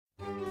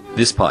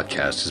This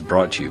podcast is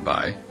brought to you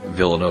by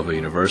Villanova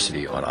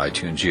University on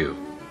iTunes U.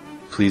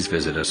 Please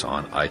visit us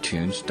on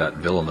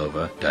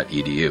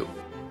itunes.villanova.edu.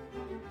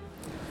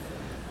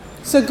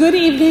 So good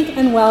evening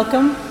and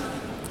welcome.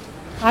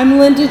 I'm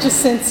Linda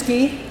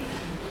Jasinski,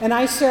 and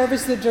I serve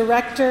as the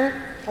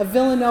director of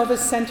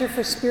Villanova's Center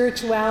for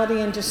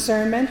Spirituality and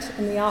Discernment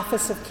in the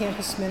Office of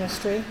Campus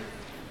Ministry.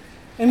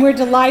 And we're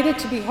delighted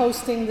to be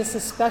hosting this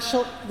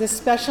special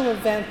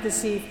event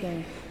this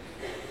evening.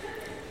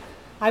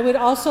 I would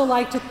also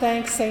like to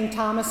thank St.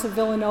 Thomas of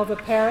Villanova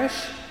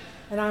Parish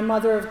and our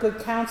Mother of Good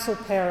Counsel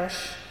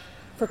Parish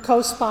for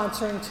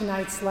co-sponsoring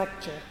tonight's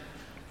lecture.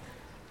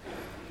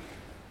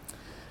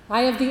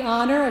 I have the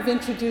honor of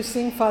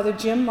introducing Father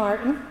Jim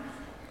Martin,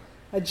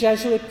 a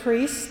Jesuit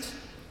priest,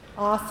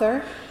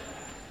 author,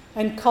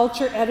 and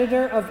culture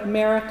editor of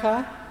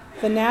America,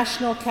 the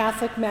National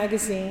Catholic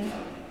magazine,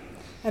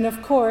 and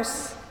of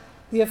course,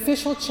 the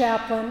official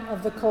chaplain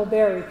of the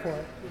Colbert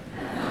Report.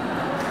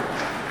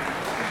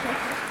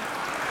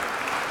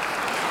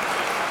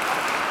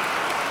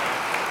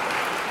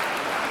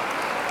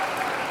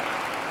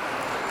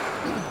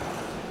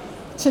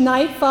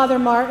 Tonight, Father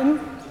Martin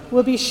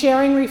will be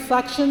sharing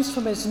reflections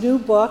from his new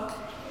book,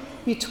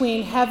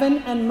 Between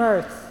Heaven and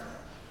Mirth,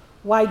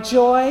 Why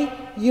Joy,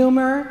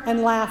 Humor,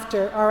 and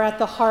Laughter Are at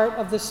the Heart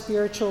of the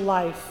Spiritual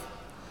Life,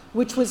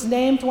 which was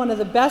named one of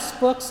the best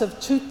books of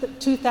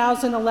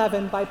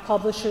 2011 by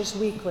Publishers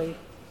Weekly.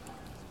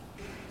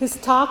 His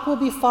talk will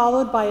be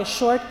followed by a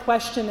short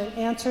question and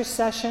answer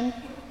session,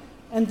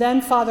 and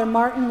then Father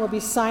Martin will be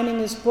signing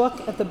his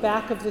book at the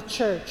back of the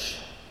church.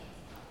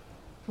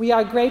 We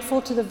are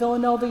grateful to the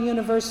Villanova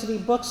University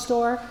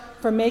bookstore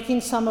for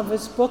making some of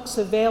his books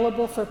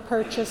available for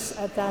purchase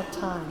at that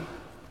time.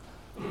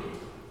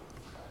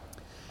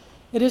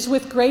 It is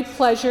with great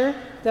pleasure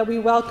that we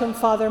welcome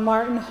Father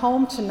Martin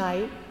home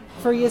tonight,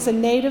 for he is a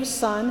native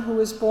son who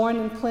was born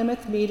in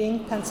Plymouth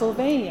Meeting,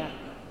 Pennsylvania.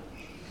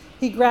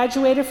 He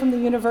graduated from the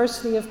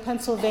University of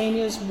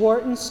Pennsylvania's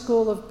Wharton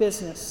School of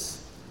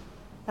Business.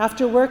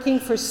 After working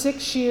for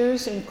 6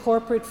 years in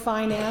corporate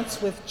finance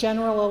with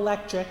General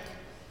Electric,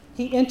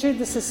 he entered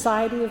the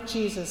Society of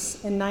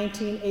Jesus in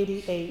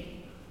 1988.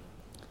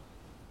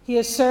 He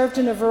has served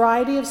in a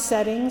variety of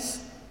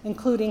settings,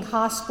 including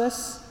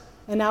hospice,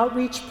 an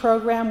outreach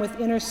program with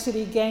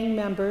inner-city gang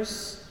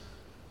members,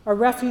 a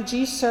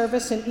refugee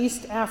service in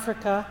East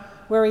Africa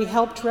where he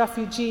helped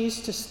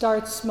refugees to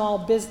start small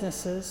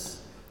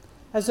businesses,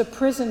 as a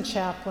prison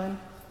chaplain,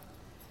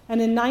 and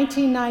in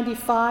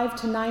 1995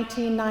 to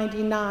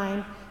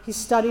 1999, he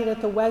studied at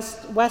the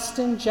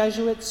Weston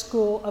Jesuit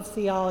School of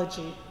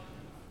Theology.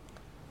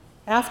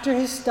 After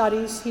his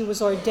studies, he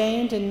was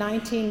ordained in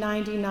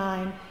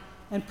 1999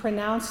 and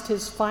pronounced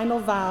his final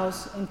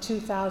vows in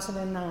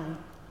 2009.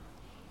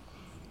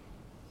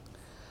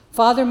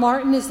 Father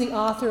Martin is the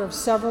author of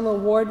several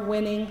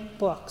award-winning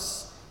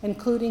books,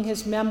 including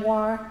his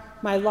memoir,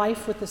 My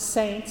Life with the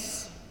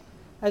Saints,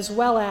 as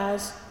well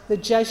as The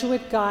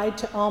Jesuit Guide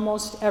to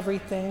Almost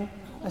Everything,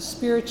 A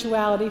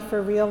Spirituality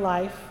for Real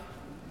Life,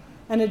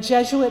 and A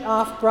Jesuit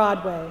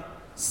Off-Broadway,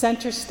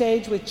 Center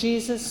Stage with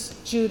Jesus,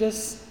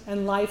 Judas,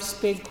 and Life's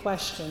Big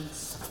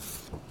Questions.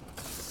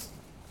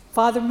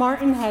 Father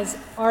Martin has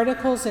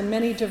articles in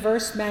many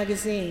diverse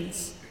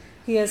magazines.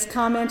 He has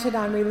commented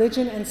on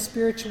religion and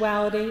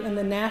spirituality in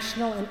the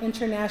national and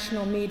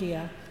international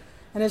media,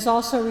 and has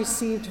also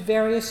received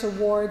various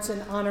awards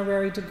and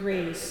honorary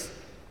degrees.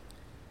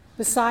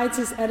 Besides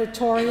his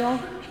editorial,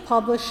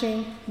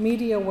 publishing,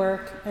 media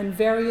work, and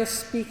various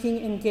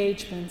speaking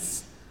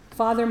engagements,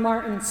 Father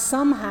Martin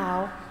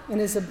somehow, in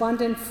his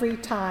abundant free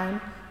time,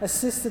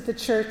 assisted the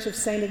Church of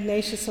St.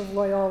 Ignatius of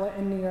Loyola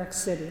in New York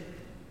City.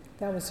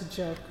 That was a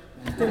joke.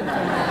 Didn't come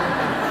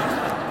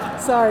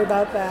out. Sorry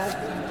about that.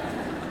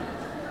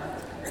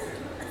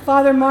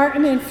 Father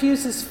Martin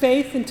infuses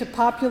faith into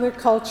popular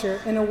culture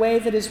in a way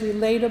that is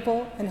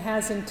relatable and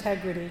has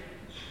integrity.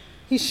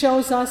 He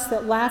shows us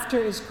that laughter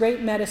is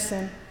great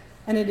medicine,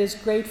 and it is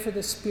great for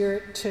the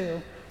spirit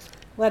too.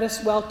 Let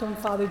us welcome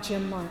Father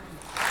Jim Martin.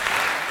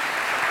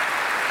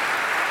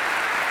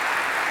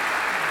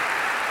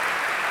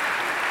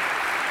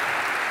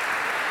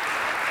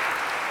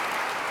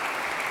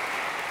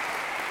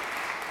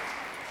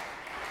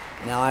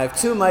 Now I have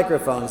 2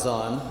 microphones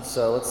on,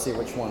 so let's see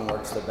which one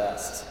works the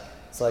best.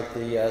 It's like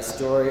the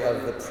story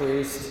of the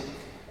priest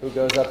who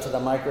goes up to the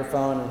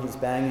microphone and he's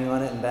banging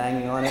on it, and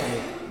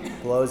he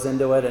blows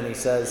into it and he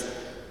says,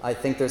 I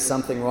think there's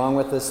something wrong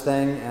with this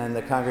thing, and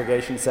the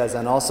congregation says,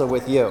 and also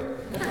with you.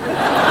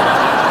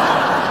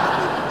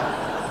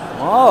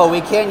 Oh,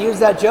 we can't use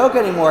that joke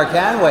anymore,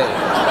 can we?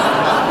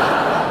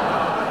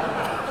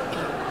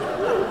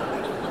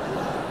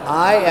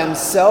 I am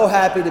so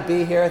happy to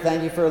be here.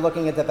 Thank you for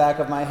looking at the back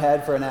of my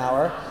head for an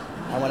hour.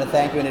 I want to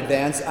thank you in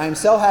advance. I'm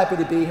so happy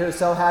to be here,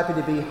 so happy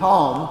to be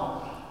home,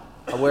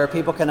 where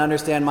people can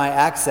understand my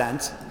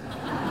accent.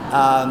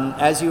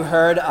 As you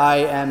heard, I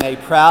am a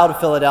proud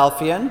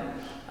Philadelphian.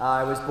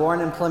 I was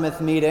born in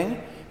Plymouth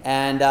Meeting,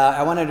 and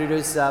I want to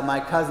introduce my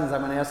cousins. I'm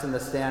going to ask them to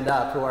stand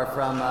up, who are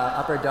from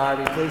Upper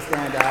Darby. Please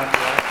stand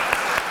up.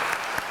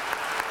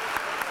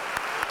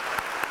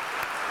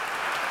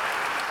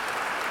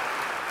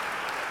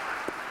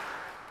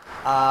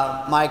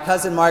 My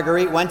cousin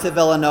Marguerite went to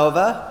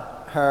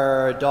Villanova.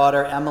 Her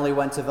daughter Emily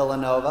went to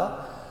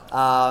Villanova.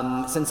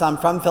 Since I'm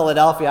from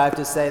Philadelphia, I have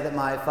to say that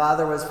my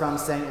father was from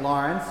St.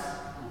 Lawrence,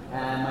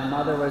 and my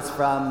mother was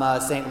from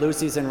St.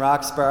 Lucy's in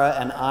Roxborough,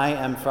 and I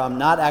am from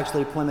not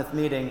actually Plymouth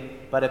Meeting,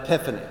 but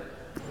Epiphany.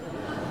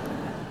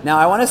 Now,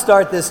 I want to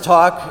start this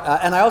talk,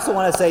 and I also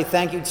want to say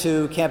thank you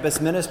to campus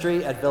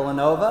ministry at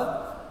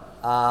Villanova,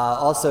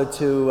 also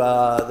to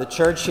the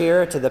church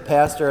here, to the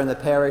pastor and the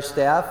parish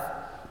staff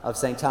of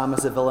St.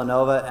 Thomas of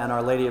Villanova, and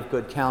Our Lady of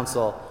Good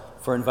Counsel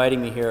for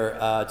inviting me here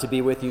to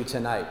be with you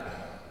tonight.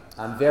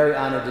 I'm very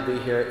honored to be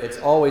here. It's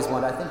always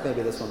one. I think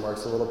maybe this one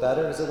works a little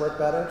better. Does it work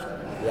better?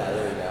 Yeah,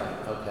 there you go.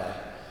 Okay.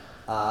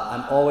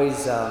 I'm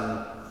always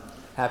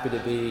happy to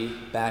be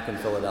back in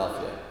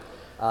Philadelphia.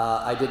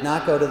 I did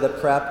not go to the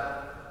prep.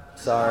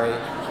 Sorry.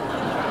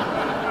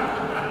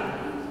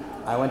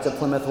 I went to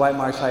Plymouth White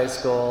Marsh High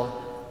School.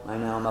 I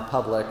know I'm a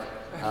public,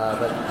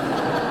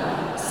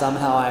 but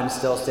somehow I'm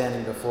still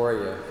standing before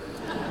you.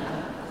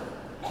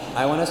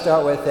 I want to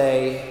start with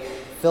a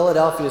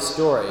Philadelphia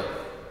story.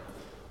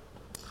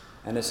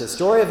 And it's a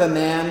story of a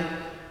man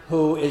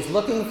who is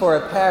looking for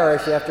a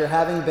parish after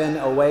having been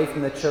away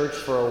from the church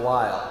for a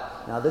while.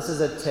 Now, this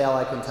is a tale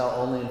I can tell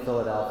only in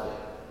Philadelphia.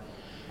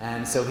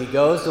 And so he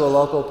goes to a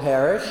local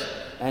parish,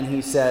 and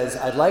he says,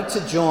 I'd like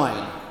to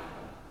join.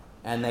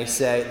 And they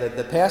say,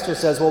 the pastor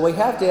says, well, we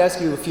have to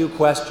ask you a few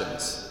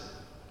questions.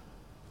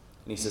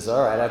 And he says,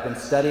 all right, I've been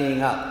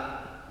studying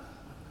up.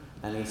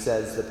 And he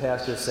says, the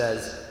pastor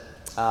says,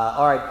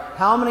 all right,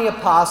 how many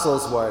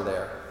apostles were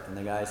there? And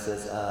the guy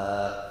says,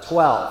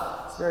 12.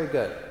 It's very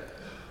good.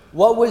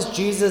 What was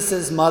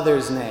Jesus'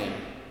 mother's name?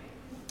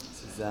 He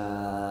says,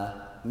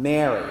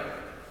 Mary.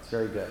 It's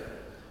very good.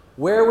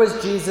 Where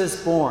was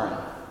Jesus born?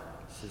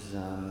 He says,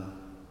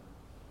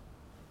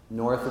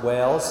 North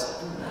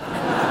Wales.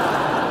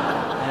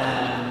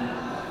 And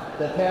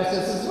the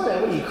pastor says, what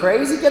are you,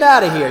 crazy? Get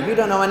out of here. You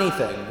don't know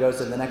anything. He goes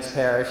to the next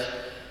parish.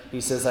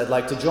 He says, I'd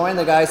like to join.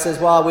 The guy says,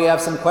 well, we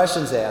have some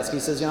questions to ask. He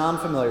says, I'm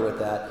familiar with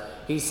that.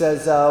 He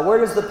says, where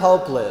does the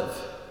Pope live?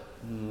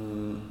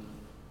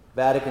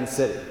 Vatican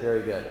City.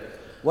 Very good.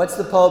 What's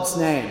the Pope's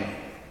name?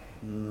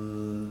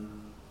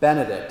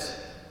 Benedict.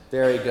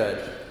 Very good.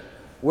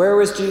 Where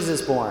was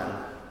Jesus born?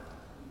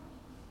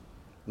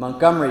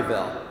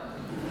 Montgomeryville.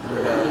 He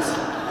goes,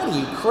 what are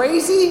you,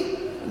 crazy?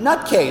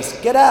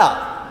 Nutcase, get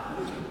out.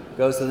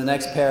 Goes to the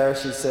next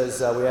parish. He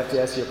says, we have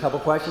to ask you a couple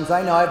questions.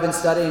 I know, I've been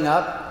studying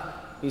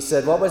up. He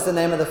said, what was the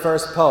name of the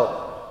first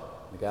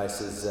Pope? The guy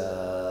says,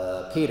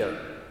 Peter.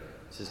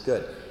 He says,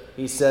 good.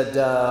 He said,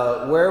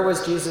 where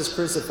was Jesus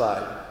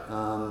crucified?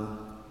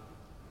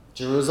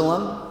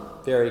 Jerusalem.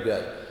 Very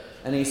good.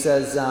 And he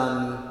says,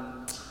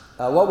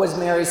 what was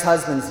Mary's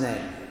husband's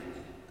name?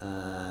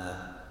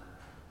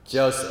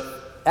 Joseph.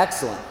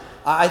 Excellent.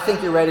 I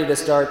think you're ready to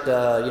start,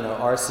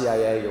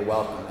 RCIA. You're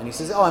welcome. And he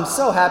says, oh, I'm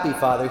so happy,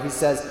 Father. He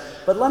says,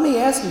 but let me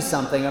ask you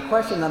something, a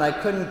question that I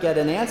couldn't get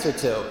an answer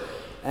to.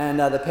 And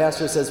the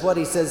pastor says, what?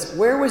 He says,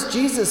 where was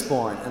Jesus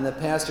born? And the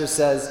pastor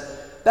says,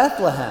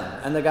 Bethlehem.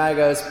 And the guy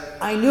goes,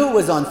 I knew it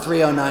was on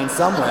 309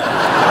 somewhere.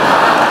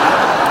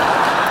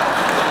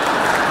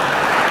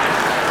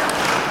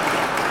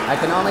 I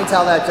can only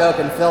tell that joke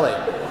in Philly.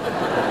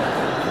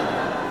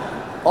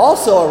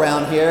 Also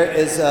around here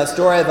is a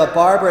story of a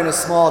barber in a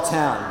small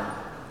town.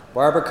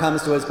 Barber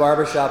comes to his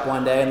barber shop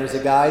one day, and there's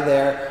a guy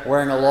there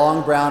wearing a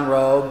long brown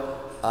robe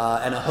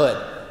and a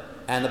hood.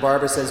 And the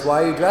barber says,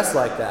 why are you dressed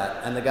like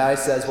that? And the guy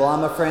says, well,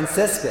 I'm a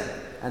Franciscan.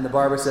 And the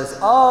barber says,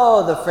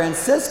 oh, the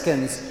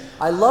Franciscans.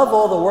 I love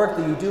all the work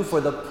that you do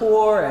for the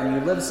poor, and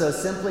you live so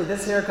simply.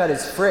 This haircut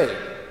is free.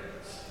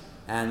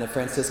 And the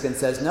Franciscan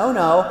says, no,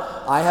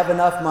 I have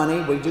enough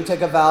money. We do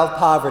take a vow of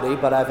poverty,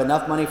 but I have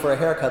enough money for a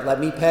haircut. Let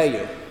me pay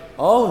you.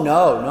 Oh,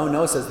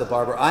 no, says the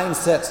barber. I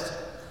insist.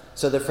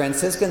 So the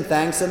Franciscan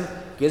thanks him,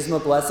 gives him a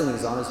blessing,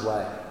 he's on his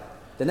way.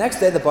 The next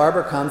day, the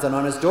barber comes, and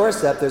on his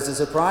doorstep, there's a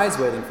surprise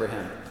waiting for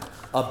him.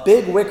 A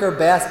big wicker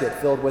basket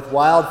filled with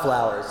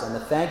wildflowers and a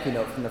thank you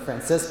note from the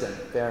Franciscan.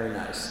 Very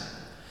nice.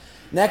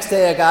 Next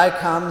day,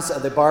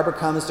 the barber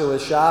comes to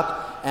his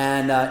shop,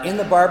 and in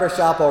the barber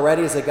shop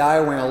already is a guy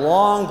wearing a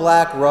long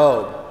black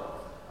robe.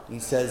 He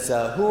says,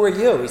 who are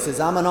you? He says,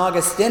 I'm an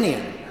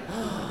Augustinian.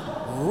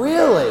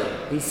 Really?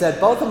 He said,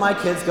 both of my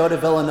kids go to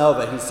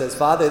Villanova. He says,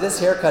 Father, this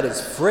haircut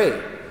is free.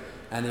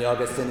 And the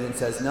Augustinian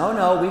says,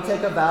 no, we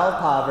take a vow of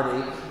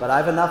poverty, but I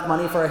have enough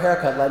money for a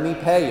haircut. Let me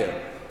pay you.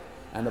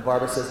 And the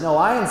barber says, no,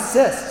 I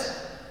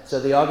insist. So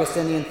the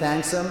Augustinian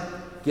thanks him,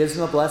 gives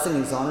him a blessing,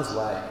 he's on his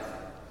way.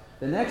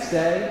 The next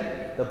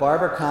day, the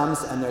barber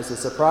comes, and there's a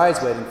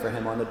surprise waiting for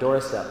him on the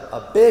doorstep.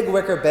 A big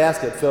wicker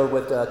basket filled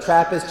with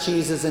Trappist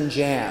cheeses and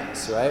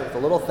jams, right, with a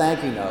little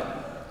thank you note.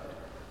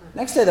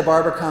 Next day, the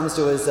barber comes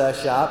to his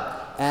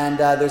shop, and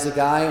there's a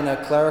guy in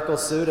a clerical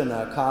suit and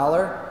a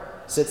collar,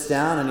 sits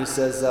down, and he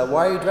says,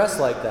 why are you dressed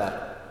like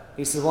that?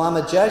 He says, well, I'm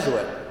a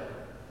Jesuit.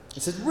 He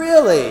said,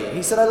 really?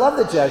 He said, I love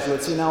the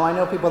Jesuits. You know, I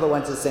know people that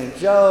went to St.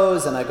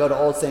 Joe's, and I go to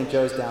Old St.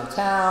 Joe's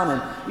downtown,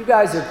 and you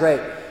guys are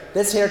great.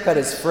 This haircut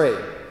is free.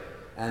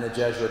 And the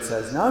Jesuit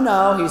says, no,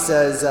 no. He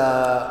says,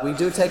 we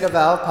do take a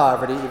vow of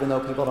poverty, even though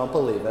people don't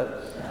believe it.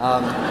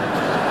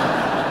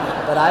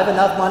 But I have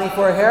enough money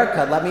for a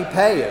haircut. Let me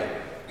pay you.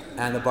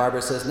 And the barber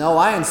says, no,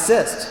 I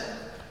insist.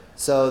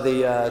 So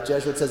the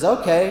Jesuit says,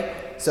 okay.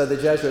 So the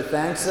Jesuit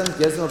thanks him,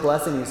 gives him a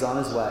blessing, he's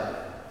on his way.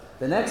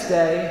 The next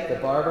day, the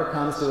barber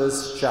comes to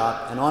his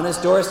shop, and on his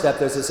doorstep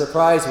there's a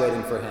surprise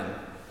waiting for him.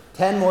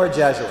 10 more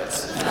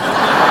Jesuits.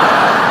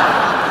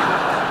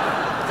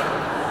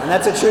 And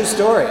that's a true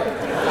story.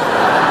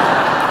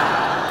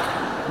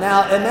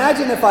 Now,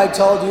 imagine if I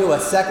told you a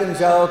second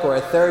joke, or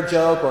a third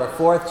joke, or a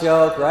fourth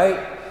joke,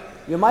 right?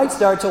 You might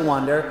start to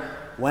wonder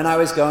when I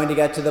was going to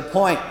get to the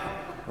point,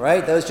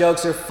 right? Those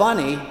jokes are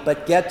funny,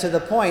 but get to the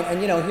point. And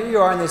here you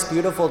are in this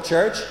beautiful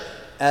church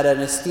at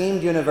an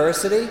esteemed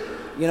university.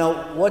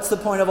 What's the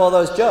point of all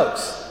those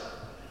jokes?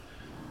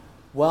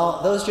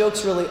 Well, those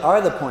jokes really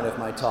are the point of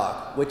my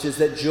talk, which is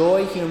that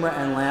joy, humor,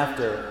 and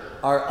laughter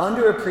are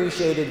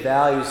underappreciated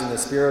values in the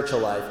spiritual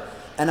life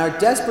and are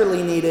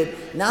desperately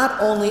needed not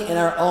only in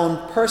our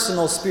own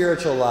personal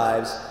spiritual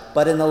lives,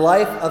 but in the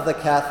life of the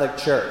Catholic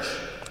Church.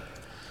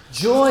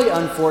 Joy,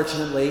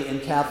 unfortunately, in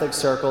Catholic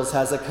circles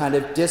has a kind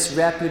of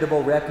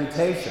disreputable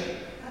reputation.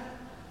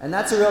 And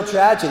that's a real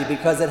tragedy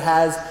because it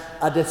has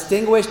a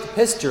distinguished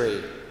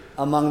history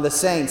among the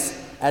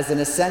saints as an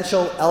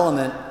essential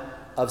element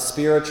of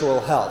spiritual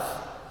health.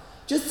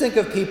 Just think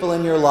of people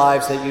in your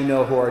lives that you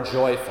know who are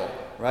joyful,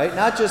 right?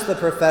 Not just the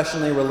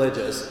professionally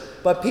religious,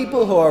 but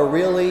people who are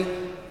really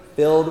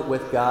filled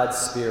with God's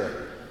Spirit.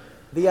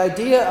 The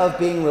idea of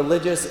being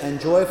religious and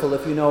joyful,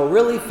 if you know a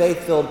really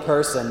faith-filled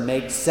person,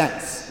 makes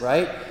sense,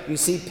 right? You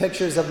see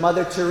pictures of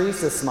Mother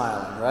Teresa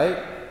smiling,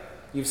 right?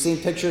 You've seen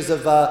pictures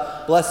of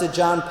Blessed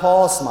John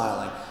Paul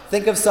smiling.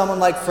 Think of someone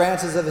like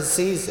Francis of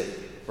Assisi,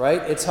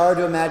 right? It's hard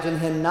to imagine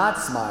him not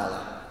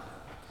smiling.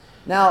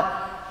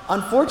 Now,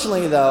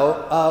 unfortunately,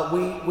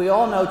 though, we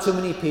all know too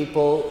many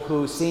people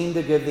who seem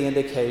to give the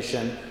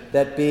indication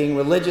that being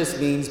religious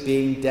means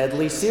being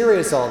deadly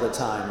serious all the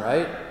time,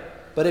 right?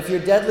 But if you're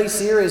deadly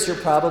serious, you're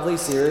probably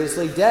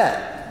seriously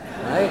dead,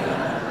 right?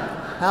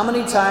 How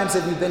many times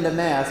have you been to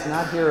Mass?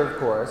 Not here, of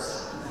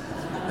course.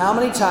 How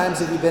many times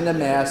have you been to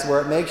Mass where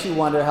it makes you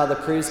wonder how the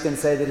priest can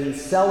say that he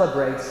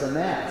celebrates the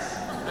Mass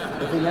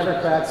if he never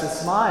cracks a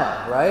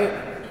smile, right?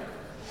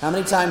 How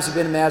many times have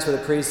you been to Mass where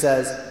the priest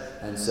says,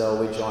 and so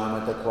we join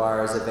with the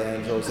choirs of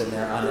angels in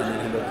their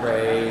unending hymn of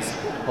praise,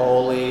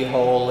 holy,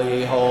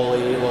 holy,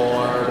 holy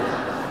Lord.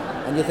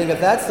 And you think, if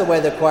that's the way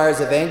the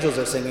choirs of angels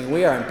are singing,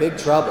 we are in big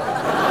trouble. A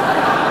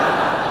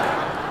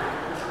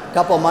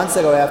couple of months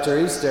ago after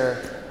Easter,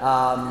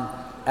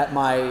 at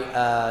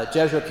my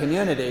Jesuit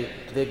community,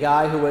 the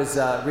guy who was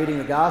reading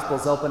the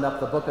Gospels opened up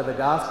the book of the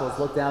Gospels,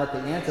 looked down at the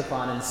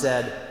antiphon and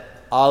said,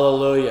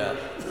 Alleluia.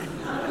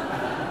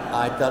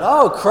 I thought,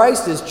 oh,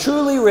 Christ is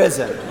truly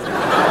risen.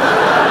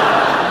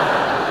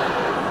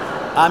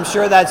 I'm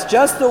sure that's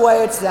just the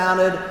way it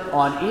sounded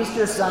on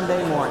Easter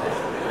Sunday morning.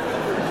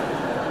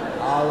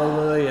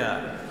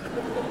 Hallelujah.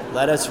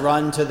 Let us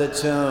run to the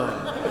tomb.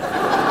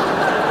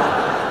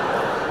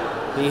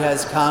 He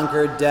has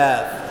conquered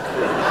death.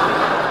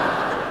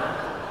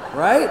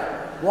 Right?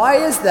 Why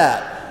is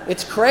that?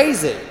 It's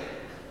crazy.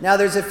 Now,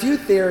 there's a few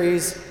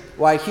theories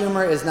why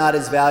humor is not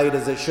as valued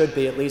as it should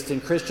be, at least in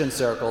Christian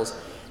circles.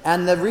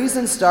 And the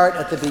reasons start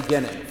at the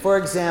beginning. For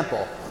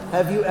example,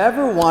 have you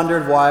ever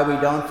wondered why we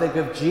don't think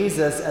of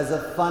Jesus as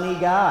a funny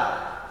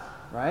guy?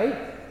 Right?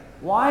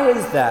 Why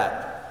is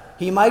that?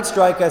 He might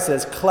strike us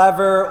as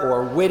clever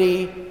or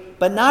witty,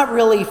 but not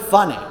really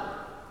funny.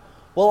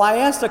 Well, I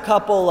asked a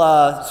couple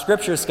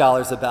scripture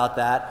scholars about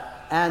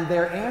that, and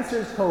their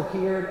answers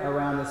cohered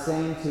around the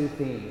same two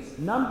themes.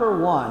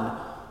 Number one,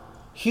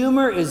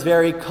 humor is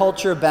very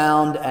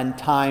culture-bound and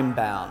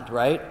time-bound,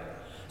 right?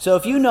 So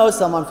if you know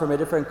someone from a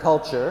different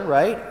culture,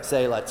 right,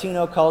 say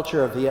Latino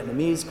culture or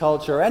Vietnamese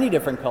culture or any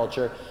different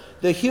culture,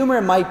 the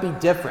humor might be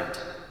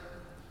different.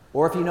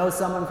 Or if you know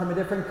someone from a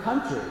different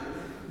country,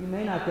 you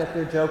may not get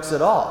their jokes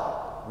at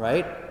all,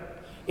 right?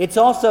 It's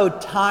also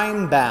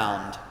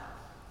time-bound.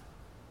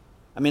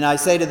 I mean, I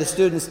say to the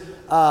students,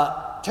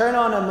 turn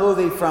on a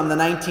movie from the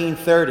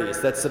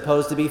 1930s that's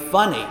supposed to be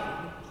funny.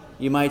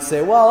 You might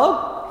say,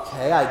 well,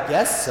 okay, I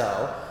guess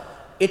so.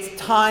 It's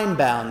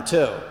time-bound,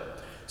 too.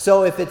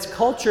 So if it's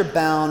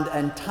culture-bound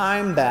and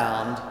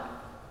time-bound,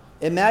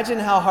 imagine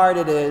how hard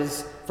it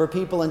is for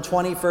people in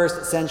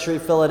 21st century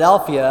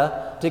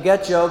Philadelphia to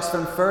get jokes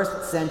from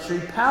 1st century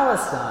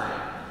Palestine.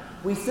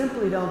 We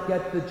simply don't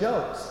get the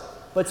jokes.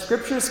 But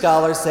scripture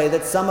scholars say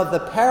that some of the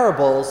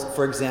parables,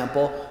 for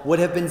example, would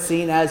have been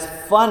seen as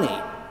funny.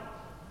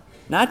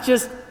 Not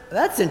just,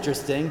 that's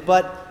interesting,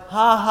 but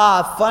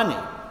ha-ha, funny.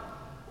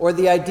 Or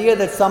the idea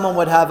that someone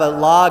would have a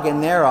log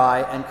in their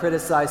eye and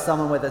criticize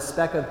someone with a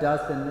speck of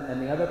dust in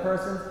the other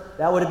person's,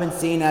 that would have been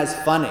seen as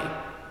funny.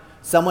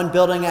 Someone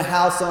building a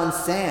house on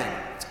sand.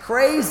 It's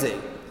crazy.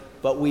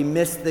 But we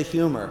miss the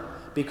humor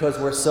because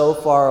we're so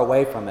far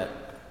away from it.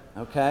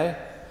 Okay?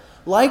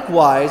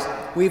 Likewise,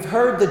 we've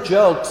heard the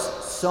jokes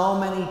so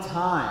many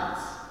times.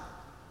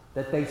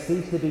 that they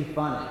cease to be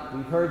funny.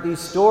 We've heard these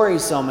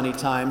stories so many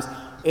times.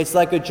 It's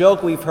like a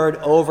joke we've heard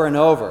over and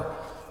over.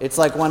 It's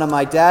like one of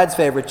my dad's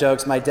favorite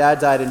jokes. My dad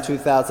died in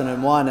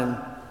 2001, and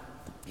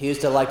he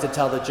used to like to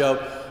tell the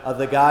joke of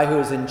the guy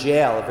who's in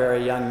jail, a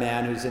very young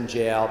man who's in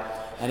jail,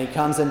 and he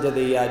comes into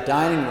the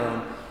dining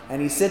room,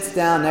 and he sits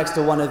down next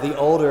to one of the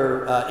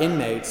older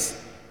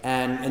inmates,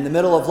 and in the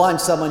middle of lunch,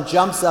 someone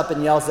jumps up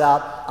and yells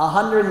out,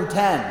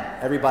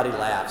 110. Everybody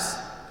laughs.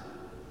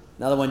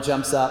 Another one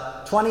jumps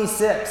up,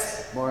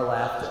 26. More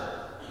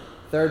laughter.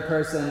 Third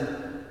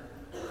person,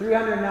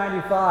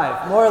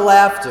 395. More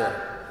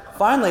laughter.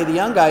 Finally, the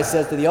young guy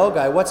says to the old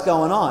guy, what's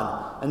going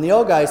on? And the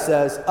old guy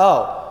says,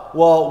 oh,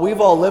 well, we've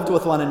all lived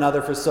with one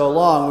another for so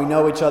long, we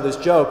know each other's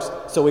jokes,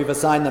 so we've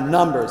assigned them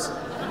numbers.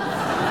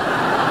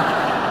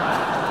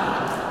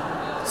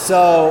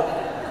 So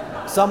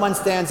someone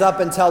stands up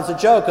and tells a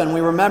joke, and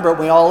we remember it,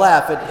 we all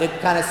laugh.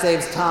 It kind of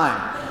saves time.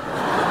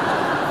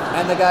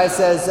 And the guy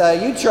says,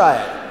 you try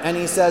it. And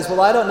he says,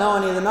 well, I don't know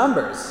any of the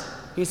numbers.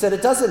 He said,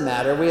 it doesn't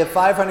matter. We have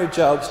 500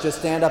 jokes. Just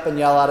stand up and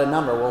yell out a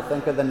number. We'll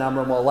think of the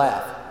number and we'll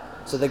laugh.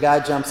 So the guy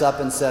jumps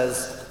up and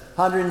says,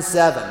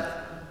 107.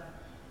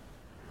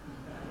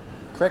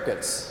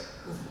 Crickets.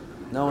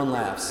 No one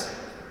laughs.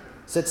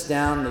 Sits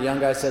down. The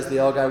young guy says to the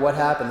old guy, what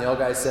happened? The old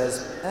guy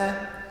says,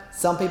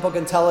 some people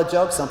can tell a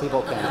joke, some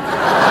people can't.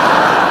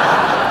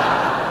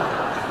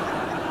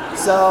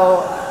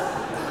 So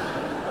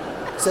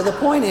the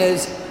point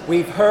is,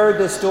 we've heard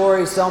the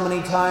story so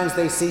many times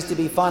they cease to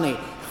be funny.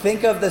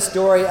 Think of the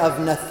story of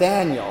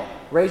Nathaniel.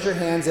 Raise your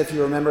hands if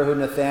you remember who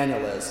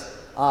Nathaniel is.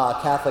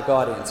 Ah, Catholic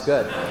audience,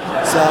 good.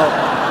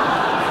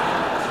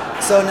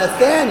 So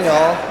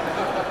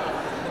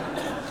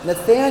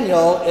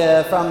Nathaniel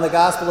from the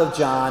Gospel of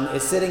John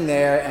is sitting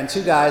there, and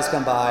two guys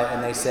come by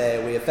and they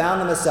say, we have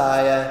found the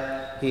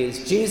Messiah. He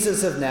is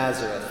Jesus of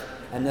Nazareth.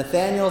 And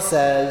Nathaniel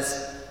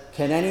says,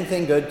 can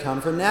anything good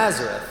come from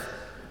Nazareth?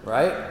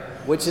 Right?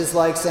 Which is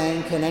like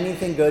saying, can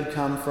anything good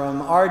come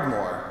from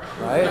Ardmore?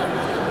 Right?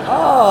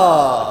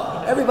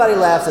 Oh, everybody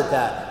laughs at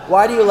that.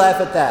 Why do you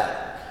laugh at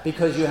that?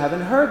 Because you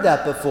haven't heard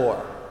that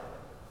before.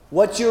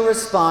 What's your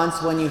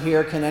response when you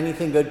hear, can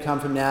anything good come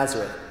from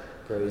Nazareth?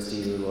 Praise to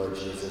you, Lord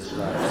Jesus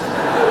Christ.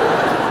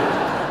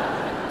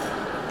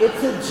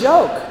 It's a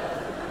joke.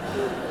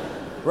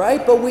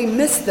 Right? But we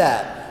miss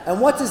that. And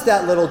what does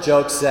that little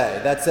joke say?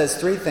 That says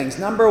three things.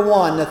 Number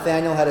one,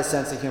 Nathaniel had a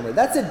sense of humor.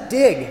 That's a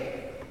dig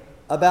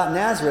about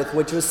Nazareth,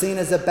 which was seen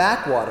as a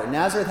backwater.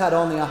 Nazareth had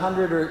only a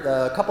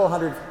couple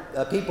hundred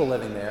people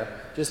living there,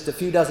 just a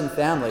few dozen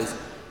families.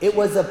 It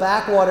was a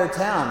backwater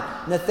town.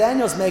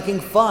 Nathaniel's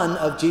making fun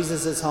of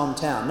Jesus'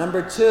 hometown.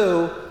 Number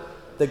two,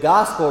 the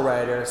gospel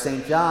writer,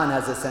 St. John,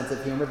 has a sense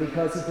of humor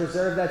because he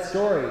preserved that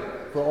story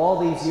for all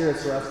these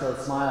years for us to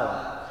smile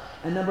at.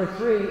 And number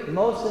three,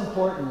 most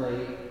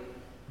importantly,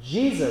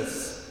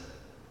 Jesus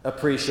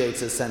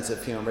appreciates his sense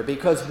of humor,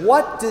 because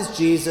what does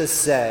Jesus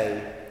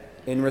say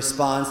in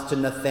response to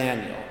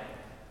Nathaniel?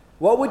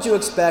 What would you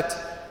expect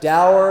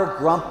dour,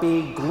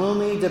 grumpy,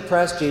 gloomy,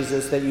 depressed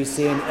Jesus that you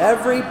see in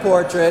every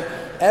portrait,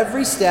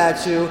 every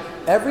statue,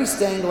 every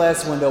stained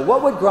glass window?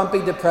 What would grumpy,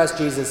 depressed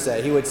Jesus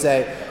say? He would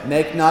say,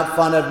 make not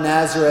fun of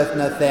Nazareth,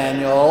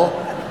 Nathaniel.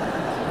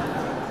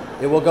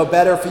 It will go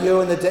better for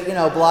you in the day,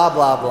 blah,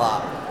 blah,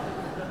 blah.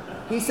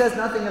 He says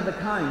nothing of the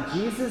kind.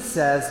 Jesus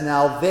says,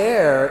 now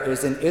there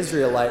is an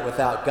Israelite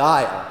without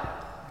guile.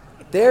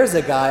 There's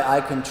a guy I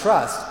can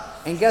trust.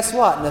 And guess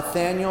what?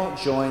 Nathaniel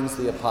joins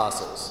the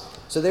apostles.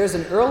 So there's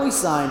an early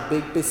sign,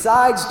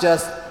 besides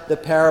just the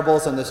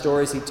parables and the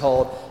stories he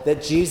told,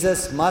 that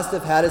Jesus must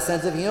have had a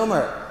sense of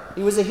humor.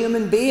 He was a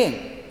human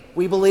being.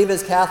 We believe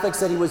as Catholics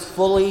that he was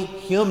fully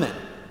human.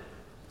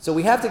 So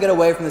we have to get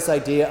away from this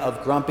idea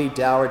of grumpy,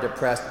 dour,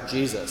 depressed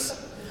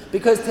Jesus.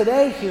 Because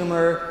today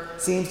humor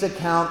seems to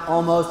count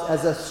almost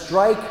as a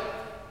strike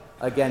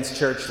against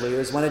church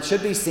leaders when it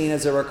should be seen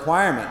as a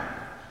requirement.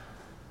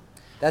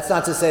 That's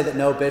not to say that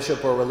no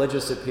bishop or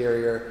religious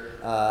superior,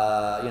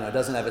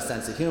 doesn't have a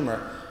sense of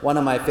humor. One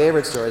of my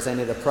favorite stories, I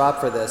need a prop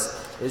for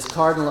this, is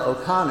Cardinal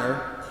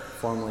O'Connor,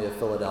 formerly of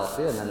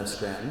Philadelphia and then of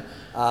Scranton,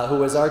 who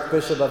was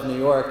Archbishop of New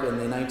York in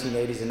the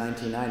 1980s and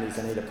 1990s.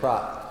 I need a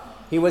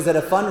prop. He was at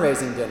a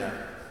fundraising dinner.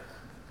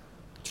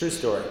 True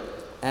story.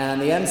 And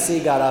the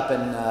MC got up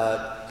and,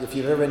 if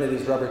you've ever been to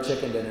these rubber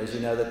chicken dinners, you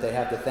know that they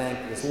have to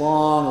thank this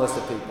long list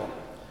of people.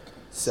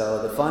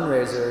 So the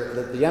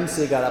fundraiser, the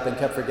MC got up and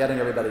kept forgetting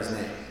everybody's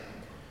name.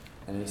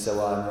 And he said,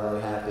 well, I'm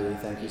really happy.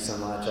 Thank you so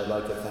much. I'd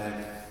like to thank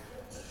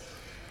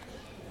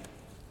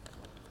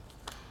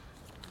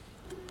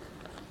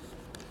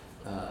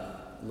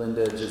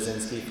Linda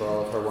Jasinski for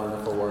all of her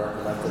wonderful work.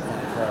 I'd like to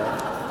thank her.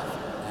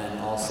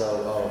 And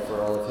also, for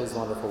all of his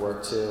wonderful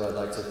work, too. I'd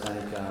like to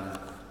thank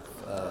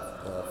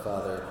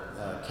Father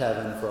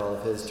Kevin for all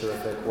of his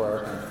terrific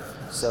work.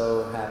 I'm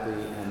so happy.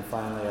 And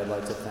finally, I'd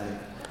like to thank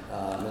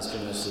Mr.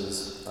 and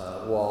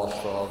Mrs. Walsh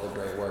for all the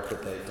great work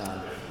that they've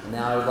done. And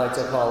now I would like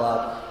to call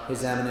up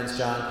His Eminence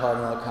John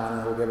Cardinal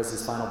O'Connor, who will give us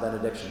his final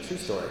benediction. True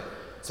story.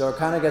 So it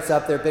kind of gets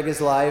up there, big as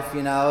life,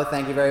 you know.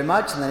 Thank you very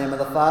much. In the name of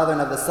the Father, and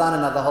of the Son,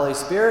 and of the Holy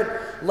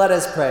Spirit, let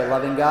us pray.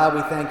 Loving God,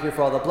 we thank you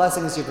for all the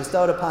blessings you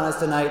bestowed upon us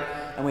tonight,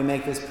 and we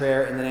make this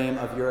prayer in the name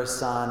of your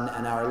Son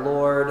and our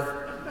Lord.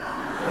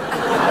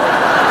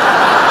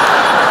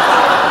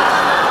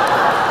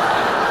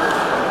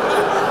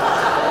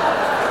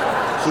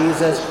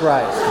 Jesus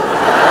Christ.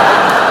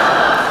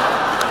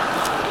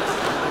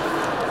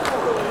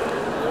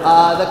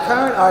 The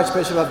current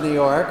Archbishop of New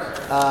York,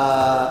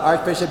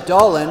 Archbishop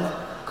Dolan,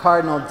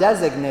 Cardinal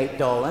Designate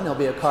Dolan, he'll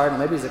be a cardinal,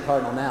 maybe he's a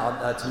cardinal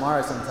now,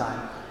 tomorrow sometime,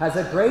 has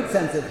a great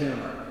sense of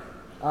humor.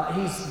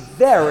 He's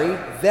very,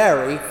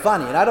 very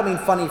funny. And I don't mean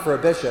funny for a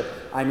bishop,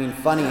 I mean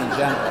funny in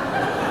general.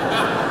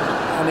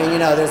 I mean, you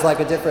know, there's like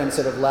a different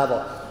sort of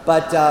level.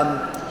 But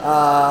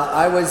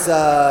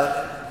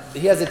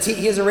he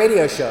has a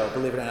radio show,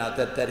 believe it or not,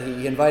 that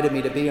he invited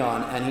me to be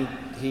on, and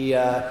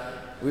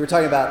we were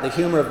talking about the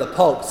humor of the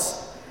popes.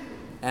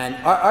 And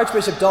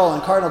Archbishop Dolan,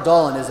 Cardinal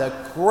Dolan, is a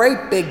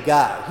great big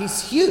guy.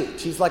 He's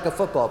huge. He's like a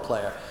football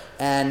player.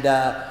 And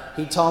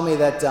he told me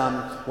that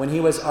when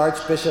he was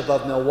Archbishop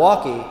of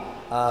Milwaukee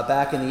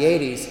back in the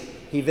 80s,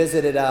 he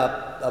visited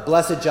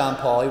Blessed John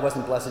Paul. He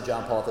wasn't Blessed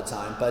John Paul at the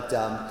time, but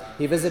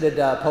he visited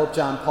Pope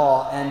John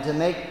Paul. And to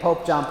make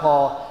Pope John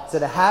Paul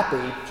sort of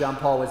happy, John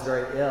Paul was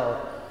very ill,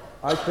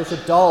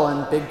 Archbishop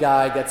Dolan, big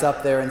guy, gets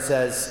up there and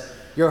says,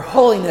 "Your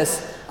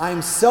Holiness,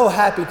 I'm so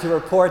happy to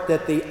report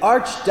that the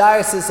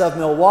Archdiocese of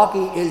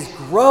Milwaukee is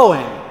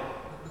growing."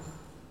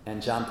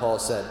 And John Paul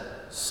said,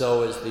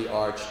 "So is the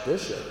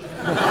Archbishop."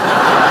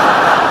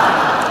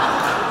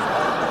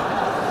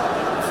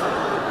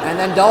 And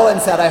then Dolan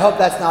said, "I hope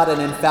that's not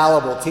an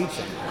infallible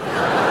teaching."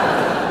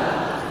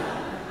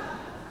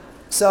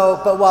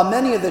 But while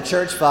many of the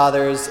church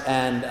fathers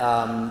and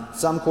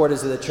some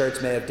quarters of the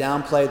church may have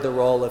downplayed the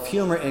role of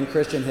humor in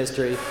Christian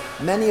history,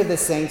 many of the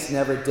saints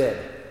never did.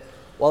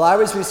 While I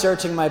was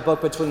researching my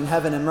book Between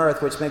Heaven and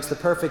Mirth, which makes the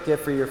perfect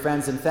gift for your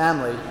friends and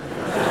family,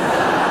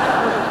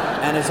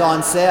 and is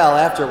on sale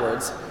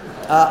afterwards,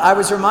 I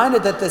was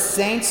reminded that the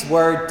saints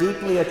were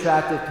deeply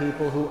attractive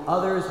people who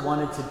others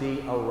wanted to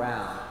be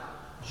around.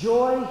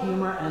 Joy,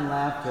 humor, and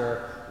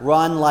laughter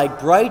run like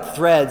bright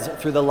threads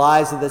through the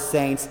lives of the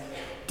saints,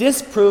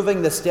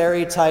 disproving the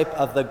stereotype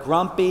of the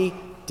grumpy,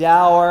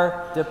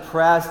 dour,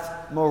 depressed,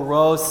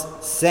 morose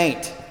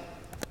saint.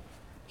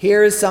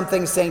 Here's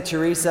something St.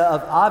 Teresa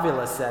of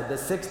Avila said, the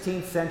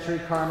 16th century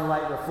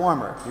Carmelite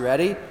reformer. You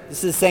ready?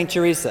 This is St.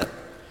 Teresa.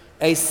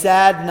 "A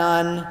sad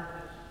nun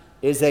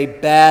is a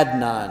bad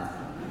nun.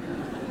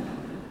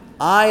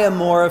 I am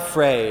more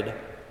afraid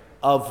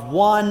of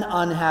one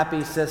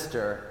unhappy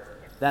sister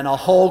than a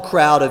whole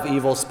crowd of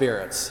evil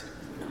spirits."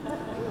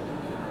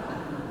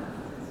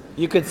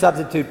 You could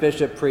substitute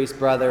bishop, priest,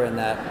 brother in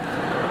that.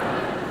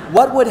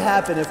 What would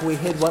happen if we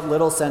hid what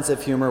little sense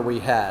of humor we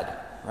had,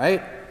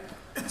 right?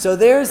 So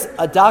there's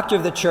a doctor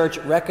of the church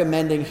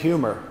recommending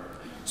humor.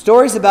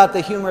 Stories about the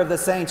humor of the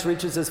saints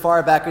reaches as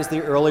far back as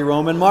the early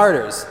Roman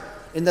martyrs.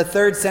 In the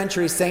 3rd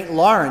century, St.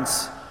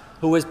 Lawrence,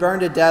 who was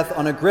burned to death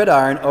on a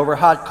gridiron over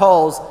hot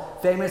coals,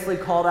 famously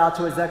called out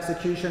to his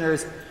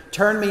executioners,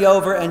 "Turn me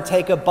over and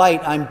take a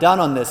bite, I'm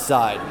done on this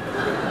side,"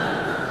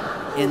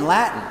 in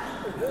Latin.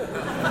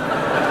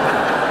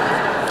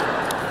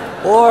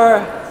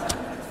 Or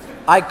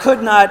I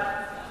could not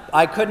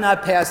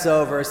pass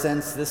over,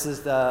 since this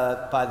is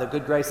by the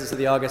good graces of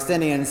the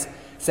Augustinians,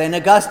 St.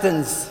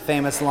 Augustine's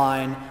famous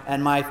line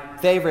and my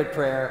favorite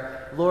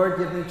prayer, "Lord,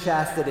 give me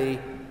chastity,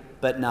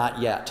 but not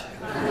yet."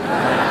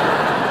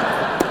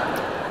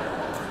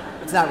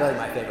 It's not really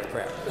my favorite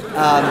prayer.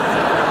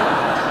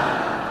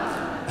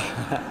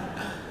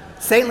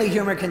 Saintly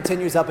humor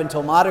continues up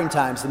until modern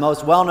times. The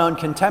most well-known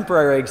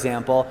contemporary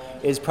example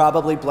is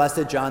probably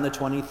Blessed John the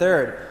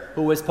 23rd,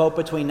 who was Pope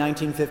between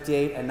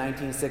 1958 and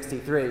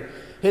 1963.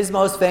 His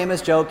most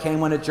famous joke came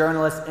when a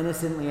journalist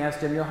innocently asked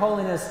him, "Your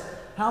Holiness,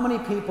 how many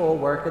people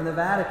work in the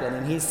Vatican?"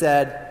 And he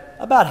said,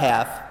 "About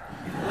half."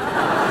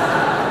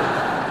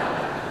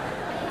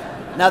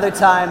 Another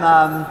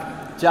time,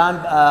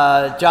 John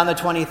the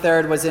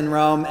 23rd was in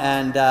Rome,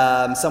 and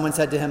someone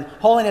said to him,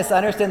 "Holiness, I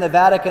understand the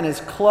Vatican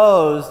is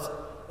closed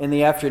in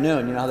the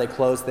afternoon." You know how they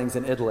close things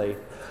in Italy,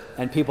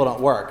 and people don't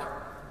work.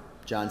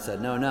 John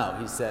said, No.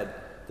 He said,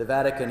 "The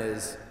Vatican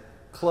is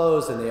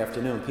closed in the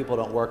afternoon. People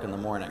don't work in the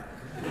morning."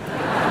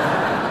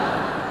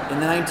 In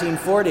the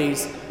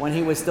 1940s, when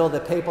he was still the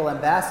papal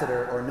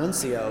ambassador or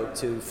nuncio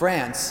to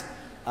France,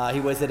 he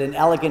was at an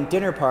elegant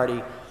dinner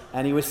party,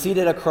 and he was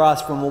seated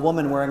across from a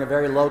woman wearing a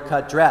very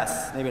low-cut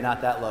dress. Maybe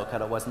not that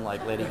low-cut. It wasn't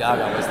like Lady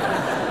Gaga was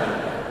there.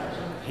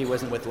 He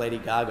wasn't with Lady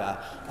Gaga.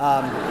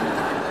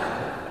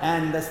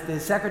 And the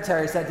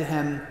secretary said to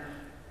him,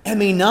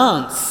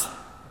 "Eminence,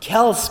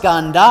 quel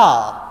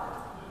scandale."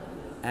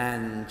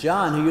 And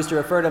John, who used to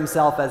refer to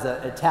himself as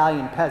an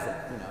Italian peasant,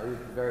 a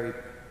very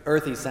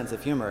earthy sense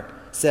of humor,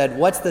 said,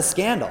 "What's the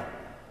scandal?"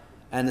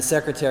 And the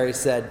secretary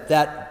said,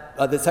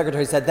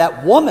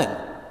 "That woman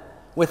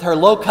with her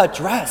low-cut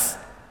dress.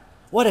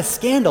 What a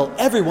scandal!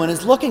 Everyone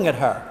is looking at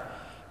her."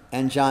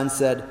 And John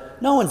said,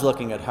 "No one's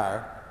looking at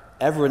her.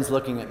 everyone's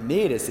looking at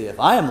me to see if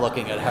I am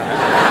looking at her.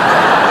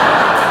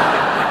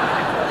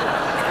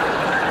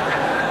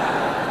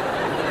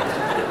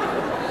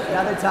 The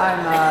other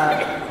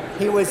time,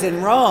 he was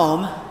in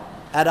Rome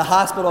at a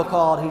hospital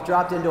he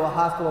dropped into a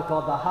hospital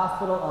called the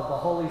Hospital of the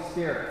Holy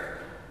Spirit,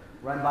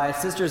 run by a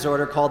sister's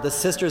order called the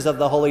Sisters of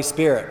the Holy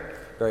Spirit.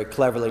 Very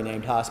cleverly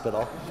named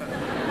hospital.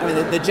 I mean,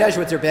 the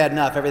Jesuits are bad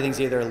enough. Everything's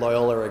either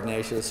Loyola or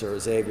Ignatius or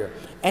Xavier.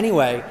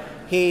 Anyway,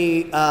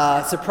 he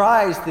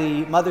surprised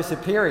the Mother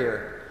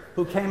Superior,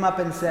 who came up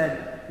and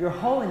said, "Your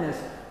Holiness,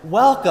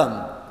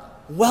 welcome,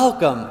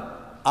 welcome.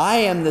 I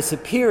am the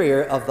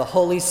Superior of the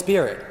Holy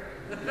Spirit."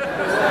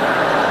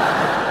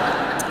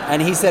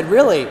 And he said,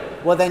 "Really?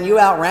 Well, then you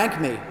outrank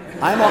me.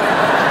 I'm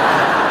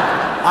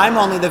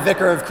only the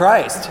Vicar of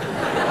Christ."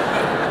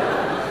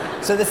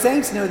 So the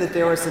saints knew that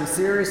there were some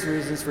serious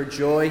reasons for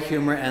joy,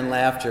 humor, and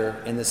laughter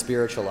in the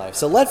spiritual life.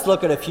 So let's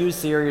look at a few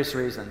serious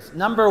reasons.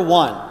 Number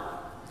one,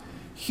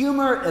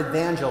 humor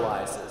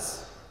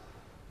evangelizes.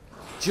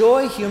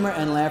 Joy, humor,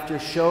 and laughter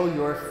show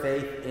your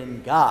faith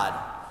in God.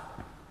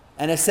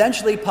 An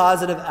essentially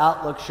positive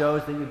outlook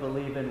shows that you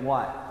believe in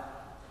what?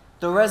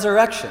 The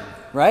resurrection,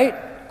 right?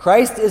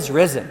 Christ is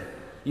risen.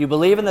 You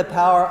believe in the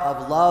power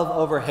of love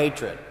over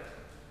hatred,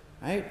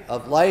 right?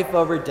 Of life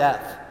over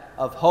death,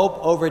 of hope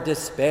over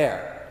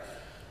despair.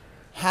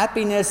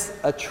 Happiness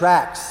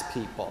attracts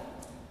people,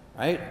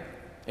 right?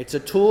 It's a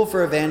tool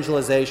for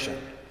evangelization.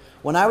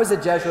 When I was a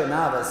Jesuit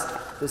novice,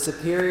 the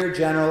Superior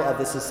General of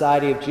the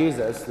Society of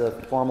Jesus, the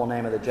formal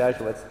name of the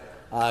Jesuits,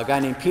 a guy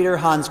named Peter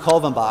Hans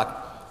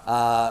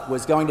Kolvenbach,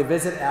 was going to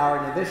visit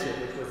our novitiate,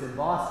 which was in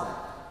Boston.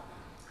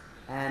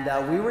 And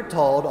we were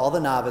told, all the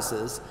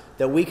novices,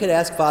 that we could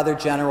ask Father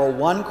General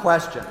one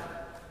question.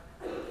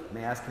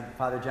 May I ask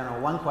Father General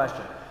one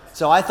question?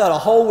 So I thought a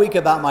whole week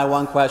about my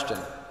one question,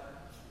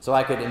 so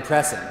I could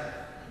impress him,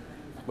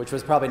 which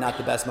was probably not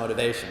the best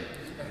motivation.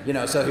 You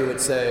know, so he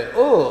would say,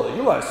 "Oh,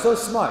 you are so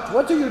smart.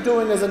 What are you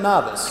doing as a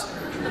novice?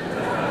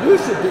 You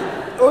should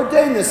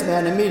ordain this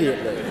man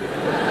immediately."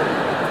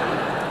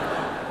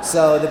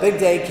 So the big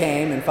day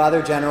came, and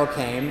Father General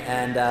came,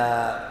 and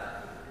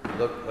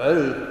look,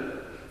 well,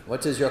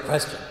 what is your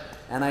question?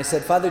 And I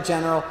said, "Father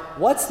General,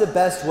 what's the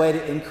best way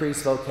to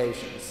increase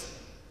vocations?"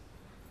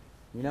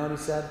 You know what he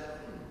said?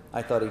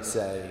 I thought he'd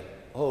say,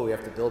 "Oh, we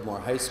have to build more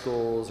high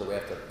schools, or we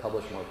have to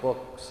publish more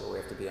books, or we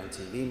have to be on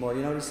TV more."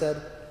 You know what he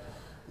said?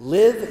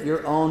 Live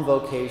your own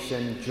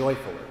vocation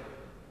joyfully,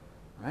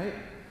 right?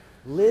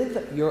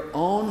 Live your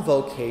own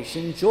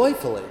vocation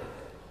joyfully.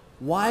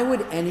 Why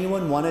would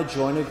anyone want to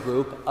join a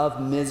group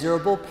of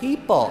miserable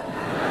people?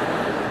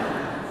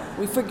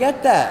 We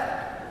forget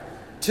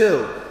that.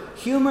 2,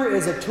 humor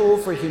is a tool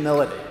for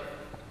humility.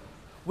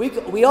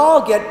 We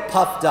all get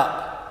puffed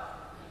up.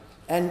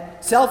 And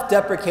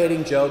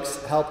self-deprecating jokes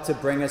help to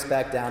bring us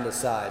back down to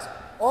size.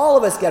 All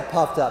of us get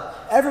puffed up.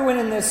 Everyone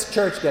in this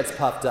church gets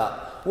puffed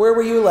up. Where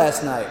were you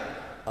last night?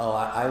 "Oh,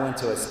 I went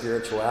to a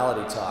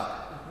spirituality talk."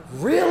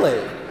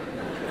 "Really?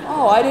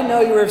 Oh, I didn't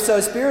know you were so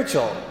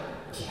spiritual."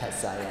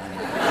 "Yes, I am."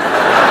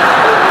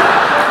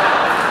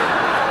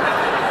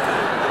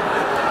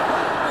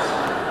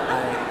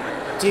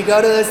 Do you go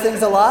to those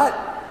things a lot?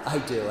 I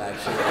do,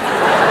 actually.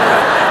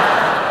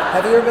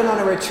 Have you ever been on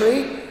a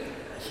retreat?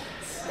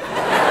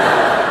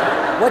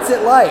 What's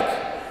it like?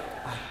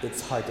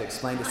 It's hard to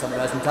explain to someone who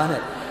hasn't done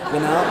it, you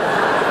know?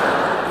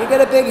 You get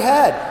a big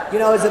head. You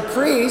know, as a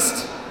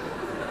priest,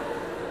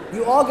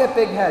 you all get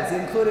big heads,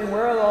 including,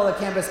 where are all the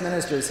campus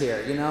ministers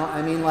here, you know?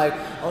 I mean, like,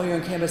 "Oh, you're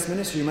in campus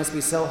ministry, you must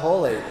be so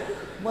holy."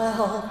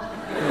 Well,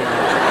 you know,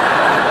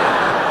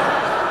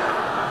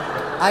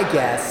 I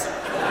guess.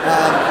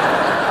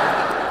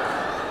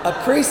 A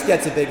priest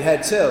gets a big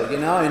head too, you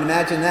know? I mean,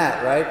 imagine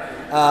that, right?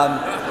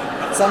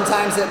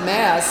 Sometimes at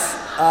Mass,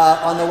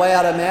 on the way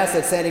out of Mass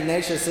at St.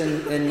 Ignatius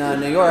in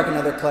New York,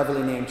 another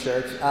cleverly named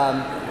church,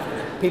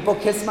 people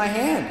kiss my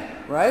hand,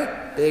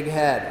 right? Big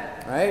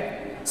head,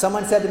 right?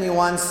 Someone said to me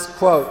once,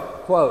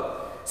 quote,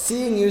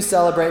 "Seeing you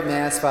celebrate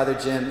Mass, Father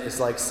Jim, is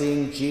like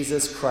seeing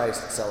Jesus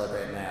Christ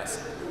celebrate Mass."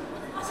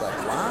 It's like,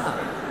 wow.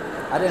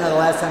 I didn't know the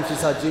last time she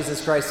saw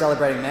Jesus Christ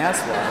celebrating Mass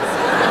was.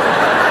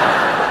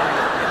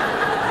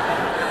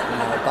 You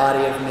know,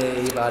 body of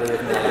me, body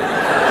of me.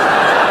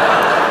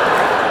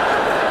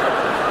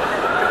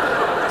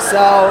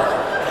 So,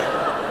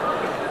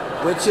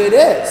 which it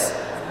is.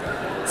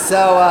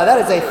 So that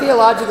is a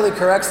theologically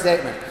correct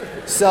statement.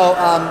 So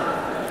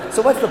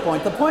what's the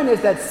point? The point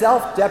is that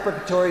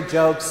self-deprecatory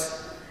jokes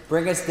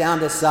bring us down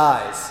to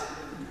size.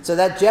 So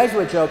that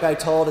Jesuit joke I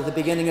told at the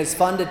beginning is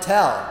fun to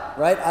tell,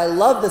 right? I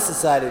love the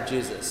Society of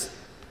Jesus.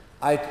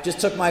 I just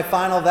took my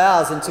final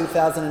vows in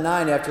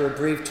 2009 after a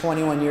brief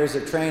 21 years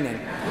of training.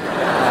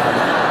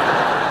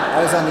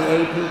 I was on the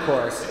AP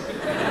course.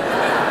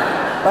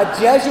 But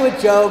Jesuit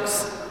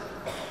jokes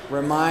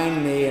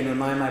remind me and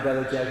remind my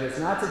brother Jesuits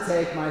not to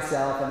take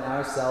myself and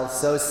ourselves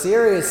so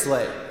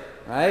seriously,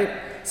 right?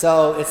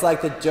 So it's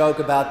like the joke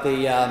about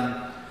the,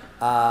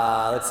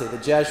 the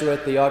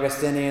Jesuit, the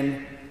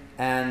Augustinian,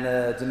 and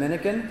the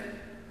Dominican,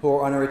 who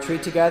are on a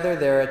retreat together.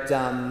 They're at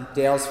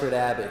Dalesford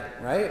Abbey,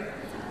 right?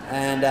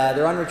 And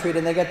they're on retreat,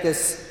 and they get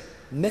this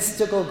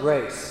mystical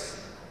grace,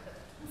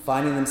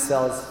 finding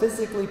themselves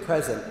physically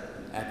present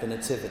at the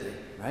Nativity,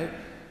 right?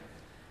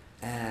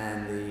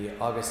 And the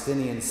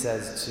Augustinian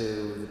says to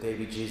the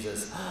baby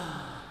Jesus,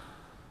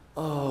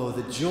 "Oh,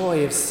 the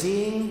joy of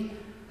seeing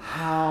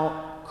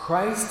how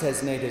Christ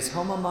has made his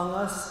home among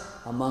us,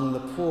 among the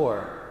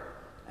poor,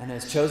 and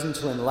has chosen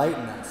to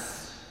enlighten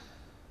us."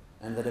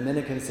 And the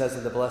Dominican says to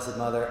the Blessed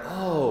Mother,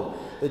 "Oh,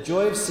 the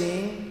joy of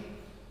seeing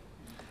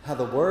how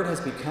the Word has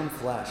become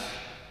flesh,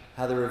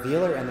 how the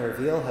Revealer and the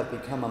Revealed have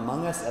become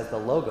among us as the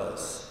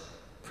Logos,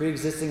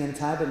 pre-existing in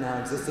time but now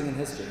existing in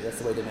history." That's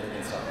the way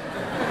Dominicans talk.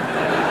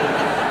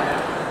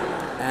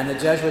 And the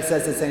Jesuit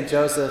says to St.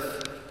 Joseph,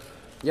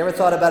 "You ever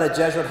thought about a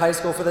Jesuit high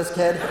school for this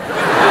kid?"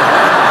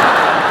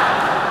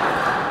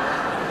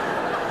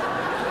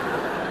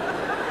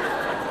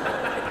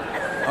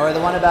 Or the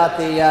one about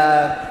the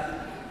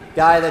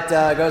guy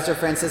that goes to a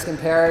Franciscan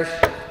parish,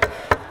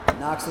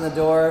 knocks on the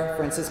door,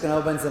 Franciscan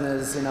opens in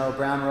his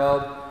brown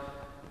robe.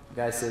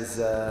 The guy says,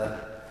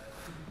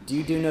 "Do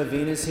you do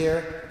novenas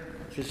here?"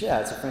 He says, "Yeah,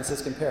 it's a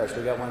Franciscan parish.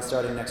 We got one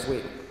starting next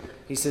week."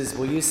 He says,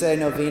 "Will you say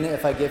novena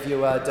if I give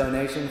you a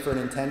donation for an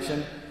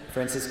intention?"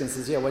 Franciscan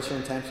says, "Yeah, what's your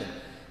intention?"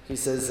 He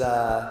says,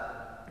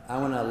 "I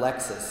want a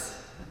Lexus."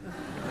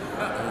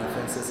 And the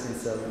Franciscan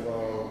says,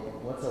 "Well,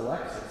 what's a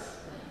Lexus?"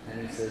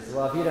 And he says,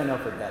 "Well, if you don't know,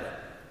 forget it."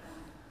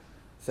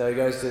 So he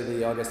goes to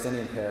the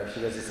Augustinian parish.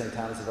 He goes to St.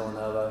 Thomas of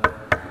Villanova,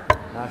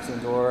 knocks on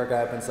the door,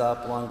 guy opens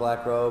up, long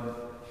black robe.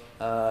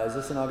 "Is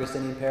this an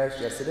Augustinian parish?"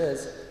 "Yes, it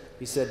is."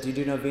 He said, "Do you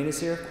do novenas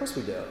here?" "Of course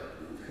we do."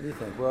 "What do you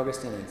think? We're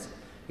Augustinians."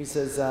 He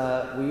says,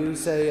 "Will you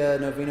say a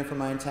novena for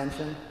my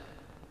intention?"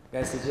 The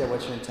guy says, "Yeah,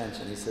 what's your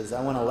intention?" He says,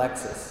 "I want a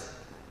Lexus."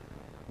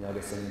 The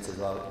Augustinian says,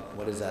 "Well,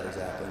 what is that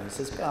exactly?" And he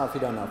says, "Oh, if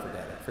you don't know,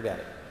 forget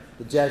it.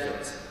 The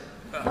Jesuits."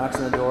 Knocks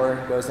on the door,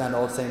 goes down to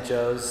Old St.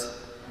 Joe's.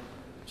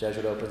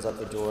 Jesuit opens up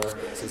the door,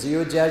 says, "Are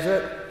you a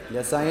Jesuit?"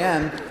 "Yes, I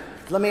am."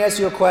 "Let me ask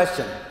you a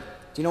question.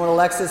 Do you know what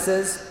a Lexus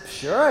is?"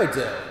 "Sure I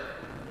do.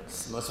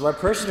 Most of our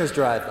parishioners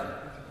drive them.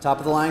 Top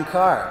of the line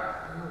car."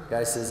 The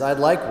guy says, "I'd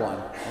like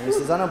one." And he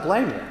says, "I don't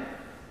blame you."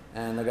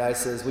 And the guy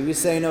says, "Will you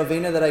say a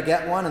novena that I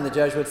get one?" And the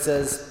Jesuit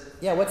says,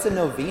 "Yeah, what's a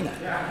novena?"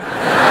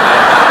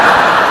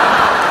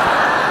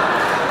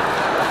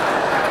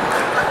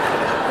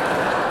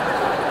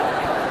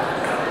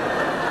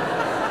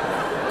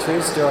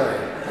 True story.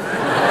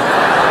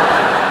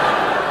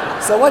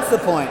 So what's the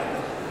point?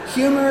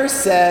 Humor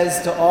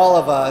says to all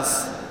of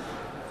us,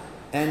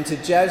 and to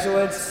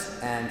Jesuits,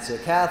 and to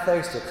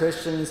Catholics, to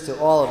Christians, to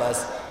all of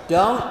us,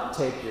 don't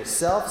take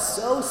yourself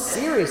so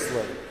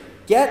seriously.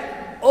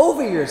 Get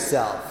over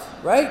yourself,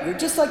 right? You're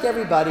just like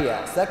everybody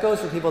else. That goes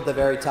for people at the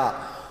very top.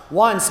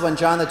 Once, when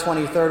John the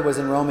 23rd was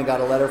in Rome, he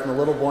got a letter from a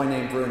little boy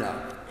named Bruno.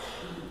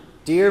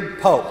 "Dear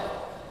Pope,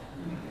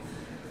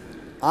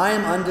 I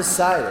am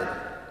undecided.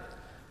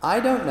 I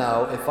don't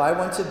know if I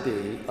want to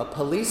be a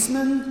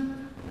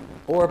policeman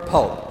or a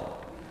pope."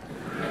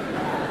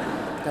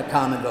 A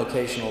common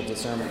vocational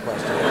discernment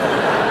question.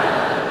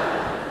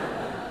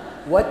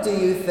 "What do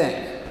you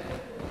think?"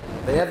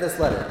 They have this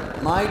letter.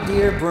 "My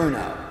dear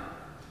Bruno,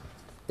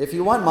 if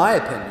you want my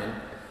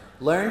opinion,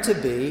 learn to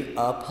be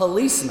a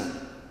policeman,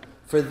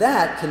 for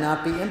that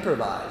cannot be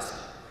improvised.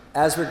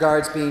 As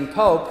regards being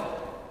pope,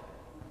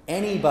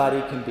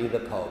 anybody can be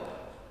the pope.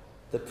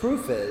 The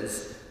proof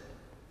is,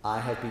 I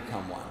have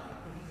become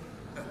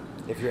one.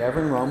 If you're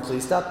ever in Rome,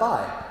 please stop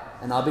by,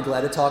 and I'll be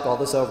glad to talk all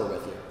this over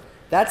with you."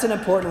 That's an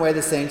important way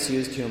the saints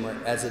used humor,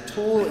 as a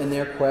tool in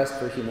their quest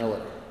for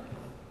humility.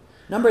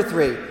 Number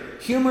 3,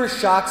 humor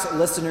shocks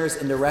listeners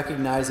into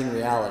recognizing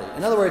reality.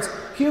 In other words,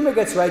 humor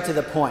gets right to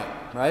the point,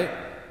 right?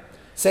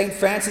 St.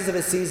 Francis of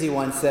Assisi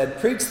once said,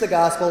 "Preach the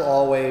gospel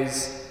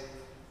always,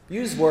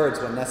 use words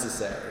when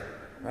necessary,"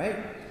 right?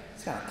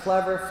 It's kind of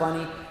clever,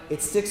 funny,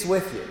 it sticks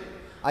with you.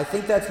 I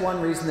think that's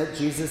one reason that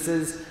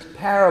Jesus'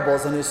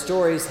 parables and his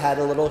stories had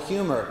a little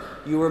humor.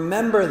 You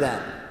remember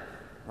them,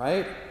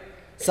 right?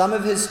 Some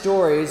of his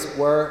stories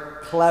were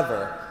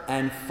clever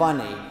and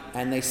funny,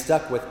 and they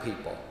stuck with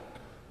people.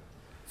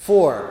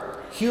 4,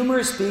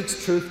 humor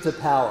speaks truth to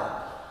power.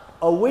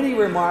 A witty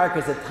remark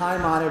is a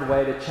time-honored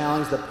way to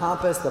challenge the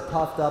pompous, the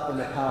puffed up, and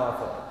the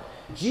powerful.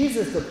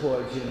 Jesus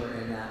deployed humor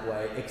in that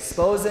way,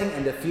 exposing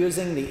and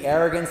diffusing the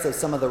arrogance of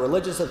some of the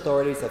religious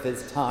authorities of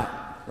his time,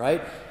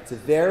 right? It's a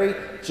very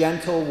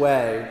gentle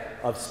way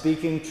of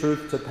speaking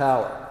truth to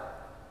power.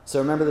 So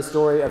remember the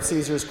story of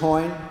Caesar's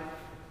coin?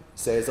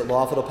 Say, "Is it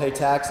lawful to pay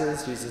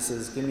taxes?" Jesus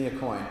says, "Give me a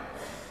coin."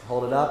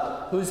 Hold it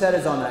up. Whose head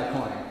is on that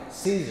coin?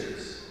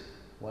 Caesar's.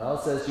 Well,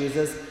 says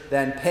Jesus,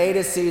 "Then pay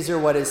to Caesar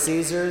what is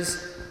Caesar's,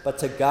 but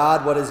to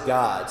God what is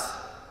God's."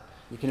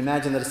 You can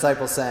imagine the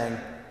disciples saying,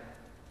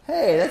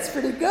 "Hey, that's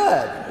pretty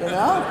good, you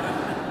know?"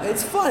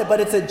 It's funny, but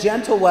it's a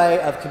gentle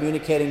way of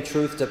communicating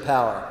truth to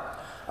power.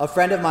 A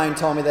friend of mine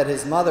told me that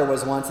his mother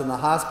was once in the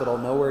hospital,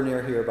 nowhere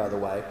near here, by the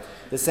way,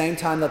 the same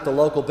time that the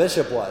local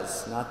bishop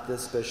was. Not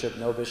this bishop,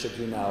 no bishop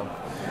you know.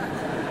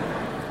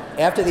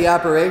 After the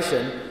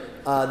operation,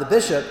 the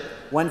bishop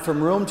went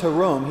from room to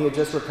room. He had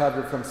just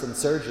recovered from some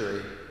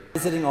surgery,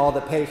 visiting all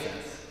the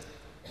patients.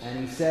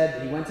 And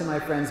he went to my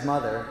friend's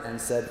mother and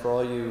said, for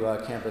all you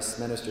campus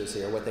ministers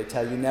here, what they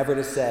tell you never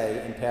to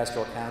say in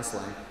pastoral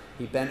counseling.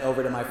 He bent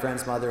over to my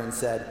friend's mother and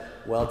said,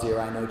 well, dear,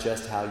 I know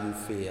just how you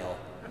feel.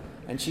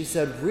 And she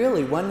said,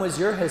 really, when was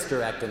your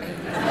hysterectomy?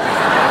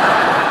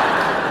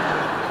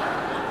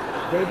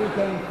 They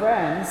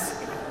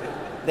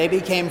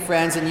became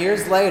friends, and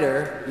years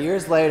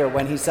later,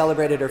 when he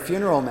celebrated her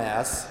funeral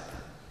mass,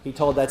 he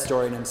told that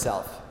story in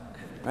himself,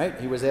 right?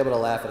 He was able to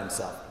laugh at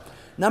himself.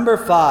 Number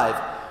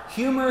 5,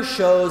 humor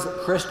shows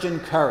Christian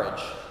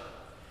courage.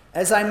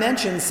 As I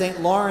mentioned,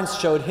 St. Lawrence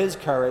showed his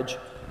courage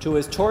to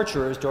his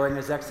torturers during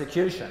his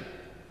execution.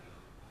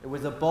 It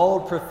was a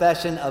bold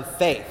profession of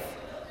faith.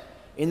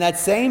 In that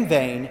same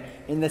vein,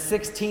 in the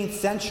 16th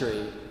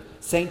century,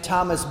 St.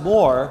 Thomas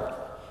More,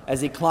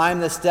 as he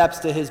climbed the steps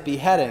to his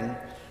beheading,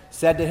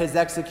 said to his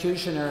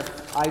executioner,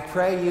 I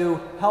pray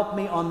you, help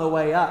me on the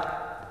way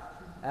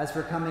up. As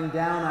for coming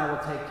down, I will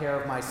take care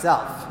of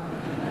myself.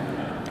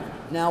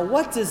 Now,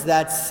 what does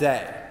that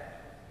say?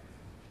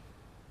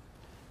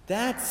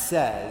 That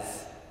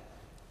says,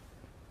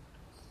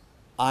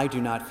 I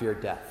do not fear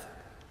death.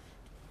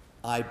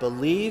 I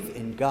believe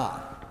in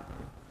God.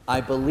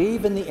 I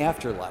believe in the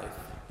afterlife.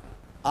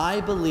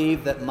 I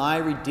believe that my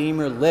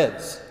Redeemer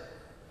lives.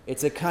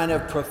 It's a kind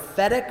of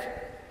prophetic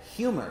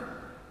humor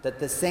that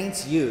the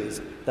saints use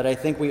that I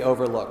think we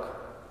overlook.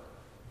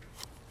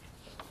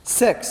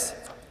 6,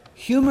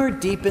 humor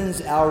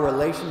deepens our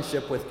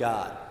relationship with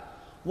God.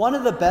 One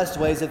of the best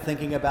ways of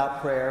thinking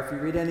about prayer, if you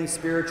read any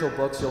spiritual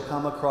books, you'll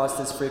come across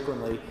this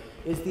frequently,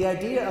 is the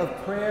idea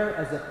of prayer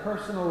as a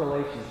personal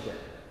relationship.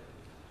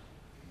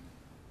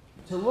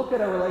 To look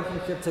at a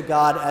relationship to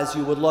God as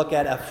you would look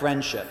at a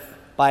friendship,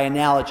 by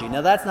analogy.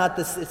 Now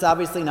it's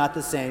obviously not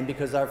the same,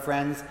 because our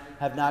friends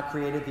have not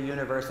created the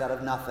universe out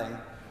of nothing,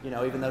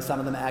 even though some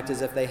of them act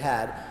as if they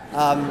had.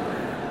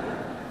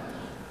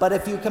 But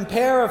if you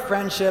compare a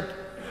friendship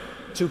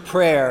to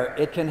prayer,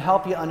 it can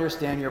help you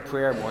understand your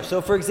prayer more. So,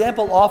 for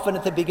example, often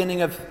at the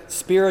beginning of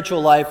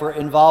spiritual life or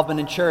involvement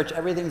in church,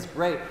 everything's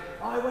great.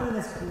 Oh, I went on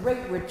this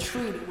great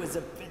retreat. It was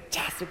a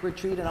fantastic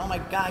retreat, and oh my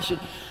gosh, and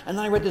then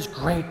I read this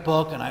great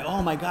book, and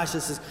oh my gosh,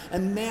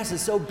 and Mass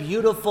is so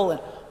beautiful. And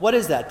what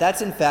is that?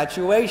 That's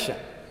infatuation.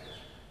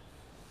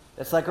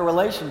 It's like a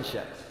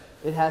relationship.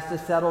 It has to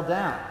settle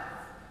down.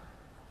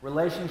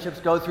 Relationships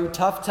go through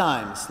tough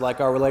times,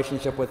 like our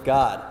relationship with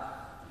God.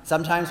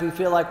 Sometimes we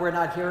feel like we're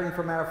not hearing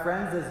from our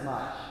friends as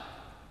much.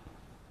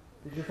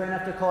 Did your friend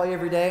have to call you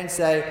every day and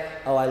say,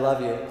 oh, I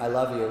love you, I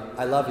love you,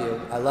 I love you,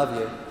 I love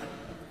you?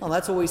 Well,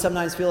 that's what we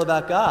sometimes feel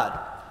about God.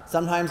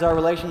 Sometimes our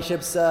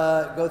relationships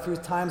go through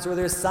times where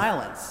there's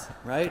silence,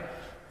 right?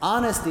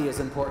 Honesty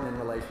is important in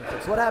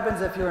relationships. What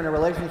happens if you're in a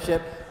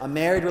relationship, a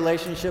married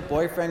relationship,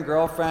 boyfriend,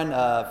 girlfriend,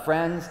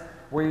 friends,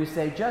 where you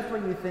say just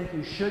what you think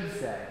you should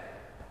say?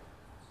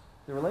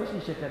 The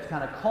relationship gets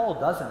kind of cold,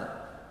 doesn't it?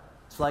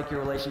 It's like your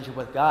relationship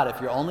with God. If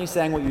you're only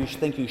saying what you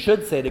think you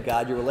should say to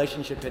God, your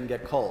relationship can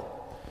get cold.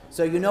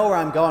 So you know where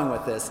I'm going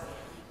with this.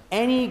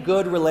 Any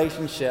good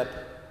relationship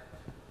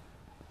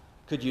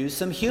could use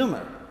some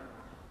humor.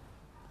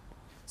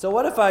 So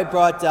what if I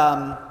brought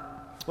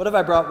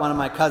one of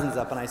my cousins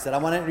up and I said, I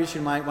want to introduce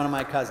you to one of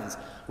my cousins.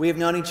 We have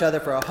known each other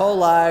for our whole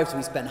lives.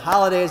 We spend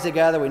holidays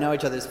together. We know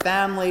each other's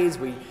families.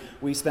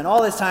 We spend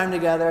all this time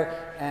together.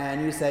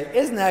 And you say,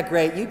 isn't that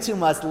great? You two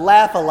must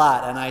laugh a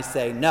lot. And I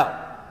say, no.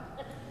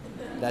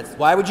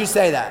 Why would you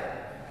say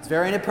that? It's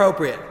very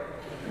inappropriate.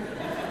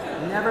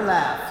 Never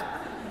laugh.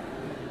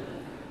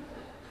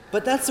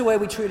 But that's the way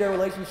we treat our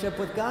relationship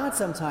with God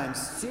sometimes.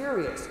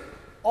 Serious.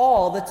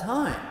 All the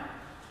time.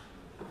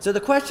 So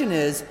the question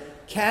is,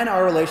 can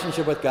our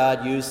relationship with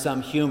God use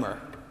some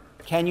humor?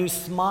 Can you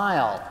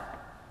smile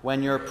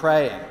when you're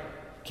praying?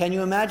 Can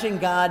you imagine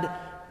God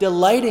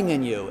delighting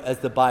in you, as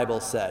the Bible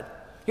said?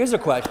 Here's a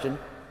question.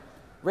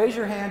 Raise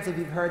your hands if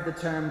you've heard the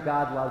term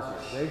God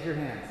loves you. Raise your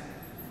hands.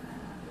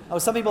 Oh,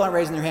 some people aren't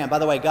raising their hand. By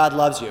the way, God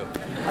loves you.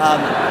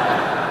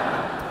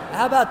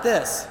 How about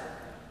this?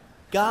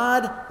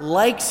 God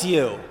likes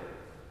you.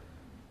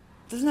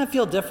 Doesn't that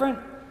feel different?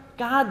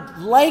 God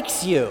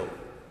likes you.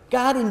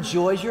 God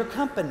enjoys your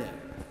company,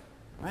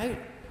 right?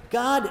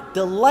 God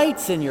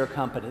delights in your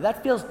company.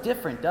 That feels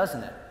different,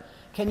 doesn't it?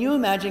 Can you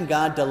imagine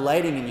God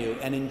delighting in you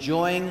and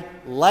enjoying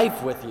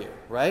life with you,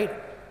 right?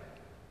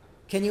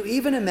 Can you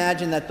even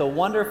imagine that the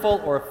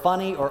wonderful or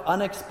funny or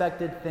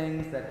unexpected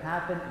things that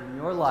happen in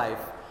your life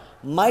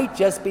might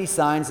just be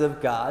signs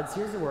of God's,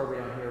 here's a word we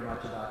don't hear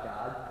much about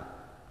God,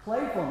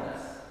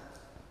 playfulness.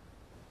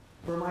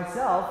 For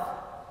myself,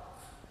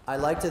 I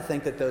like to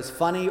think that those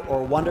funny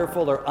or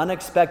wonderful or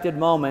unexpected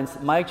moments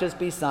might just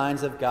be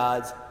signs of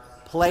God's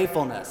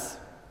playfulness.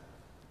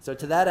 So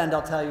to that end,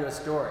 I'll tell you a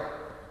story.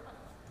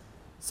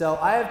 So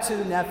I have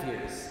 2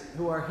 nephews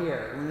who are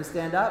here. You want to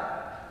stand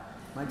up?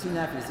 My 2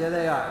 nephews, there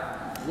they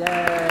are.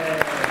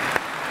 Yay!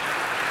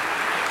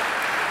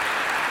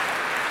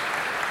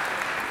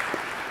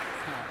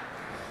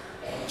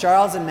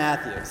 Charles and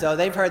Matthew. So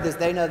they've heard this.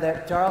 They know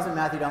that Charles and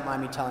Matthew don't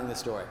mind me telling the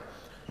story.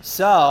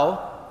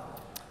 So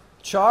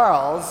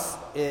Charles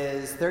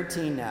is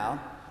 13 now,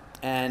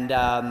 and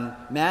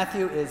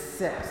Matthew is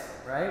 6,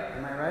 right?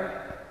 Am I right?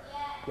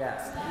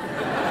 Yes.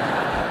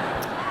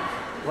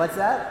 What's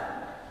that?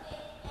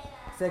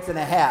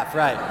 6.5,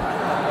 right.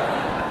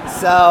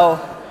 So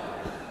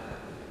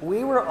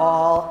we were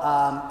all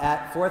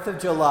at 4th of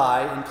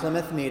July in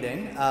Plymouth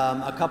meeting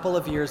a couple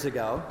of years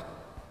ago,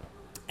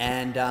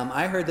 and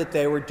I heard that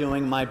they were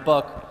doing my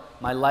book,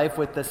 My Life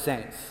with the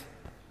Saints,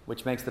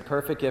 which makes the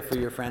perfect gift for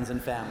your friends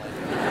and family,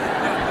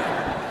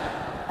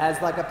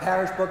 as like a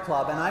parish book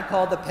club. And I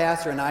called the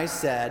pastor and I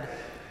said,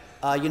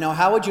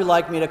 how would you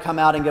like me to come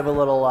out and give a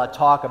little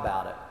talk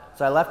about it?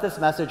 So I left this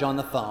message on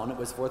the phone. It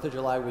was 4th of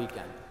July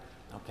weekend,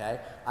 okay?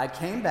 I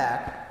came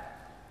back,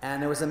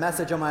 and there was a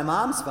message on my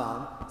mom's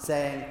phone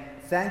saying,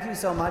 "Thank you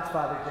so much,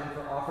 Father Jim,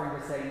 for offering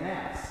to say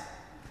Mass."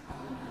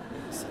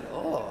 I said,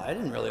 "Oh, I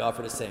didn't really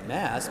offer to say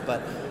Mass,"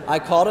 but I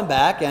called him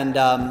back, and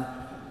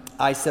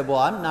I said, "Well,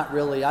 I'm not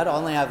really, I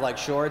only have like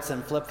shorts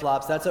and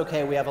flip-flops. That's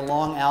okay, we have a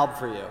long alb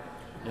for you,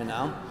 you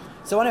know?"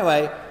 So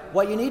anyway,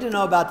 what you need to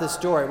know about this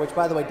story, which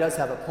by the way does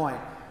have a point,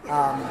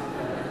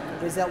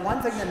 is that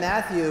one thing that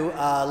Matthew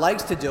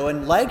likes to do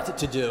and liked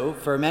to do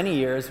for many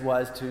years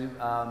was to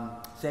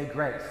say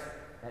grace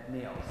at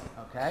meals,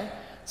 okay?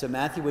 So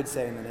Matthew would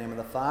say, "In the name of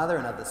the Father,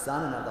 and of the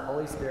Son, and of the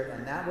Holy Spirit,"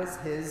 and that was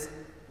his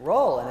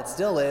role, and it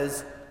still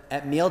is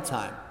at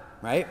mealtime,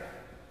 right?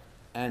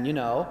 And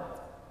no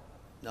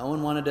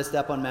one wanted to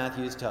step on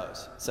Matthew's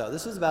toes. So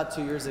this was about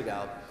 2 years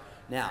ago.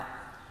 Now,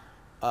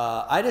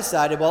 I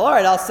decided, well, all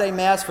right, I'll say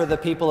Mass for the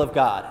people of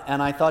God.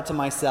 And I thought to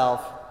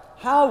myself,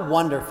 how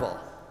wonderful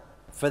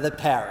for the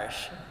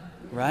parish,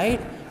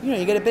 right?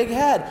 You get a big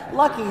head.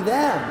 Lucky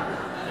them.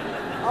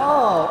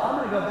 Oh, I'm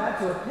going to go back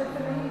to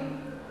Epiphany.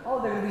 Oh,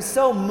 they're going to be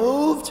so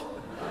moved.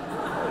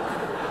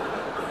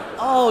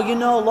 Oh,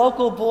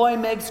 local boy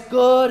makes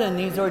good, and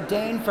he's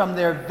ordained from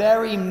their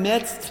very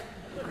midst,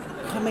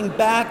 coming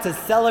back to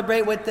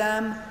celebrate with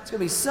them. It's going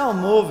to be so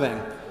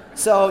moving.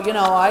 So,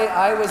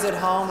 I was at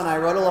home, and I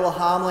wrote a little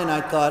homily, and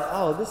I thought,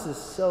 oh, this is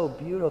so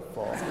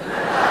beautiful.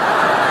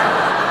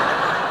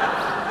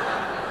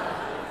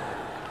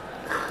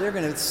 They're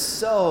going to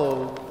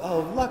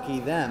lucky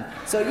them.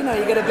 So, you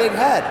get a big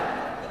head.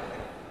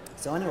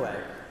 So anyway,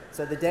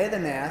 the day of the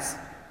Mass,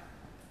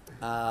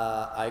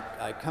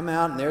 I come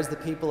out, and there's the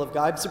people of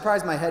God. I'm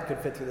surprised my head could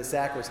fit through the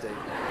sacristy.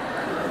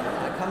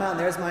 I come out, and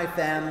there's my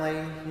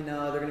family.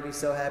 They're going to be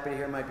so happy to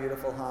hear my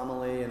beautiful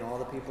homily, and all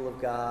the people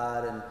of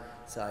God. And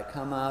so I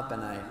come up,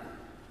 and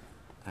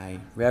I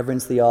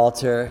reverence the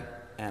altar,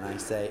 and I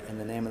say, "In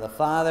the name of the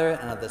Father,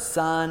 and of the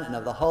Son, and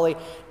of the Holy,"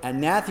 and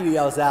Matthew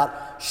yells out,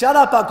 "Shut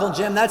up, Uncle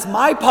Jim, that's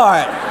my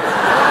part."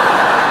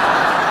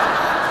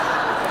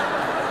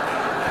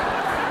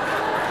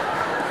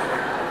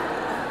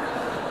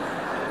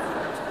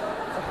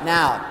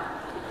 Now,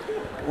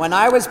 when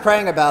I was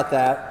praying about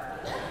that,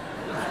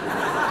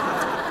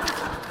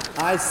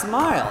 I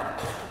smiled,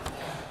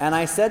 and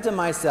I said to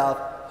myself,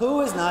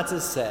 who is not to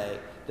say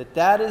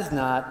that is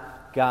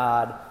not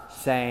God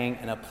saying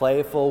in a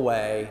playful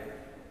way,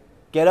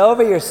 "Get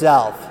over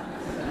yourself,"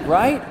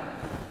 right?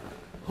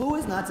 Who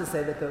is not to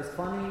say that those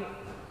funny,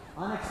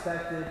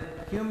 unexpected,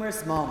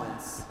 humorous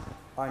moments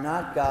are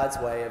not God's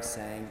way of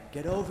saying,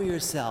 "Get over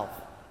yourself,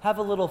 have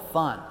a little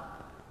fun"?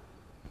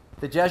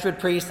 The Jesuit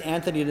priest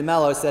Anthony de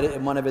Mello said it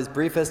in one of his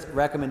briefest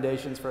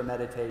recommendations for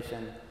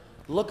meditation: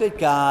 look at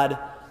God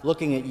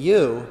looking at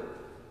you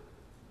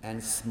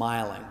and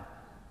smiling.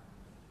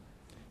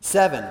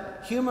 7,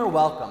 humor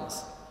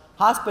welcomes.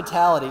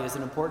 Hospitality is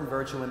an important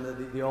virtue in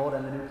the Old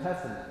and the New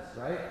Testaments,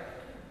 right?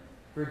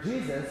 For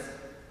Jesus,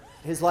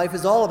 his life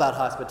is all about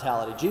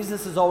hospitality.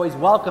 Jesus is always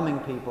welcoming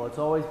people. It's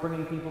always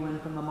bringing people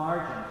in from the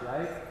margins,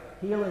 right?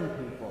 Healing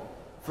people,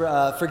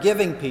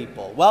 forgiving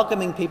people,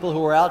 welcoming people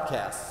who are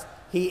outcasts.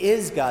 He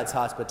is God's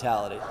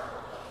hospitality.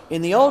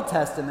 In the Old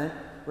Testament,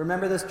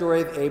 remember the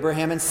story of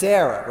Abraham and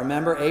Sarah.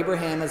 Remember,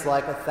 Abraham is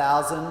like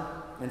 1,000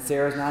 and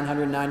Sarah's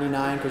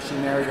 999 because she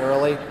married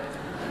early.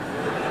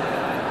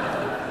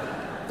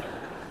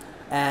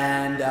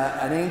 And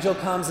an angel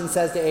comes and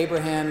says to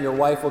Abraham, "Your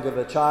wife will have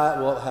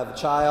a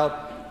child."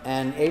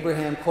 And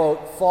Abraham,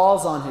 quote,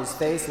 falls on his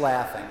face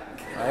laughing,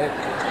 right?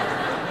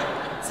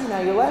 See, now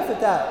you laugh at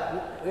that.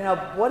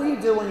 What do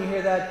you do when you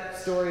hear that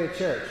story at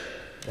church?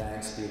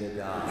 Thanks be to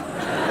God.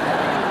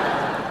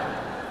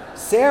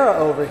 Sarah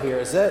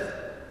overhears it,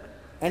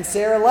 and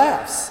Sarah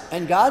laughs.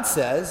 And God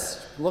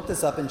says, look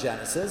this up in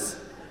Genesis,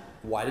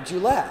 "Why did you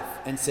laugh?"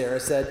 And Sarah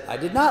said, "I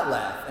did not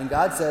laugh." And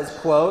God says,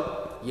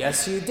 quote,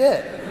 "Yes, you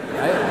did."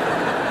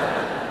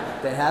 Right?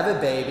 They have a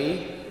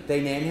baby.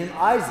 They name him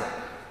Isaac.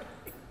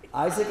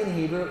 Isaac in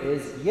Hebrew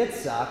is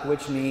Yitzhak,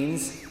 which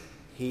means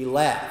he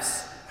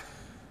laughs.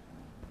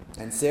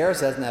 And Sarah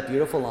says in that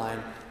beautiful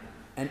line,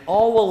 "And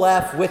all will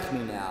laugh with me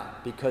now,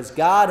 because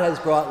God has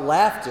brought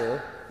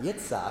laughter,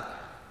 Yitzhak,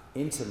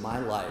 into my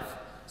life."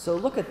 So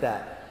look at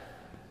that.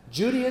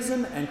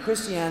 Judaism and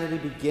Christianity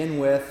begin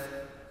with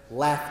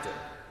laughter.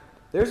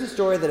 There's a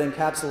story that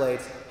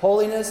encapsulates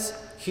holiness,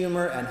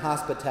 humor, and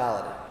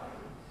hospitality.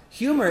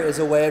 Humor is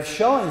a way of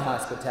showing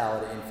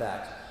hospitality, in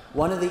fact.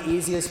 One of the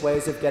easiest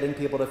ways of getting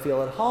people to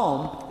feel at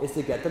home is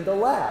to get them to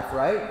laugh,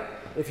 right?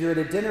 If you're at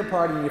a dinner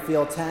party and you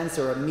feel tense,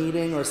 or a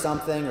meeting or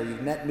something, or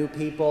you've met new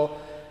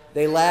people,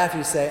 they laugh,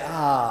 you say,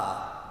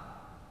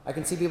 I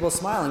can see people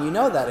smiling. You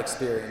know that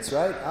experience,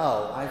 right?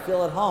 Oh, I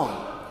feel at home.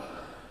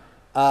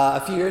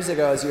 A few years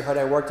ago, as you heard,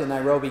 I worked in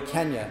Nairobi,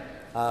 Kenya,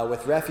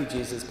 with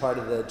refugees as part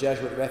of the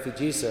Jesuit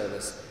refugee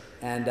service.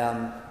 And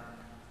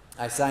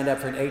I signed up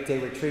for an 8-day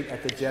retreat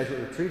at the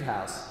Jesuit retreat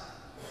house.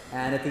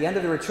 And at the end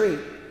of the retreat,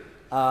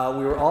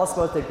 we were all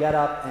supposed to get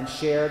up and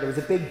share. There was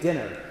a big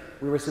dinner.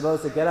 We were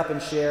supposed to get up and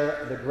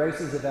share the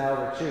graces of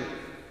our retreat.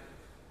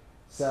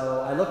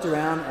 So I looked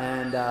around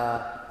and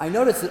I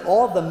noticed that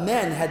all the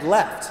men had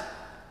left.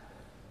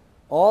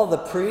 All the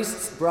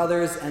priests,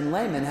 brothers, and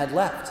laymen had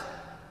left.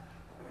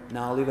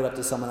 Now I'll leave it up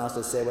to someone else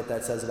to say what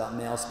that says about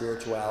male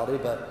spirituality,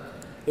 but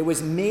it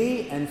was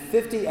me and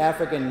 50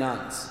 African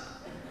nuns,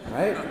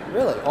 right?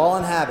 Really, all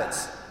in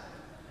habits.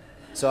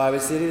 So I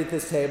was seated at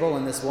this table,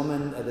 and this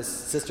woman, this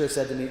sister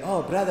said to me,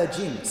 "Oh, Brother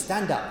Jim,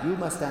 stand up. You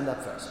must stand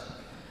up first."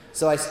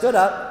 So I stood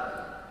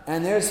up,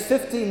 and there's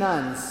 50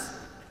 nuns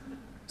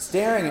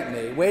staring at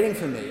me, waiting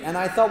for me. And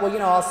I thought, well,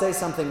 I'll say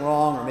something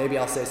wrong, or maybe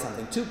I'll say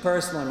something too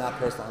personal or not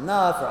personal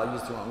enough, or I'll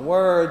use the wrong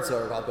words,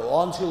 or I'll go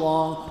on too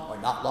long, or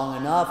not long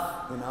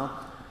enough,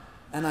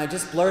 And I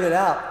just blurted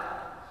out,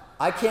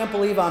 "I can't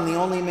believe I'm the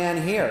only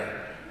man here."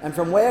 And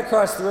from way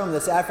across the room,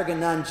 this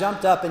African nun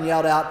jumped up and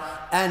yelled out,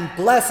 "And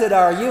blessed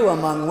are you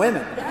among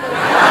women."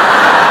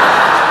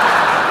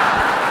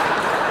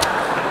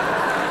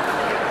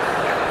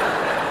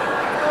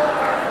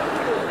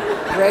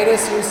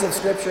 Greatest use of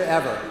scripture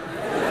ever.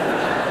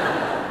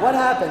 What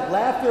happened?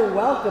 Laughter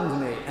welcomed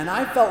me, and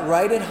I felt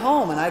right at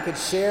home, and I could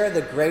share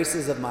the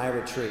graces of my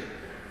retreat.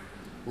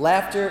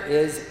 Laughter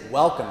is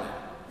welcoming.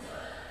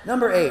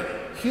 Number 8,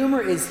 humor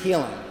is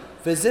healing.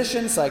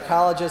 Physicians,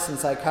 psychologists, and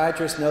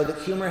psychiatrists know that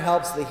humor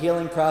helps the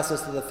healing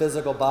process of the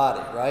physical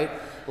body, right?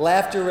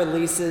 Laughter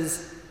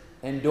releases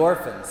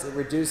endorphins. It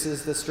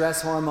reduces the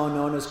stress hormone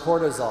known as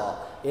cortisol.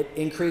 It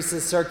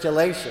increases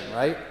circulation,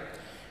 right?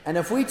 And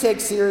if we take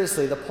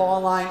seriously the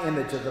Pauline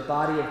image of the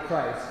body of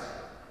Christ,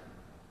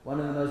 one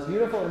of the most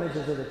beautiful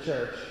images of the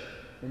church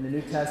in the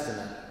New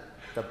Testament,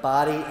 the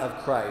body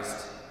of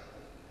Christ,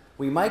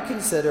 we might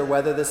consider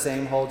whether the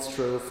same holds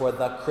true for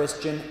the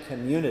Christian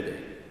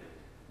community.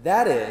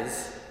 That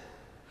is,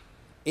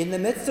 in the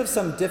midst of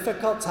some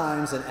difficult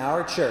times in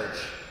our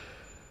church,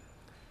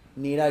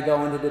 need I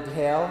go into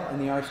detail in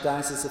the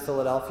Archdiocese of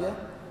Philadelphia?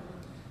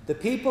 The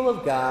people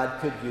of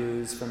God could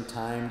use from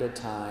time to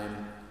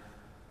time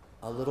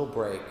a little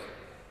break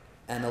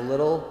and a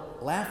little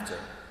laughter.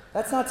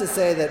 That's not to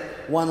say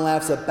that one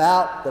laughs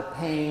about the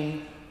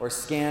pain or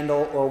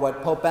scandal or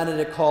what Pope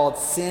Benedict called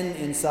sin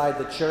inside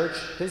the church,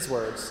 his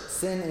words,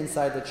 sin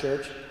inside the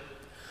church.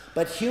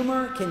 But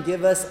humor can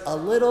give us a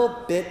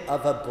little bit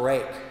of a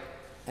break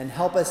and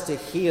help us to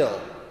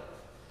heal.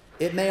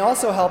 It may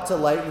also help to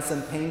lighten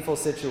some painful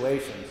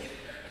situations.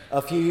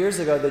 A few years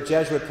ago, the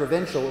Jesuit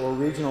provincial or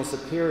regional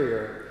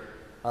superior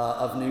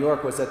of New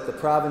York was at the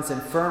province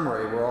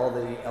infirmary where all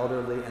the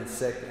elderly and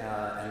sick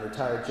and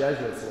retired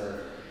Jesuits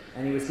live.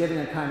 And he was giving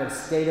a kind of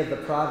state of the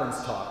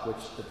province talk,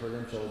 which the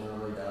provincial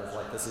normally does,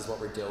 like this is what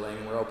we're doing,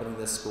 and we're opening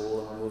this school,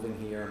 and we're moving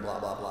here, and blah,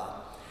 blah, blah.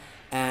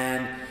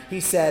 And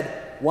he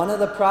said, one of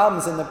the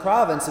problems in the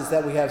province is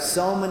that we have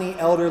so many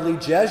elderly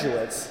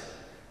Jesuits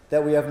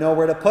that we have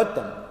nowhere to put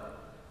them.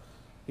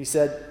 He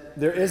said,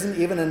 there isn't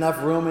even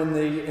enough room in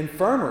the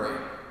infirmary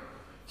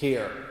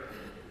here.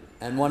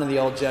 And one of the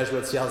old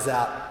Jesuits yells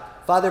out,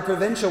 "Father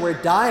Provincial, we're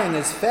dying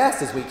as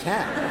fast as we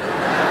can."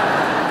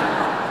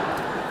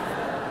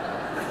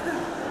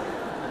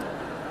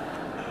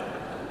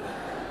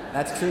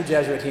 That's true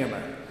Jesuit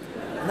humor.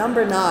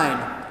 Number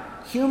 9,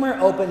 humor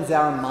opens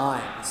our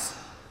minds,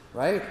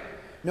 right?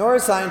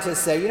 Neuroscientists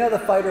say, the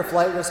fight or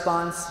flight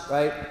response,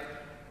 right?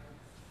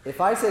 If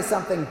I say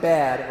something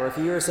bad, or if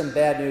you hear some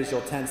bad news,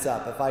 you'll tense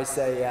up. If I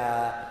say,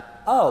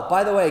 oh,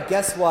 by the way,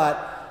 guess what?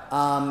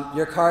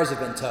 Your cars have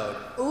been towed.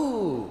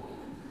 Ooh,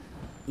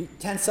 you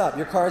tense up,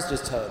 your car's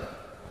just towed.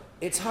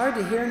 It's hard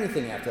to hear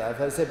anything after that. If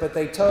I say, but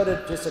they towed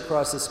it just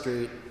across the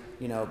street,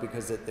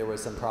 because there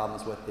was some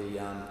problems with the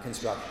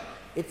construction.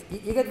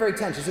 You get very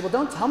tense. You say, well,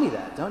 don't tell me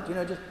that.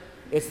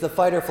 It's the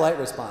fight or flight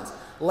response.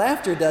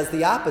 Laughter does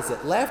the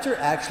opposite. Laughter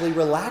actually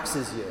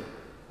relaxes you.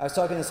 I was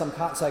talking to some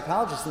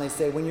psychologists, and they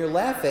say when you're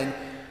laughing,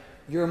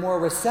 you're more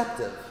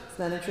receptive.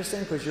 Isn't that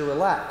interesting? Because you're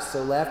relaxed.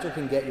 So laughter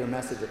can get your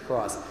message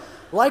across.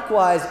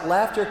 Likewise,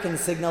 laughter can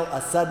signal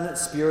a sudden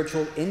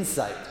spiritual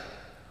insight.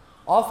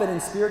 Often in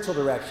spiritual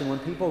direction, when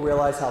people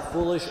realize how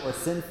foolish or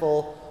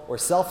sinful or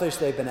selfish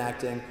they've been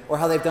acting, or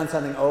how they've done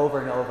something over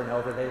and over and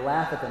over, they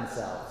laugh at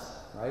themselves,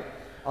 right?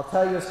 I'll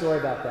tell you a story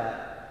about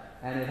that,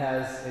 and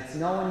it's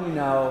no one you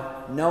know,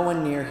 no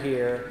one near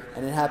here,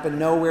 and it happened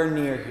nowhere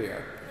near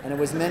here, and it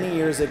was many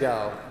years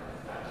ago.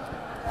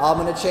 I'm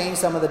going to change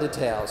some of the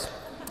details.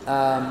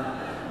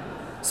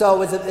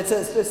 So it's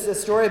a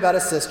story about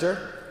a sister.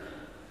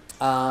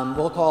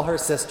 We'll call her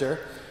Sister.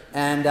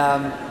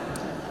 And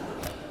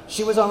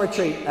she was on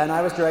retreat, and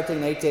I was directing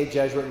an 8-day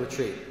Jesuit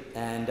retreat.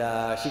 And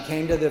she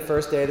came to the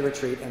first day of the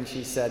retreat, and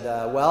she said,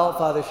 well,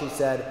 Father, she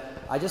said,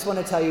 I just want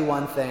to tell you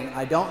one thing.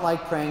 I don't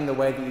like praying the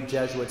way that you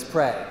Jesuits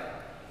pray,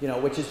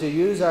 which is to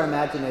use our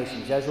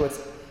imagination. Jesuits,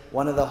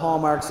 one of the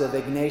hallmarks of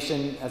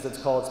Ignatian, as it's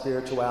called,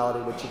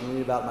 spirituality, which you can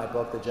read about in my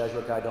book, The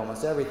Jesuit Guide to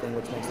Almost Everything,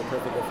 which makes it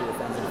perfect good for your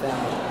friends and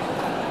family,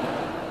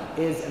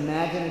 is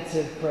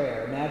imaginative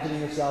prayer, imagining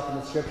yourself in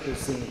the scripture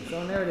scene.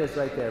 So there it is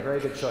right there, very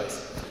good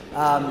choice.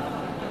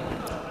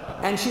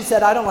 And she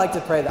said, I don't like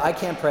to pray that. I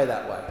can't pray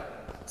that way.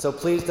 So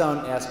please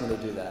don't ask me to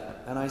do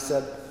that. And I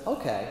said,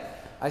 okay.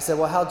 I said,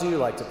 well, how do you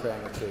like to pray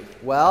on retreat?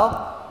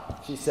 Well,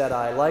 she said,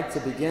 I like to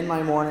begin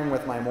my morning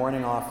with my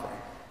morning offering.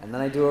 And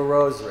then I do a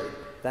rosary.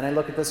 Then I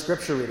look at the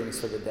scripture readings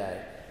for the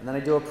day. And then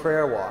I do a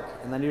prayer walk.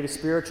 And then I do the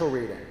spiritual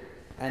reading.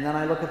 And then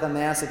I look at the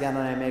Mass again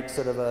and I make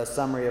sort of a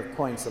summary of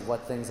points of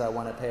what things I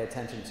want to pay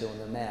attention to in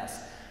the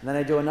Mass. And then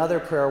I do another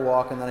prayer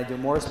walk, and then I do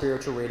more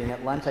spiritual reading.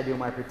 At lunch I do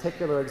my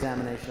particular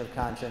examination of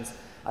conscience.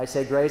 I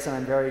say grace, and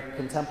I'm very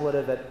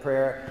contemplative at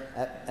prayer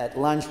at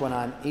lunch when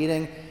I'm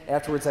eating.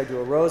 Afterwards I do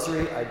a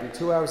rosary. I do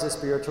 2 hours of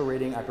spiritual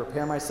reading. I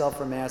prepare myself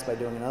for Mass by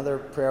doing another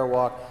prayer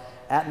walk.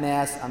 At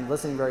Mass, I'm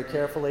listening very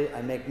carefully.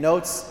 I make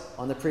notes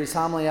on the priest's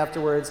homily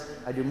afterwards.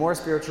 I do more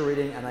spiritual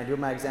reading, and I do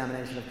my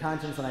examination of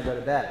conscience, and I go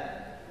to bed.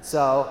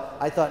 So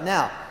I thought,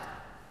 now,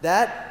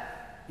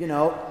 that,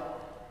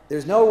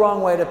 there's no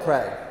wrong way to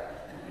pray.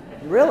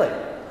 Really,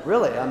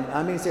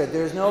 I'm being serious.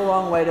 There's no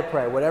wrong way to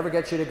pray, whatever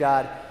gets you to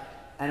God.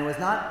 And it was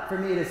not for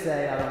me to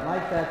say, I don't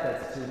like that,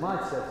 that's too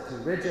much, that's too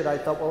rigid. I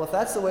thought, well, if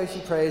that's the way she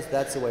prays,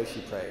 that's the way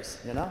she prays,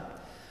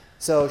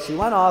 So she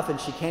went off, and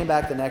she came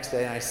back the next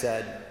day, and I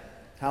said,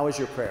 how was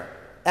your prayer?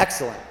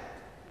 Excellent.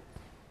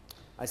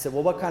 I said,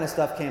 well, what kind of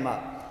stuff came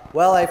up?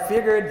 Well, I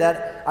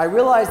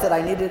realized that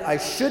I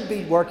should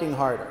be working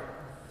harder.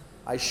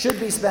 I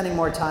should be spending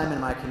more time in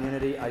my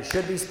community. I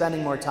should be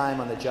spending more time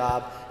on the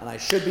job, and I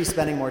should be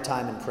spending more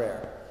time in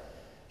prayer.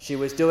 She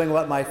was doing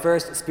what my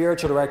first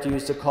spiritual director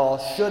used to call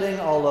shoulding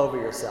all over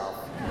yourself.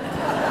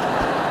 Shoulding.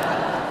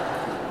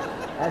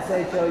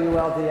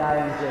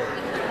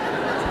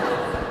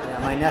 Yeah,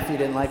 my nephew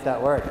didn't like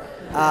that word.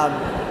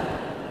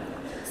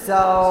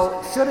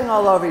 So, shoulding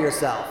all over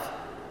yourself.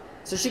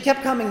 So she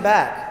kept coming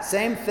back.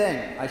 Same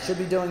thing. I should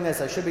be doing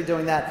this. I should be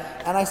doing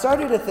that. And I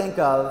started to think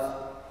of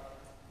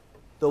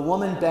the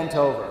woman bent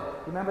over.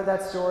 You remember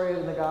that story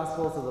in the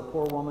Gospels of the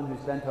poor woman who's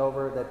bent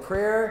over? That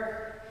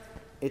prayer,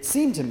 it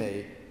seemed to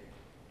me,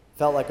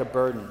 felt like a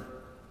burden,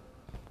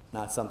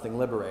 not something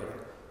liberating.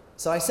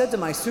 So I said to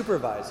my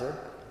supervisor,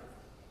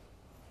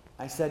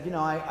 I said,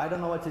 I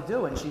don't know what to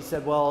do. And she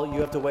said, well,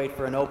 you have to wait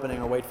for an opening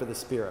or wait for the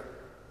Spirit.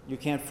 You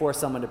can't force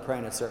someone to pray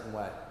in a certain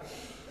way.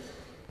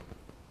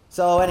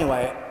 So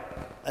anyway,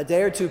 a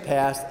day or two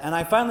passed, and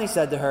I finally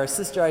said to her,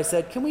 Sister, I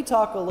said, can we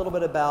talk a little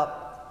bit about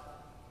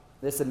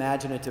this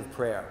imaginative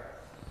prayer?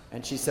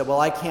 And she said,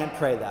 well, I can't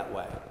pray that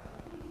way.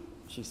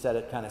 She said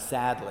it kind of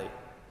sadly.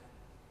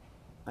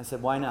 I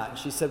said, why not? And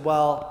she said,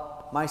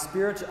 well,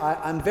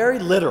 I'm very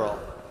literal.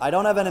 I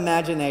don't have an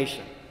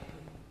imagination.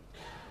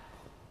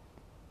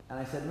 And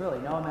I said, really,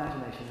 no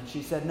imagination? And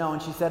she said, no.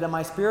 And she said, and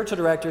my spiritual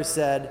director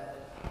said,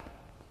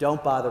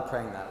 don't bother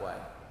praying that way.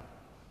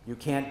 You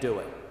can't do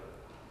it.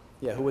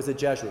 Yeah, who was a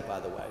Jesuit, by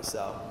the way,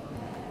 so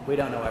we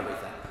don't know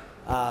everything.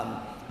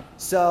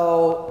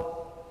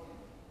 So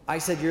I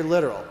said, you're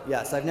literal.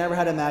 Yes, I've never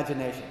had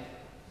imagination.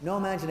 No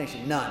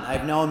imagination, none. I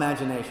have no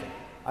imagination.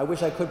 I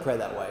wish I could pray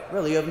that way.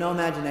 Really, you have no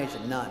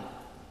imagination, none.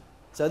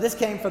 So this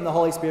came from the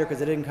Holy Spirit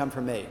because it didn't come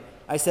from me.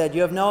 I said,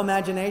 you have no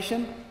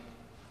imagination?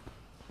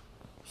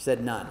 She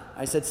said, none.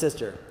 I said,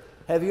 Sister,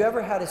 have you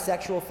ever had a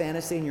sexual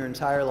fantasy in your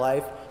entire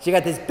life? She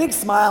got this big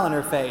smile on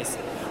her face,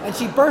 and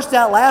she burst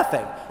out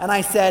laughing. And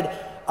I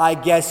said, I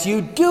guess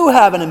you do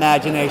have an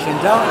imagination,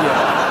 don't you?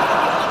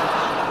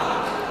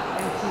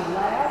 And she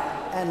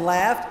laughed and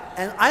laughed,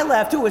 and I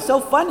laughed too. It was so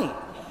funny.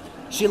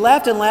 She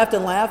laughed and laughed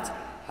and laughed.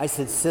 I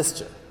said,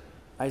 Sister,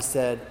 I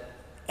said,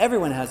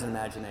 everyone has an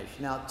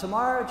imagination. Now,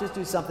 tomorrow, just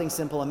do something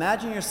simple.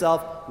 Imagine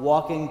yourself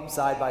walking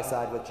side by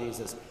side with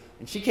Jesus.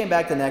 And she came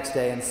back the next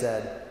day and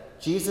said,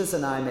 Jesus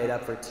and I made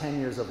up for 10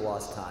 years of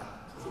lost time.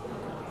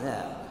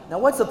 Yeah. Now,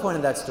 what's the point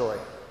of that story?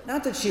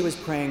 Not that she was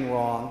praying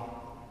wrong,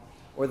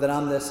 or that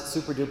I'm this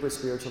super-duper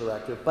spiritual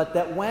director, but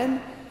that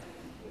when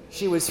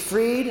she was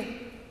freed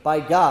by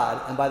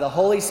God and by the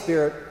Holy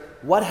Spirit,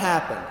 what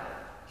happened?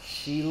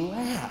 She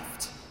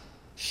laughed.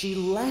 She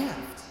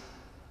laughed.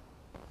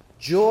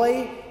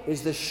 Joy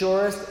is the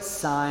surest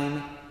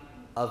sign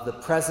of the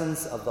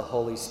presence of the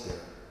Holy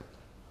Spirit.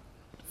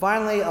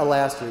 Finally, a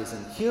last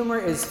reason. Humor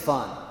is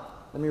fun.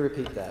 Let me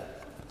repeat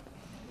that.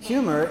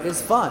 Humor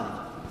is fun.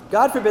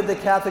 God forbid the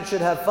Catholics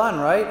should have fun,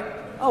 right?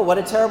 Oh, what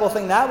a terrible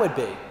thing that would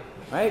be,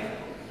 right?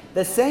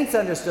 The saints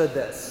understood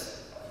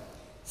this.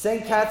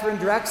 St. Catherine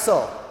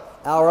Drexel,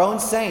 our own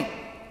saint,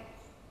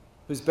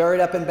 who's buried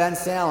up in Ben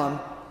Salem,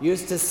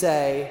 used to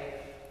say,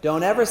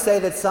 Don't ever say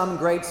that some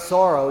great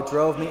sorrow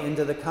drove me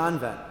into the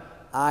convent.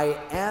 I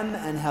am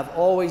and have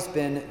always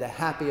been the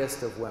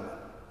happiest of women.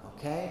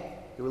 Okay?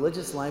 The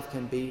religious life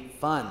can be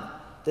fun.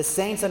 The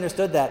saints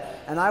understood that.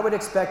 And I would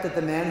expect that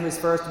the man whose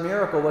first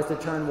miracle was to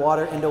turn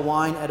water into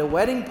wine at a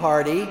wedding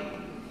party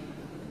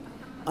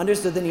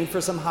understood the need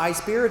for some high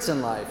spirits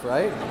in life,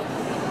 right?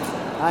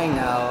 I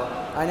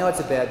know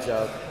it's a bad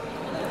joke.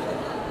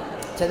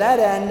 To that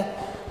end,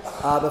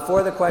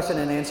 before the question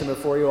and answer,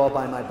 before you all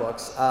buy my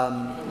books,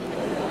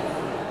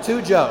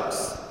 2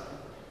 jokes.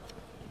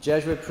 A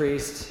Jesuit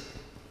priest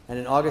and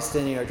an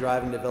Augustinian are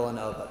driving to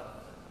Villanova.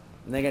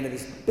 And they get into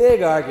this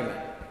big argument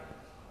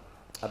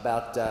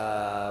about,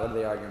 what are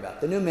they arguing about?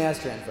 The new Mass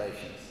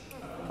translations.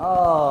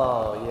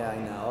 Oh, yeah, I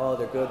know. Oh,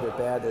 they're good, they're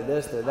bad, they're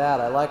this, they're that.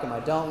 I like them, I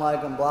don't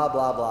like them, blah,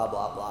 blah, blah,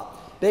 blah, blah.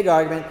 Big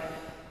argument.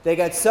 They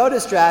get so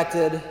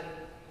distracted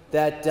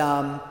that,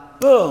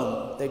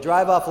 boom, they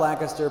drive off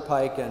Lancaster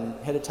Pike and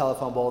hit a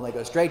telephone pole and they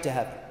go straight to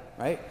heaven,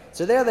 right?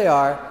 So there they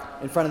are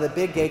in front of the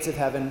big gates of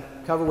heaven,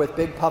 covered with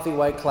big puffy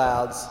white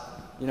clouds,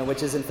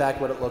 which is in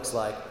fact what it looks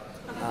like.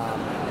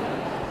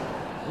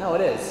 No,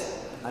 it is.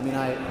 I mean,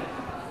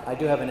 I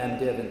do have an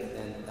MDiv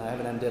and I have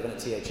an MDiv and a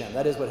THM.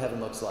 That is what heaven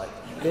looks like.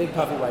 Big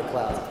puffy white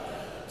clouds.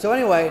 So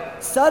anyway,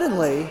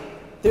 suddenly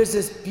there's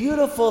this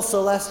beautiful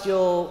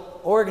celestial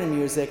organ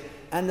music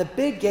and the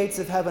big gates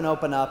of heaven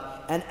open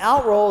up and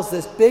out rolls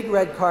this big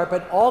red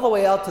carpet all the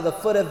way out to the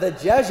foot of the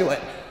Jesuit.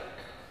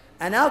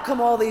 And out come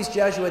all these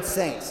Jesuit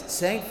saints.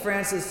 Saint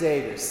Francis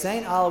Xavier,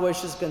 Saint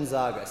Aloysius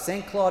Gonzaga,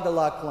 Saint Claude de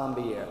la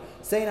Colombière,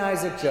 Saint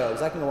Isaac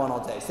Jogues, I can go on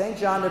all day, Saint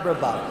John de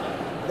Brabant.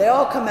 They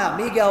all come out,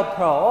 Miguel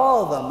Pro,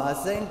 all of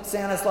them, Saint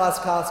Stanislas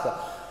Kostka.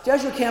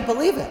 Jesuit can't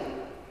believe it.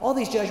 All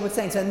these Jesuit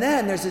saints. And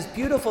then there's this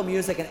beautiful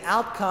music and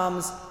out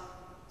comes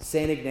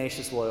St.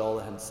 Ignatius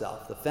Loyola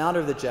himself, the founder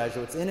of the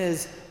Jesuits, in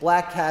his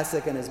black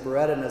cassock and his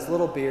beretta and his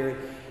little beard,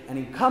 and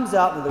he comes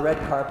out into the red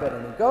carpet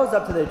and he goes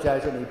up to the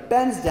Jesuit and he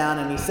bends down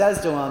and he says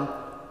to him,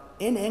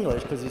 in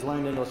English, because he's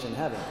learned English in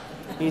heaven,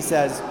 he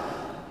says,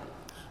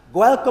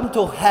 "Welcome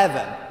to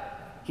heaven."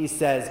 He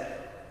says,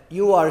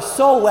 "You are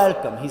so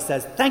welcome." He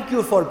says, "Thank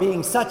you for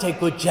being such a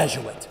good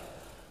Jesuit."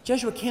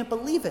 Jesuit can't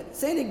believe it.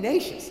 St.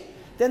 Ignatius.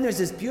 Then there's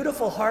this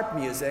beautiful harp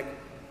music,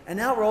 and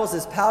out rolls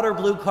this powder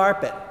blue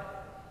carpet.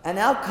 And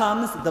out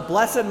comes the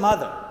Blessed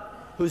Mother,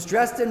 who's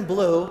dressed in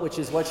blue, which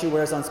is what she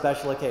wears on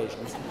special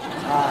occasions.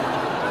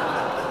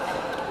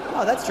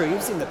 Oh, that's true.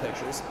 You've seen the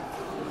pictures.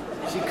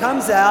 She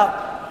comes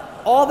out.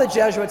 All the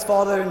Jesuits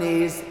fall to their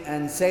knees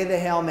and say the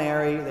Hail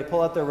Mary. They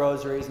pull out their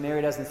rosaries.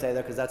 Mary doesn't say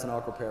that because that's an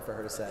awkward prayer for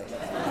her to say.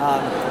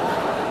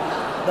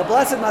 The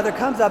Blessed Mother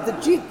comes up. The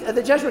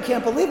Jesuit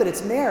can't believe it.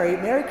 It's Mary.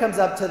 Mary comes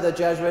up to the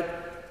Jesuit,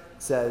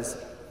 says,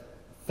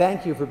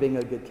 "Thank you for being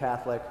a good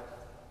Catholic.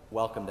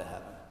 Welcome to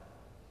heaven."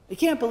 You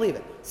can't believe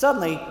it.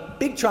 Suddenly,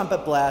 big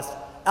trumpet blast,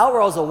 out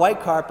rolls a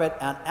white carpet,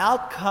 and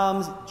out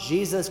comes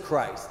Jesus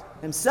Christ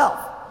himself.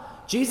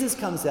 Jesus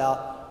comes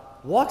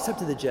out, walks up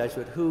to the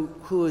Jesuit,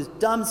 who is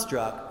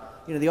dumbstruck.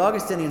 The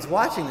Augustinians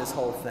watching this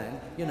whole thing,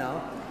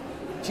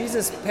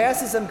 Jesus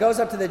passes him, goes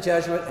up to the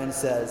Jesuit, and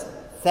says,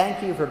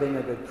 "Thank you for being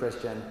a good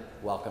Christian.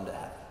 Welcome to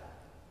heaven."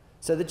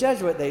 So the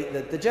Jesuit,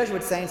 the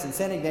Jesuit saints and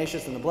St.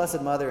 Ignatius and the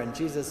Blessed Mother and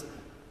Jesus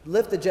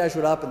lift the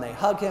Jesuit up and they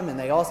hug him and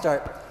they all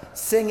start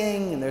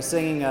singing, and they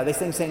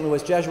sing St.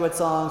 Louis Jesuit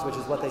songs, which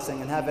is what they sing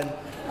in heaven.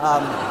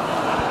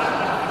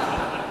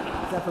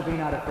 Except for Be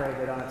Not Afraid,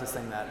 they don't have to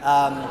sing that.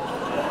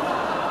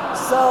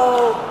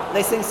 So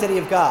they sing City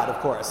of God, of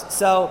course.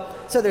 So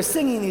they're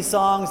singing these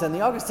songs, and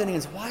the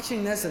Augustinians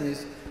watching this, and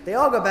they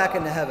all go back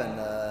into heaven.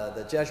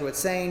 The Jesuit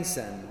saints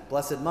and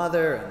Blessed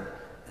Mother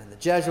and the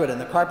Jesuit,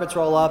 and the carpets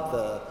roll up,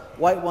 the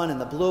white one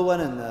and the blue one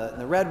and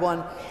the red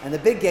one, and the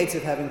big gates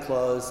of heaven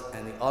close,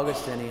 and the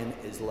Augustinian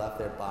is left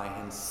there by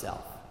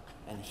himself.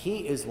 And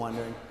he is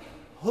wondering,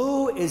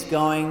 who is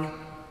going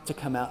to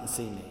come out and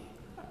see me?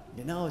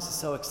 This is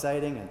so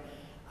exciting. And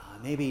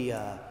maybe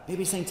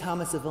St.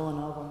 Thomas of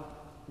Villanova,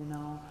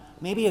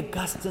 maybe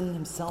Augustine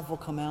himself will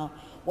come out.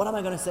 What am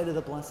I going to say to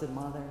the Blessed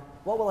Mother?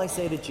 What will I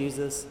say to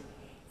Jesus?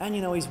 And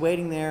he's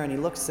waiting there, and he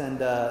looks,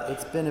 and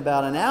it's been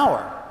about an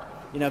hour,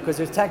 because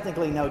there's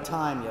technically no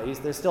time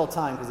yet. There's still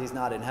time because he's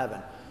not in heaven,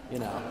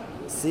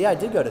 See, I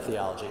did go to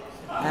theology.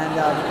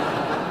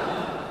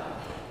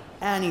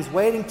 And he's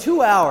waiting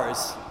 2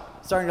 hours,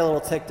 starting to get a little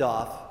ticked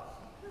off.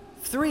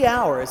 3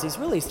 hours, he's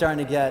really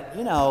starting to get,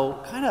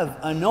 kind of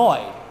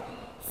annoyed.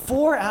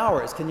 4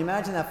 hours, can you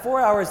imagine that?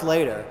 4 hours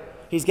later,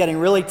 he's getting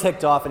really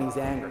ticked off and he's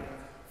angry.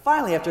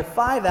 Finally, after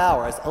 5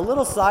 hours, a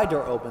little side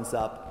door opens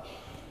up,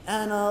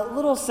 and a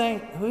little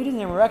saint who he didn't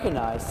even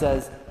recognize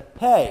says,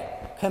 "Hey,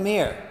 come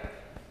here."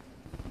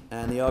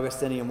 And the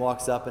Augustinian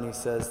walks up and he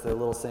says, the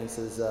little saint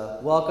says,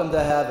 "Welcome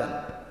to heaven."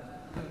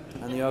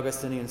 And the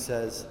Augustinian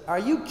says, "Are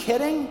you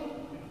kidding?"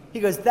 He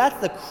goes, "That's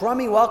the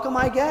crummy welcome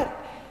I get?"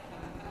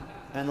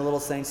 And the little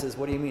saint says,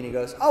 "What do you mean?" He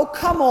goes, "Oh,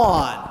 come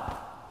on."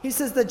 He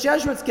says, "The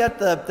Jesuits get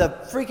the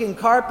freaking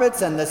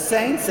carpets and the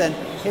saints and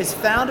his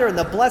founder and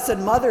the Blessed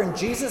Mother and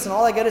Jesus, and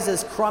all I get is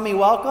this crummy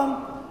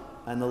welcome?"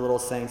 And the little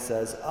saint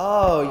says,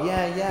 oh,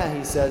 yeah.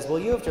 He says, well,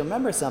 you have to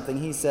remember something.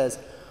 He says,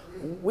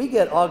 we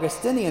get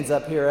Augustinians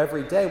up here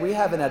every day. We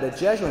haven't had a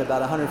Jesuit in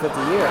about 150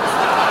 years.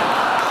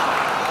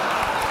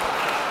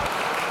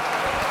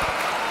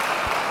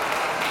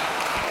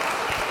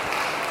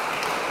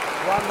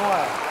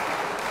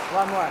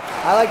 One more.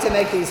 I like to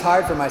make these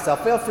hard for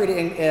myself. Feel free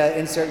to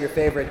insert your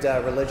favorite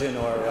religion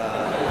or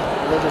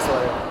religious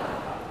order.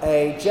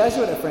 A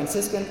Jesuit, a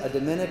Franciscan, a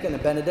Dominican, a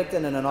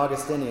Benedictine, and an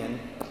Augustinian,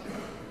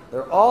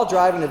 they're all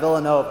driving to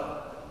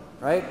Villanova,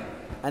 right?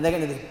 And they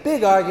get into this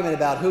big argument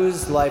about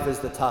whose life is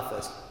the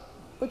toughest,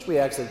 which we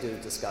actually do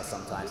discuss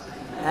sometimes.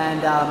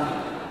 And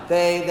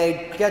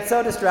they get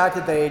so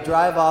distracted, they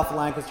drive off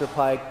Lancaster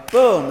Pike,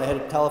 boom, they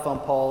hit a telephone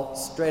pole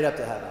straight up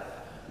to heaven.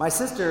 My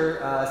sister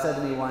said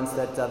to me once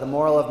that the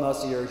moral of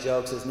most of your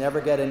jokes is never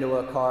get into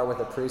a car with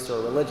a priest or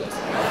a religious. It's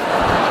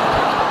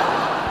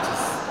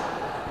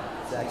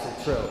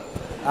actually true.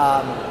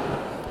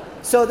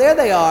 So there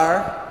they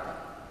are.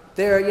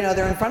 They're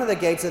in front of the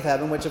gates of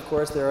heaven, which of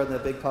course they're in the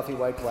big puffy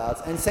white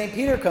clouds. And St.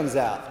 Peter comes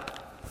out.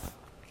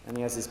 And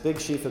he has this big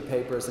sheaf of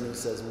papers and he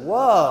says,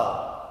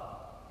 whoa.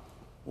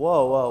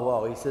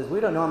 He says, we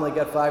don't normally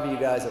get 5 of you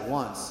guys at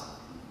once.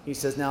 He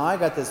says, now I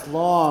got this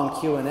long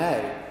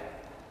Q&A.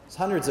 It's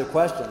hundreds of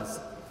questions,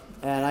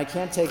 and I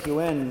can't take you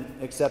in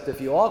except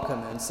if you all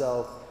come in.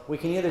 So we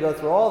can either go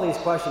through all these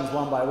questions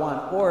one by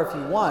one, or if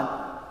you want,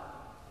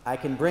 I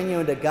can bring you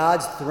into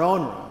God's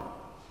throne room,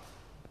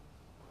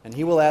 and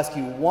he will ask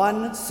you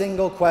one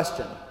single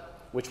question,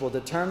 which will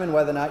determine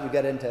whether or not you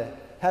get into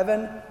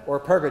heaven or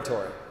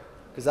purgatory,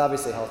 because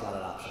obviously hell's not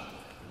an option.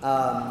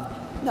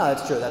 No,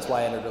 that's true. That's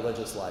why I entered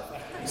religious life.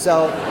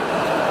 So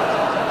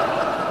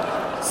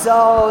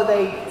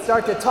they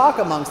start to talk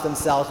amongst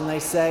themselves, and they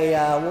say,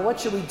 well, what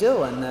should we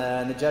do?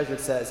 And the Jesuit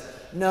says,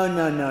 no.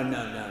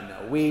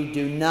 We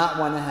do not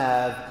want to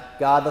have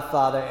God the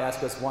Father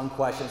ask us one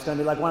question. It's going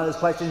to be like one of those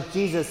questions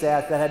Jesus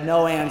asked that had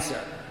no answer,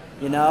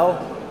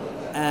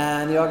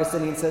 And the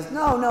Augustinian says,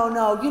 no.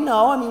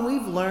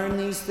 We've learned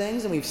these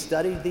things, and we've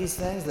studied these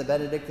things. The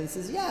Benedictine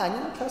says,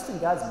 trust in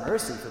God's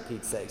mercy, for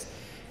Pete's sakes.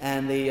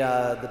 And the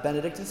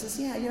Benedictine says,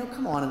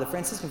 come on. And the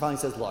Franciscan finally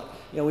says, look,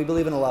 we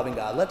believe in a loving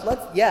God. Let's say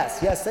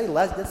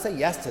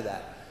yes to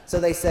that. So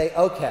they say,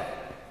 okay.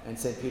 And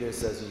St. Peter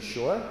says, you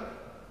sure?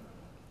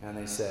 And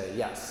they say,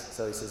 yes.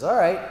 So he says, all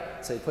right.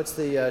 So he puts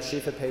the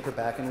sheaf of paper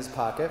back in his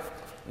pocket,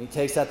 and he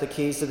takes out the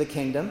keys to the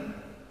kingdom,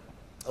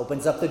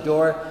 opens up the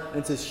door, and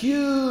it's this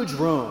huge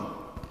room,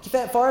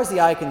 as far as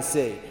the eye can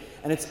see.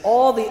 And it's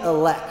all the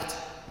elect.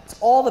 It's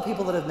all the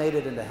people that have made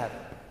it into heaven.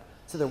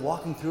 So they're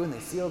walking through and they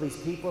see all these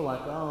people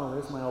like, oh,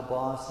 there's my old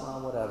boss,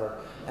 well,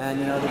 whatever. And,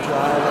 the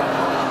driver,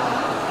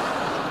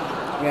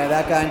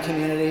 that guy in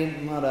community,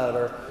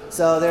 whatever.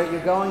 So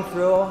you're going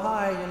through, oh,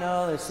 hi,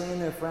 they're seeing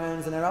their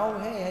friends, and they're, oh,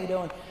 hey, how you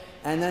doing?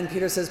 And then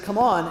Peter says, come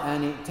on,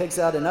 and he takes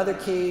out another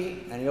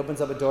key, and he opens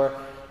up a door,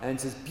 and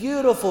it's this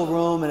beautiful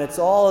room, and it's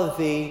all of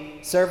the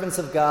servants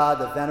of God,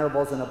 the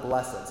venerables and the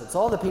blesseds. It's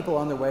all the people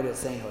on their way to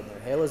sainthood. Their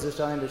halos are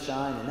starting to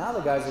shine, and now the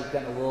guys are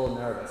getting a little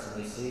nervous,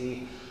 and they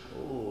see,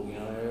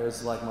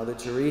 there's like Mother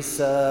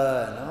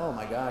Teresa, and oh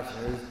my gosh,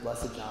 there's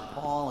Blessed John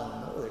Paul,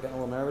 and they're getting a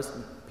little nervous.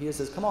 And Peter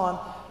says, come on.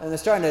 And they're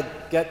starting to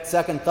get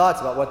second thoughts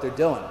about what they're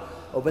doing.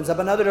 Opens up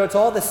another door, it's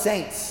all the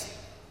saints.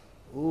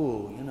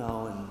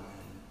 And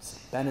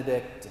St.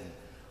 Benedict, and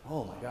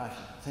oh my gosh,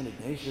 St.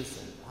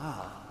 Ignatius, and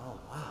wow,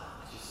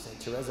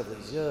 St. Therese of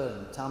Lisieux,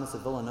 and Thomas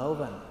of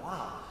Villanova, and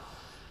wow.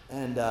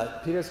 And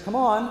Peter's, come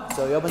on.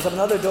 So he opens up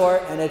another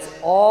door, and it's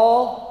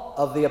all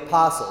of the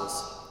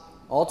apostles.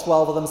 All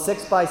 12 of them,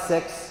 6 by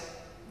 6.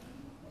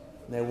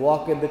 And they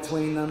walk in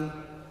between them,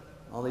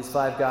 all these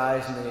 5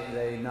 guys, and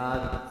they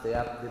nod, the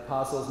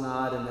apostles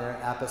nod in their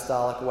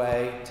apostolic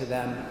way to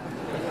them.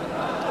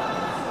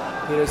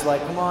 Peter's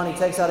like, come on, he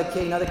takes out a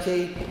key, another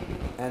key,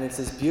 and it's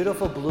this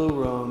beautiful blue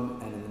room,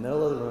 and in the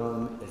middle of the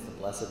room is the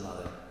Blessed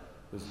Mother,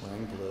 who's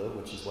wearing blue,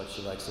 which is what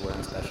she likes to wear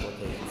on special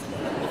occasions.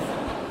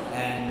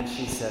 And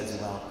she says,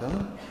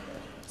 welcome,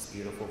 this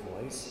beautiful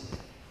voice.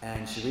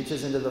 And she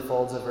reaches into the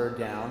folds of her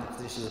gown.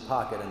 She's a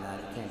pocket in that.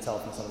 You can't tell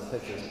from some of the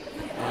pictures.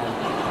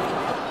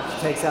 And she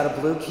takes out a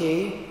blue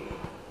key.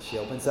 She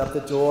opens up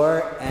the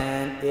door,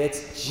 and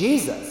it's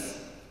Jesus.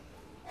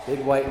 Big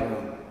white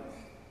room.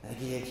 And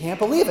you can't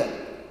believe it.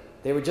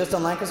 They were just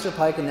on Lancaster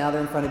Pike, and now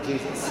they're in front of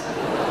Jesus.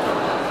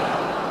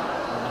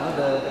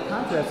 The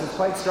contrast is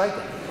quite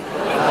striking.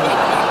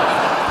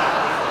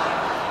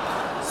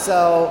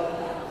 So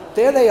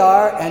there they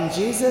are, and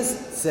Jesus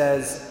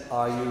says,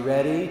 are you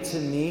ready to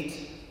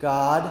meet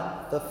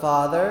God the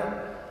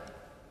Father?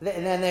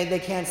 And then they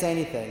can't say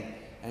anything.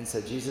 And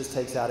so Jesus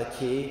takes out a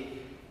key,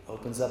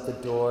 opens up the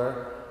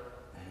door,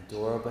 and the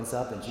door opens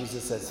up, and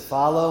Jesus says,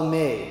 follow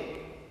me,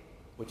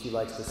 which he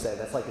likes to say.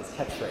 That's like his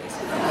catchphrase.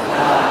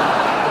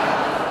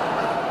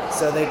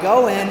 So they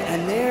go in,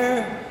 and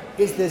there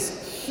is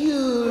this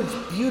huge,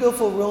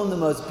 beautiful room, the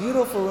most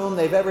beautiful room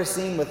they've ever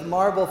seen, with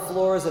marble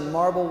floors and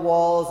marble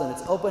walls, and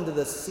it's open to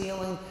the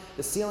ceiling.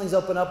 The ceilings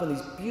open up in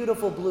these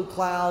beautiful blue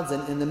clouds,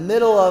 and in the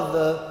middle of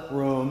the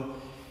room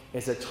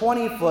is a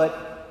 20-foot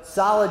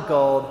solid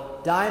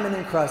gold,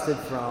 diamond-encrusted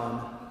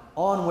throne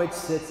on which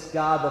sits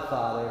God the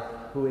Father,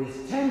 who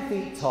is 10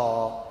 feet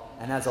tall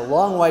and has a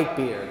long white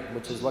beard,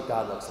 which is what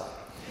God looks like.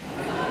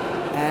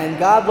 And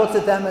God looks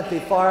at them at the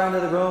far end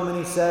of the room and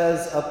he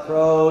says,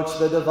 "Approach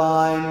the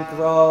divine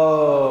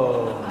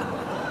throne."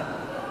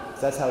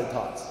 So that's how he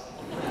talks.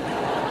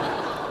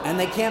 And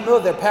they can't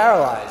move, they're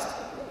paralyzed.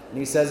 And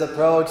he says,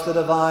 "Approach the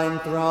divine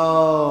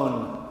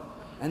throne."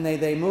 And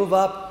they move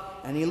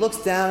up, and he looks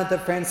down at the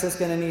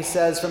Franciscan and he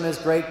says from his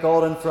great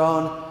golden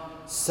throne,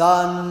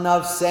 "Son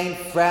of Saint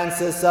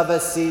Francis of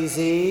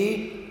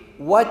Assisi,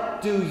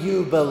 what do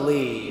you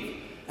believe?"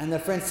 And the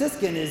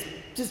Franciscan is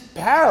just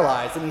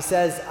paralyzed, and he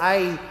says,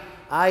 I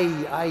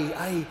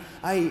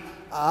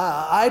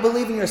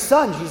believe in your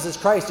Son, Jesus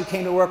Christ, who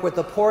came to work with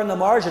the poor and the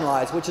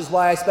marginalized, which is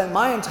why I spent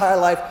my entire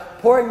life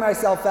pouring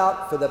myself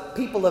out for the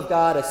people of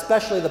God,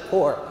 especially the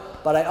poor.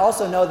 But I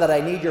also know that I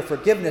need your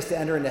forgiveness to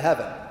enter into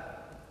heaven.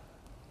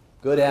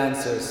 "Good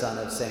answer, son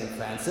of St.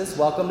 Francis.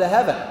 Welcome to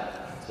heaven."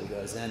 So he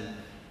goes in.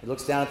 He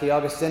looks down at the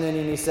Augustinian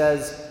and he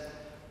says,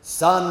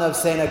 "Son of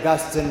St.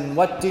 Augustine,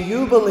 what do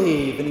you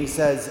believe?" And he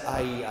says,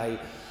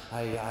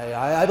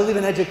 I believe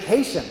in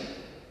education,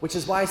 which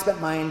is why I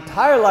spent my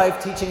entire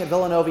life teaching at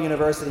Villanova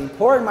University and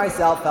pouring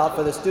myself out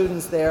for the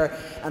students there.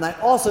 And I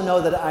also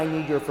know that I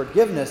need your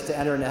forgiveness to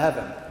enter into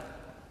heaven.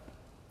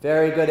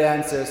 "Very good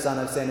answer, son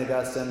of St.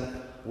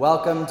 Augustine.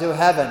 Welcome to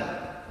heaven."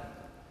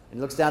 And he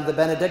looks down at the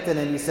Benedictine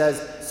and he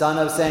says, "Son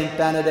of St.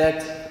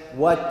 Benedict,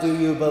 what do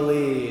you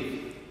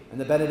believe?" And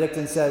the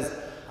Benedictine says,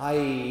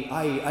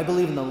 I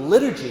believe in the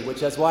liturgy,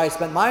 which is why I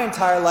spent my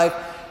entire life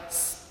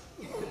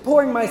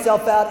pouring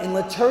myself out in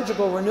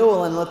liturgical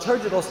renewal and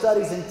liturgical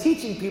studies and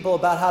teaching people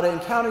about how to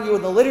encounter you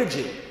in the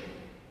liturgy.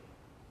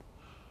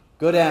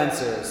 "Good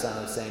answer, son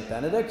of St.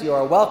 Benedict. You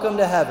are welcome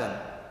to heaven."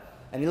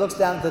 And he looks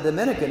down at the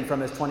Dominican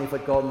from his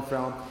 20-foot golden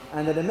throne,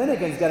 and the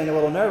Dominican's getting a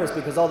little nervous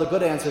because all the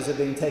good answers are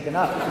being taken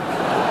up.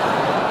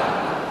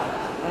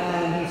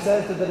 And he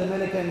says to the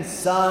Dominican,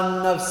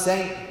 "Son of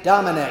St.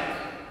 Dominic,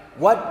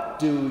 what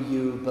do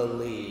you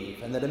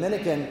believe?" And the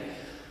Dominican,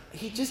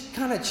 he just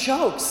kind of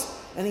chokes.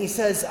 And he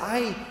says,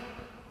 I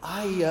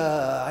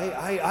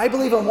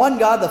believe in one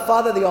God, the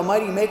Father, the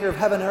Almighty, maker of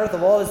heaven and earth,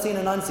 of all that's seen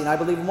and unseen. I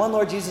believe in one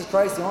Lord Jesus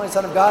Christ, the only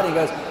Son of God. He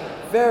goes,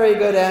 "Very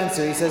good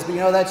answer." He says,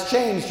 "But that's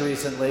changed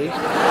recently."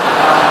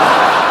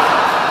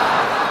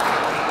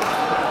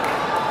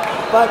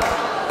 But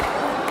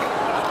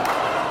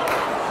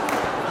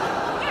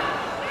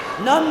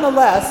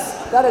nonetheless,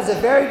 that is a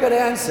very good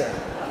answer.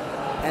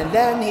 And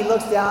then he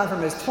looks down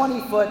from his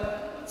 20-foot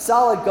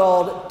solid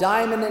gold,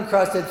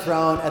 diamond-encrusted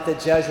throne at the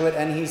Jesuit,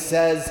 and he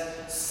says,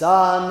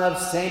 "Son of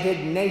St.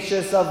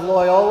 Ignatius of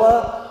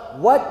Loyola,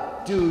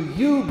 what do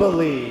you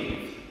believe?"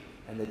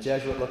 And the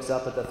Jesuit looks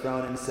up at the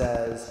throne and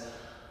says,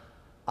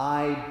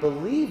 "I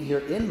believe you're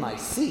in my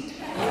seat."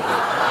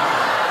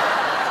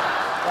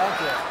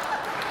 Thank you.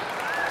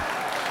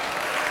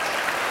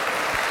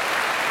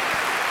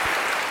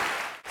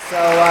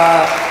 So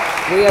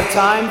we have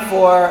time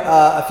for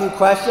a few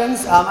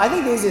questions. I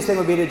think the easiest thing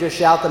would be to just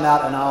shout them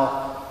out, and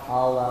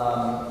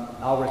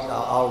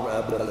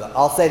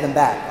I'll say them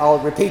back. I'll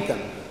repeat them.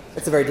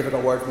 It's a very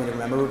difficult word for me to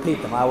remember.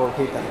 Repeat them. I will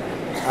repeat them.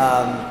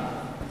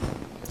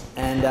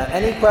 And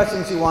any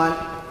questions you want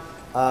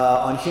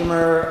on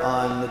humor,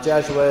 on the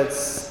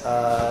Jesuits.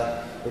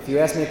 If you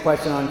ask me a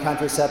question on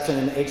contraception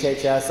and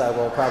HHS, I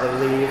will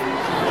probably leave.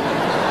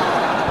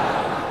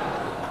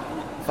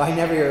 If I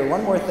never hear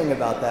one more thing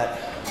about that.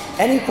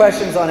 Any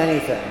questions on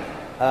anything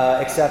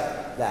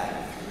except that.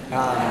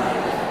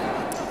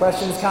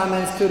 Questions,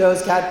 comments,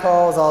 kudos,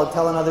 catcalls. I'll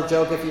tell another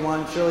joke if you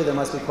want. Surely there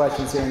must be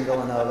questions here in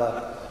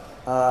Villanova.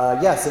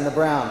 Yes, in the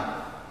brown.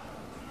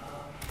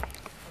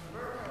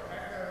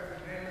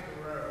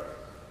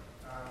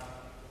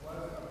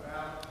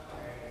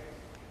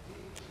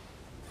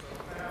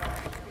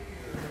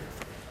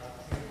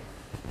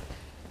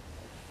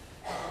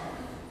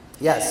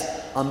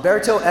 Yes,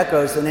 Umberto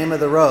Eco's The Name of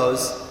the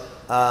Rose,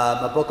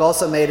 a book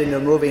also made into a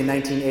movie in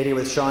 1980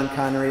 with Sean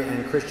Connery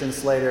and Christian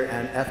Slater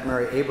and F.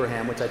 Murray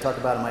Abraham, which I talk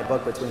about in my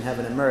book, Between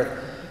Heaven and Mirth,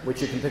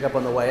 which you can pick up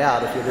on the way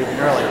out if you're leaving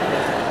early.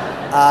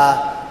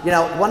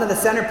 One of the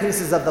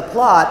centerpieces of the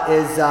plot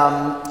is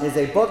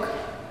a book,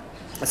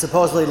 a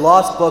supposedly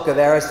lost book of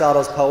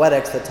Aristotle's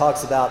Poetics that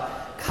talks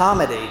about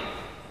comedy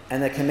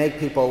and that can make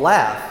people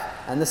laugh.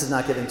 And this is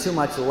not giving too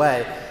much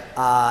away.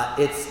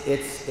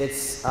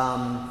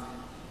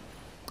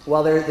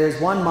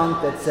 There's one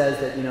monk that says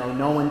that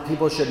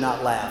people should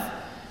not laugh.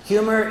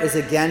 Humor is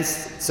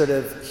against sort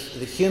of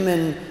the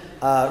human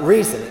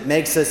reason. It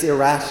makes us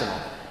irrational.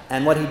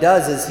 And what he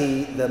does is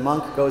the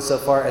monk goes so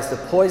far as to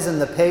poison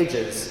the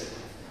pages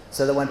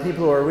so that when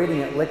people who are reading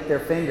it lick their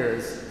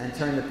fingers and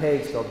turn the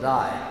page, they'll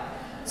die.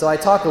 So I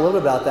talk a little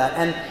bit about that,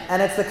 and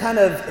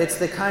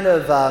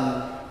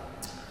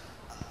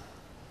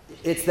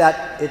it's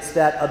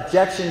that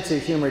objection to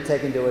humor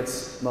taken to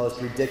its most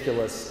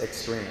ridiculous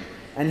extreme.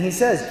 And he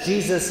says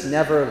Jesus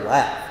never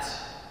laughed.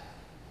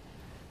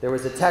 There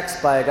was a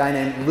text by a guy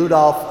named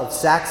Ludolf of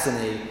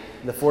Saxony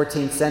in the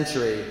 14th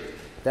century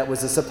that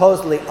was a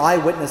supposedly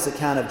eyewitness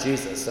account of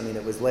Jesus. I mean,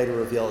 it was later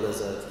revealed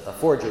as a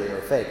forgery or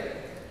a fake.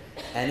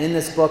 And in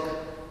this book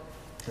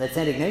that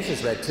St.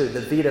 Ignatius read too,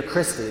 the Vita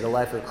Christi, the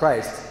life of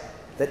Christ,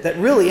 that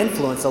really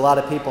influenced a lot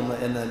of people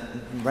in the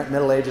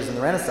Middle Ages and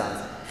the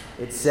Renaissance,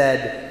 it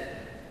said,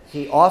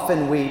 he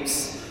often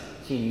weeps,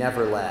 he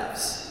never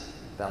laughs,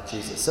 about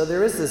Jesus. So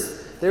there is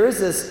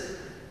this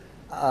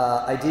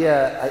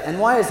idea, and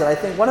why is it? I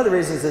think one of the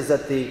reasons is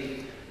that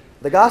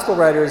the gospel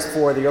writers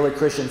for the early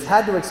Christians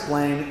had to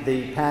explain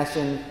the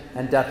passion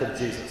and death of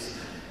Jesus.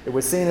 It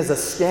was seen as a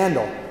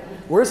scandal.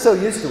 We're so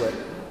used to it.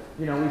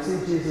 You know, we see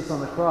Jesus on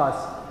the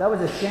cross. That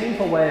was a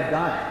shameful way of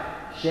dying.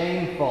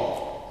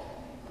 Shameful.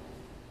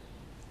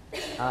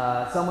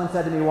 Someone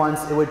said to me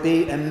once, it would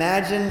be,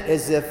 imagine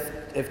as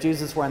if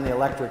Jesus were in the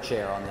electric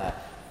chair on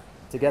that,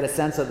 to get a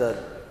sense of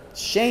the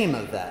shame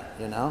of that,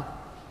 you know?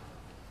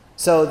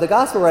 So the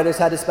gospel writers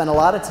had to spend a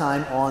lot of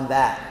time on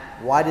that.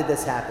 Why did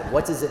this happen?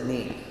 What does it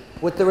mean?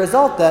 With the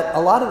result that a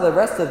lot of the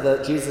rest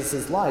of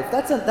Jesus' life,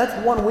 that's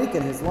 1 week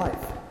in his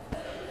life.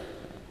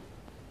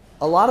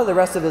 A lot of the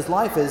rest of his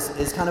life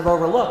is kind of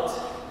overlooked.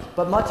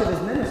 But much of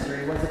his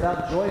ministry was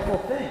about joyful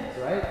things,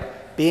 right?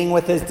 Being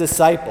with his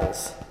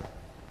disciples,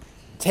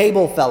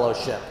 table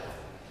fellowship,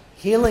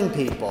 healing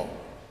people,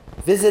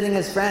 visiting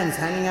his friends,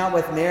 hanging out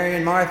with Mary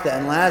and Martha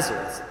and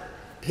Lazarus,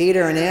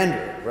 Peter and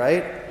Andrew,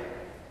 right?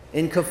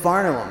 In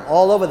Capharnaum,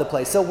 all over the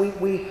place. So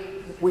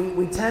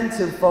we tend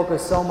to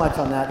focus so much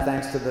on that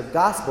thanks to the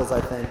Gospels,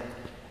 I think,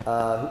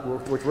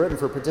 which were written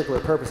for a particular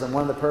purpose, and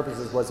one of the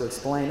purposes was to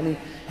explain. I mean,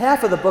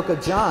 half of the book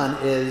of John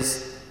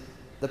is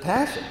the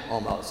Passion,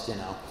 almost, you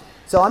know.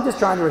 So I'm just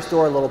trying to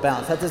restore a little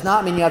balance. That does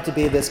not mean you have to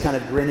be this kind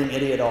of grinning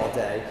idiot all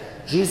day.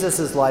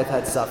 Jesus' life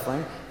had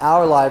suffering.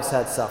 Our lives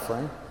had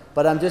suffering.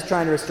 But I'm just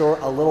trying to restore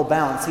a little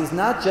balance. He's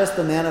not just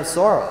the man of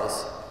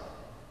sorrows.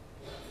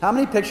 How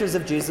many pictures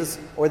of Jesus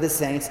or the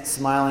saints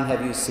smiling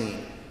have you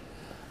seen?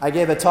 I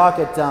gave a talk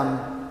at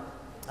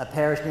a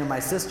parish near my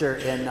sister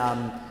in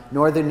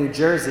northern New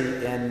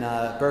Jersey in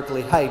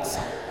Berkeley Heights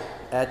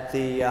at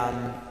the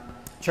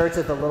Church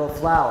of the Little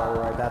Flower,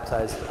 where I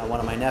baptized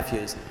one of my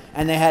nephews.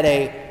 And they had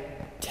a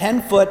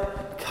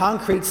 10-foot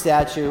concrete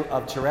statue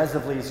of Thérèse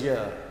of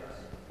Lisieux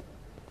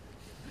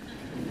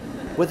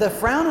with a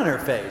frown on her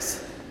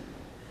face.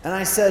 And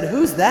I said,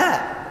 "Who's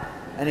that?"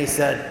 And he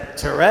said,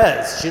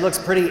 "Thérèse. She looks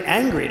pretty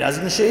angry,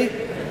 doesn't she?"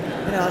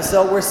 You know,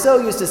 so we're so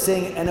used to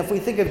seeing, and if we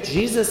think of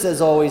Jesus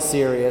as always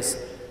serious,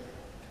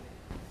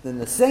 then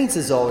the saints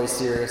is always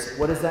serious.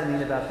 What does that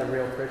mean about the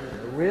real Christian?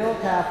 The real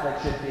Catholic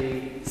should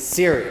be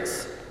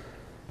serious.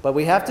 But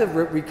we have to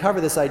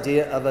recover this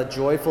idea of a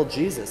joyful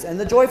Jesus. And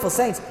the joyful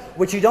saints,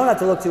 which you don't have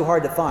to look too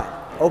hard to find.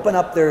 Open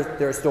up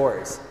their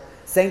stories.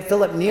 St.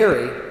 Philip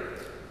Neri,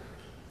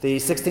 the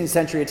 16th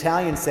century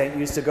Italian saint,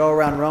 used to go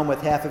around Rome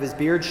with half of his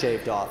beard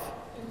shaved off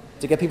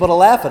to get people to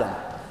laugh at him,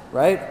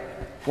 right?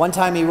 One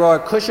time he wore a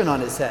cushion on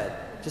his head,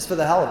 just for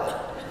the hell of it,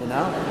 you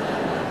know?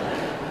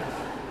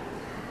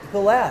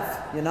 People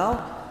laugh, you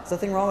know? There's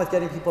nothing wrong with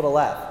getting people to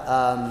laugh.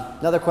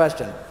 Another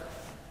question.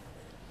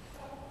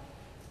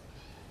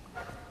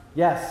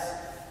 Yes?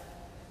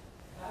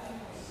 How do you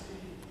see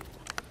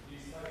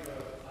these type of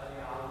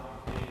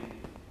ideology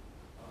being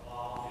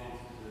evolved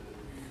into the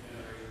future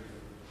generations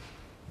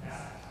of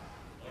Catholics?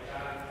 Like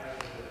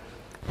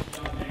as a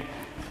young man,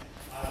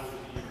 I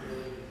would be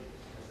really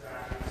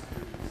attracted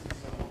to see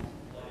someone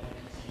like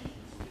you teach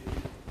and speak.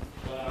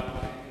 But I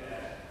would think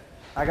that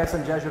I got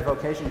some Jesuit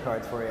vocation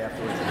cards for you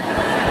afterwards.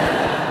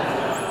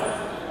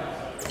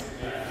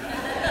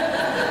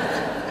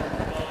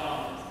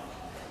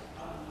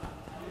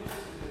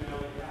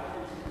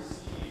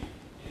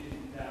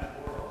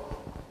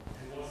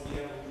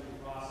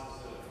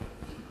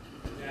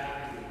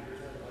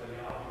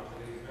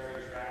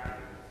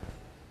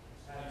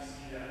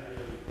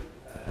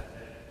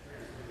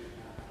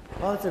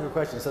 Well, that's a good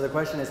question. So the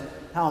question is,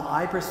 how am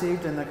I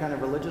perceived in the kind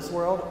of religious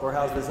world, or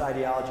how's this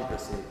ideology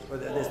perceived, or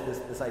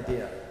this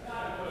idea?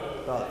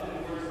 Both.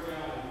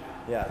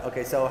 Yeah.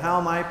 Okay. So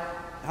how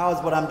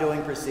is what I'm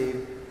doing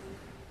perceived?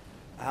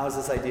 How is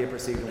this idea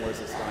perceived, and where's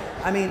this going?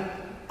 I mean,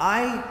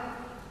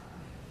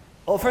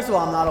 well, first of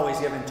all, I'm not always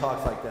giving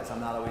talks like this.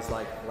 I'm not always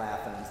like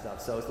laughing and stuff.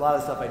 So a lot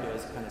of the stuff I do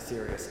is kind of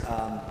serious.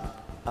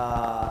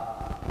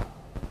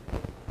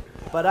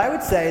 But I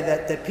would say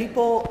that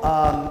people,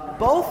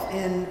 both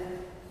in,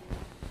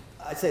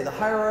 I'd say the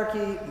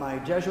hierarchy, my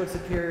Jesuit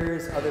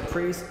superiors, other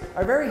priests,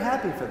 are very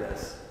happy for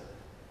this.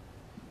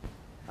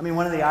 I mean,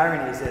 one of the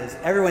ironies is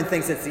everyone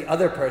thinks it's the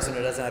other person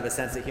who doesn't have a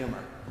sense of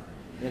humor.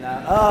 You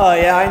know, oh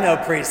yeah, I know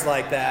priests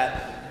like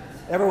that.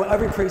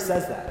 Every priest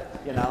says that,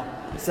 you know.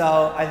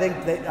 So I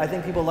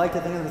think people like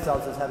to think of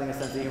themselves as having a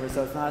sense of humor,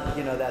 so it's not,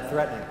 you know, that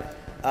threatening.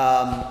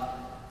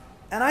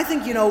 And I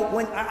think, you know,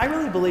 when I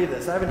really believe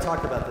this, I haven't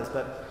talked about this,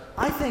 but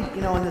I think,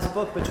 you know, in this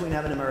book, Between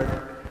Heaven and Mirth,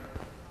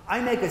 I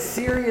make a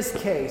serious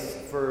case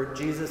for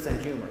Jesus and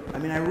humor. I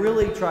mean, I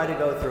really try to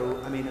go through,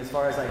 I mean, as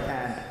far as I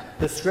can,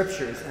 the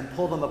scriptures and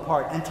pull them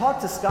apart and talk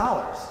to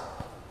scholars.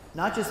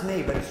 not just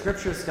me, but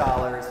scripture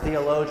scholars,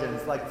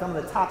 theologians, like some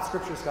of the top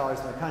scripture scholars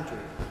in the country,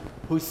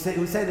 who say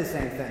the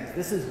same things.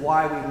 This is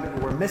why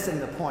we're missing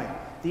the point.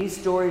 These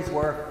stories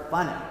were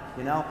funny,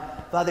 you know?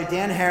 Father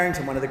Dan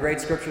Harrington, one of the great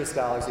scripture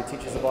scholars who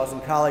teaches at Boston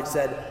College,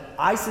 said,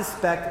 I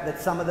suspect that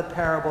some of the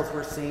parables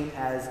were seen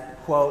as,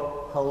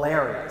 quote,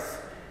 hilarious.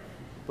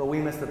 But we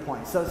miss the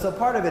point. So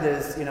part of it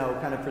is, you know,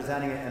 kind of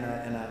presenting it in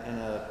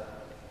a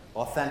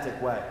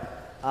authentic way.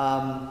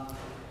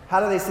 How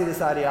do they see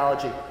this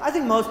ideology? I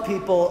think most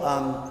people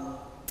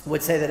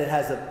would say that it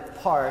has a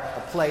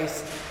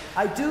place.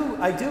 I do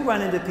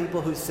run into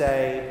people who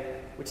say,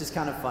 which is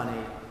kind of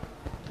funny,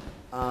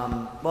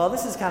 well,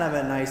 this is kind of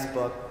a nice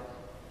book.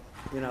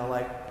 You know,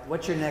 like,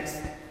 what's your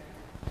next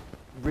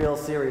real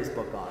serious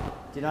book on?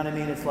 Do you know what I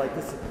mean? It's like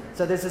this.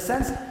 So there's a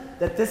sense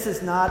that this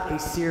is not a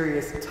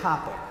serious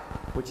topic,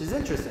 which is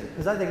interesting,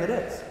 because I think it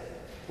is.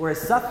 Whereas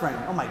suffering,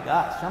 oh my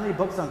gosh, how many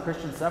books on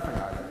Christian suffering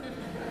are there?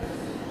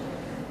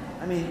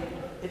 I mean,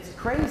 it's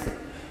crazy.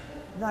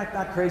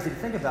 Not crazy to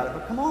think about it,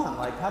 but come on,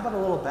 like, how about a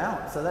little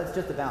balance? So that's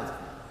just a balance.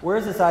 Where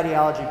is this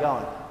ideology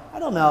going? I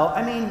don't know.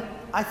 I mean,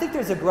 I think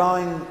there's a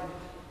growing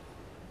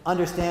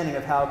understanding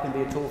of how it can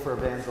be a tool for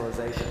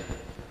evangelization.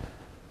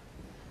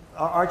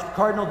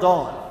 Cardinal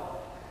Dolan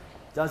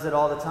does it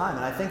all the time,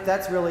 and I think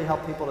that's really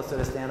helped people to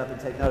sort of stand up and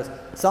take notice.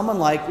 Someone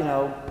like, you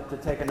know, to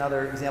take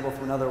another example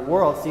from another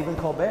world, Stephen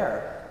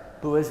Colbert,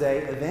 who is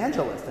an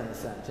evangelist in a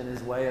sense, in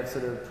his way of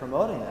sort of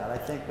promoting that. I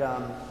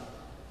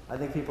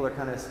think people are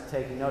kind of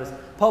taking notice.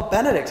 Pope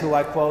Benedict, who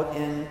I quote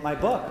in my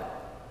book,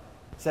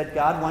 said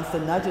God wants to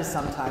nudge us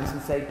sometimes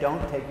and say,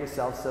 don't take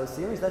yourself so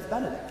serious. That's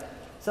Benedict.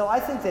 So I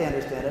think they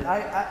understand it.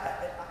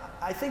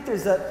 I think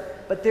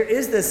but there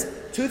is this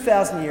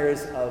 2,000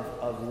 years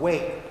of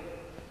weight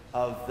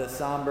of the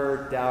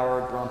somber,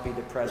 dour, grumpy,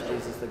 depressed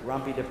Jesus, the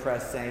grumpy,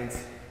 depressed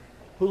saints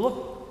who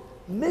look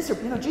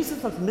miserable. You know,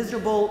 Jesus looks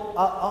miserable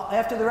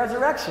after the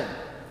resurrection.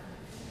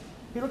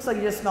 He looks like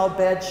he just smelled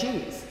bad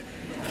cheese.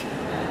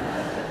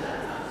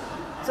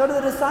 So do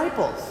the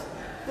disciples.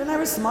 They're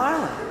never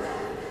smiling.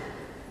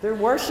 They're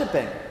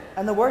worshiping.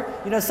 And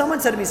you know, someone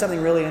said to me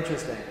something really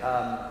interesting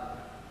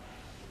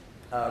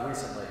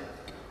recently.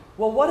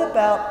 Well, what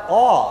about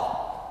awe?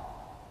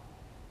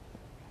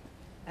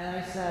 And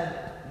I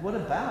said, what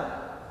about it?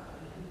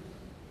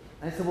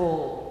 And I said,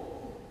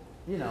 well,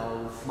 you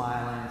know,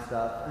 smiling and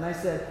stuff. And I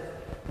said,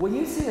 when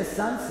you see a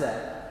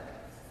sunset,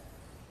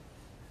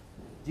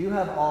 do you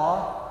have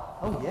awe?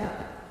 Oh, yeah.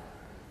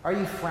 Are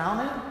you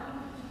frowning?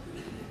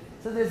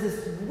 So there's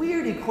this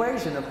weird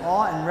equation of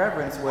awe and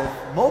reverence with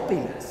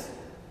mopiness.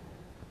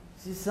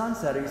 You see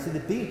sunset, or you see the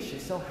beach, you're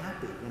so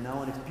happy, you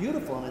know, and it's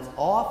beautiful and it's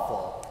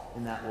awful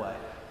in that way.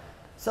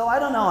 So I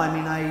don't know. I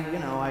mean,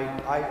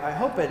 I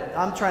hope it.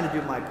 I'm trying to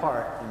do my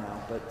part, you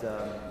know, but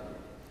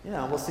you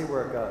know, we'll see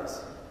where it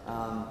goes.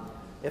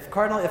 If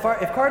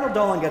Cardinal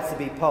Dolan gets to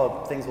be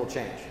Pope, things will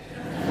change.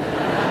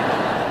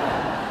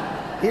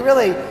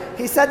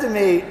 He said to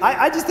me,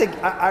 I just think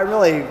I'm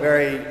really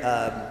very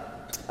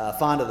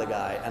fond of the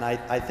guy, and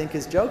I think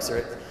his jokes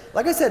are,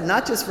 like I said,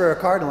 not just for a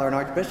cardinal or an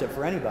archbishop,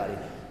 for anybody.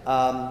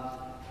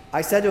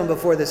 I said to him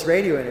before this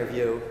radio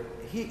interview,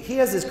 he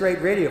has this great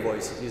radio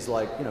voice. He's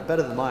like, you know,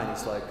 better than mine.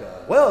 He's like,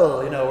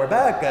 well, you know, we're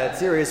back at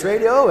Sirius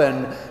Radio,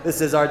 and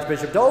this is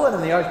Archbishop Dolan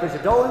and the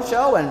Archbishop Dolan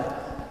Show. And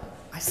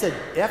I said,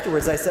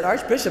 afterwards, I said,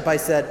 Archbishop, I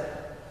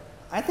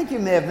think you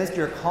may have missed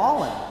your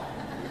calling.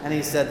 And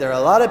he said, there are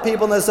a lot of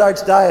people in this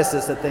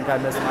archdiocese that think I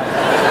missed my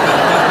calling.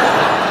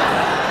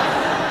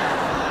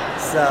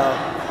 So,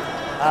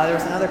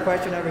 there's another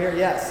question over here.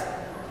 Yes?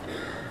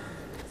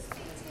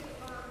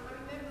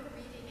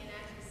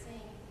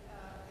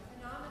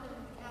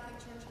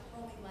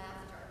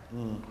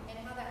 And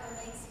how that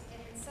relates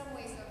in some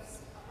ways in a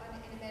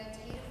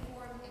meditative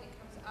form, and it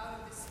comes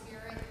out of the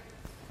Spirit,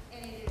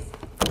 and it is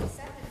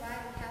accepted by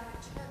the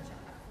Catholic Church,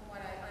 from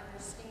what I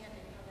understand,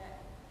 and how that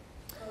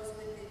goes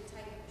with the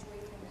type of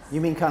joyfulness.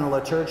 You mean kind of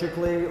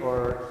liturgically,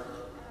 or?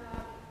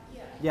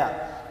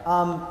 Yeah.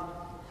 Yeah.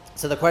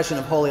 So the question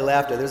of holy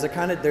laughter, there's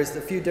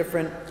a few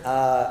different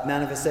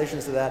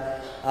manifestations of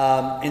that.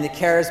 In the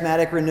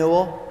charismatic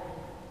renewal,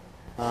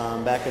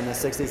 back in the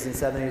 60s and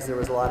 70s, there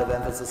was a lot of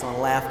emphasis on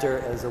laughter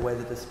as a way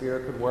that the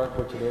Spirit could work,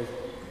 which it is.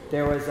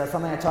 There was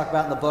something I talk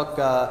about in the book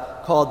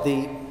called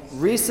the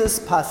Risus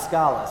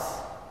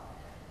Paschalis,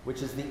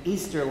 which is the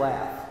Easter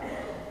laugh.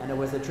 And it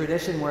was a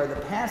tradition where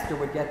the pastor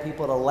would get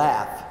people to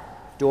laugh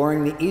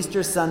during the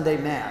Easter Sunday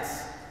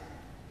Mass.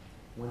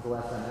 When's the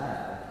last time that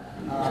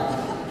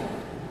happened?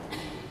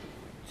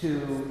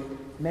 To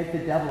make the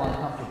devil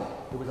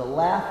uncomfortable. It was a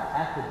laugh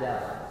at the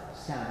devil.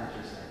 It's kind of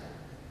interesting.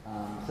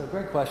 So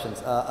great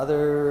questions.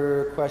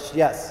 Other questions?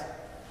 Yes?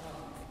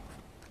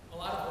 A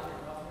lot of what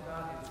you're talking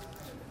about is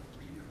kind of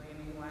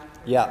reclaiming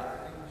laughter Yeah. in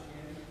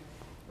Christianity,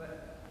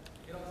 but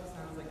it also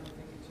sounds like you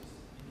think it's just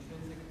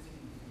intrinsic to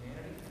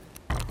humanity.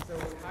 So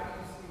how do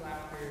you see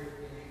laughter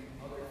in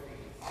other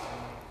faiths and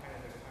kind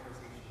of the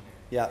conversation there?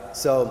 Yeah,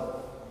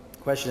 so the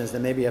question is,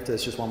 then maybe after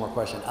this, just one more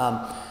question.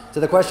 So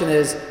the question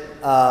is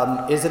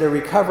it a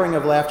recovering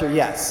of laughter?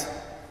 Yes.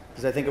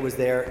 because I think it was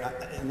there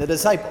in the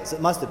disciples.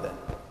 It must have been.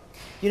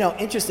 You know,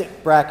 interesting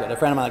bracket. A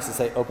friend of mine likes to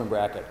say open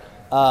bracket.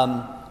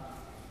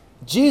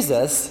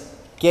 Jesus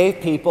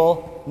gave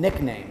people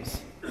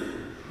nicknames.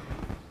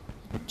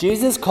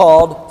 Jesus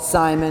called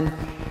Simon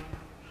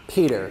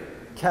Peter,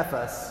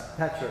 Cephas,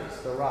 Petrus,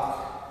 the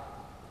Rock.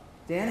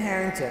 Dan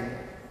Harrington,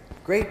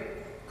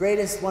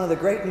 one of the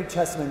great New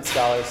Testament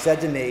scholars,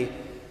 said to me,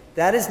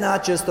 that is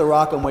not just the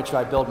rock on which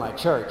I build my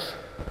church.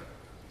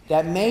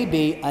 That may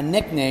be a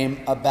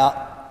nickname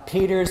about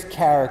Peter's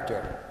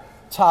character.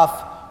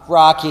 Tough,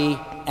 rocky,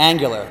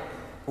 angular.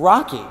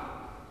 Rocky.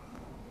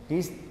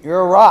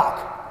 You're a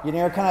rock.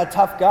 You're a kind of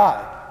tough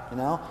guy, you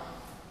know?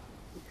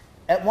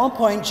 At one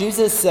point,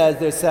 Jesus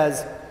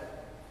says,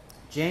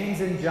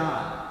 James and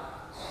John,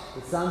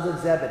 the sons of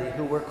Zebedee,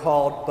 who were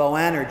called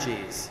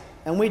Boanerges.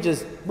 And we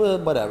just, well,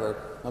 whatever,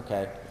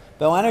 okay.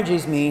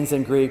 Boanerges means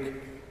in Greek,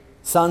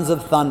 sons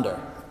of thunder.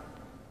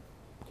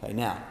 Okay,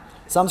 now,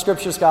 some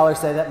scripture scholars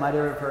say that might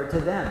have referred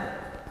to them.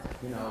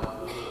 You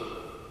know,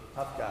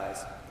 tough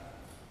guys.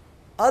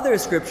 Other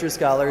scripture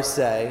scholars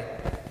say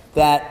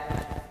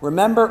that,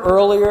 remember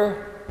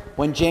earlier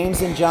when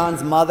James and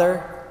John's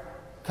mother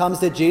comes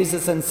to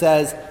Jesus and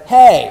says,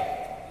 hey,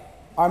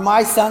 are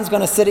my sons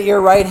going to sit at your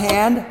right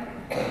hand?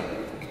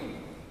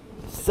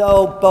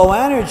 So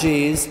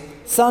Boanerges,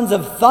 sons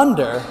of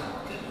thunder,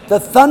 the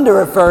thunder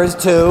refers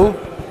to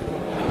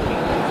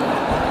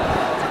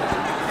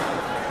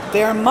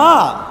their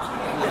mom.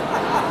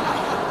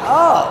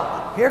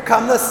 Oh, here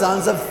come the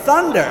sons of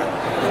thunder.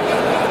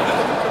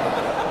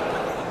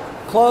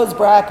 Close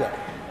bracket.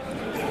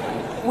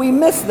 We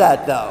miss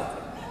that though.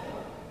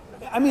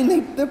 I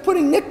mean, they're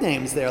putting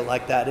nicknames there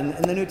like that in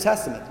the New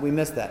Testament. We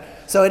miss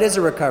that. So it is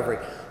a recovery.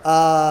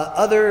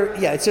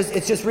 It's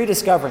just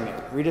rediscovering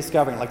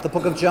it, like the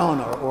Book of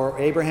Jonah or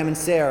Abraham and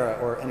Sarah,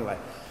 or anyway.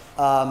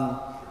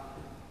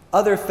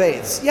 Other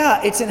faiths.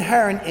 Yeah, it's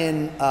inherent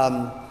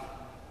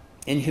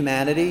in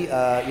humanity.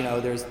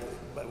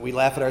 We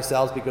laugh at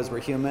ourselves because we're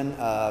human.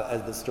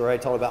 As the story I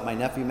told about my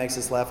nephew makes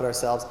us laugh at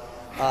ourselves.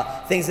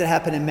 Things that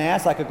happen in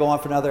Mass, I could go on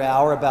for another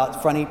hour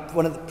about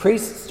one of the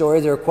priest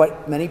stories. There are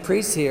quite many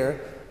priests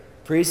here.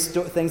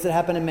 Things that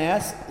happen in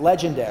Mass,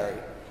 legendary.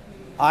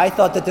 I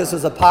thought that this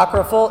was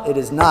apocryphal. It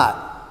is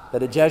not.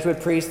 That a Jesuit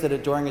priest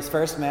that during his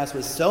first Mass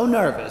was so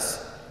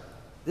nervous,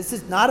 this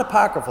is not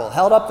apocryphal,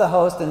 held up the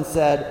host and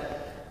said,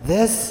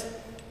 this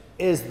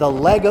is the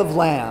leg of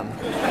lamb.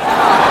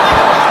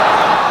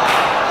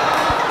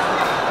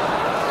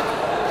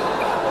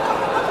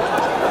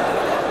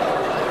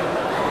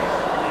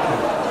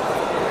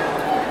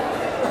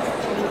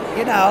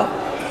 You know,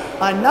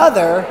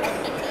 another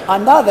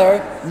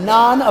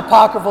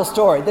non-apocryphal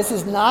story. This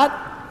is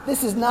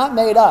not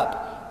made up.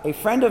 A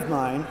friend of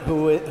mine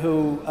who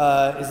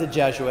is a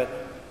Jesuit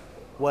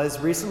was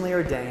recently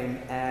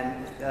ordained,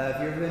 and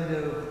if you've ever been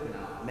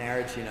to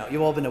marriage,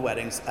 you've all been to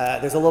weddings.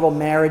 There's a little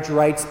marriage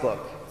rites book.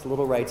 It's a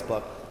little rites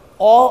book.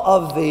 All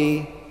of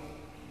the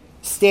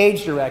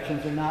stage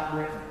directions are not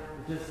written.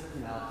 It's just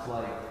it's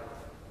like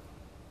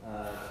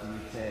you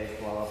take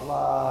blah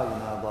blah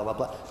blah, blah blah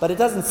blah. But it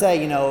doesn't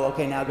say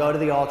okay, now go to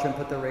the altar and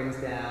put the rings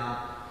down,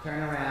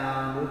 turn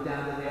around, move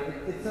down to there.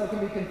 So it can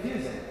be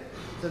confusing.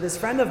 So this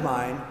friend of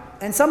mine,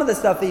 and some of the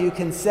stuff that you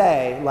can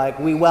say, like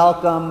we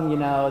welcome, the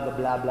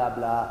blah blah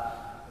blah,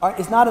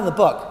 is not in the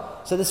book.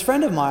 So this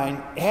friend of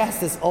mine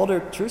asked this older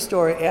priest.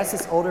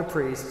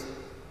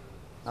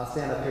 I'll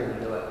stand up here to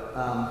do it.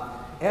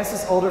 Asked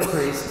this older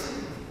priest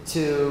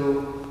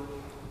to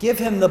give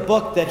him the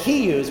book that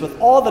he used with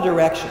all the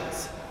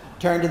directions.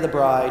 Turn to the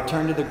bride,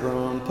 turn to the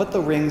groom, put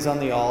the rings on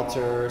the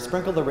altar,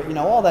 sprinkle the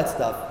all that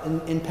stuff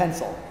in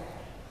pencil.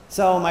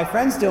 So my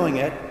friend's doing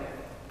it,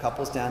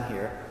 couple's down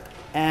here,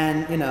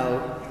 and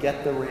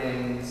get the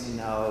rings,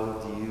 do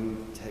you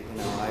take,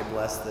 I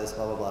bless this,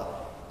 blah blah blah.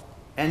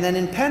 And then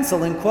in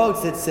pencil, in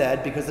quotes, it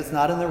said, because it's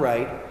not in the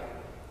right,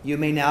 you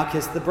may now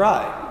kiss the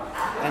bride.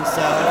 And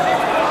so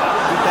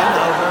he bent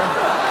over.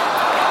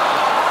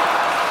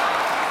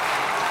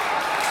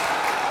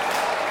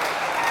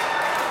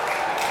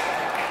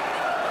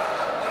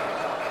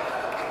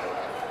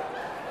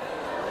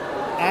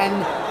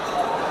 And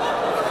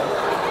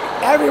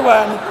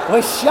everyone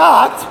was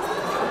shocked.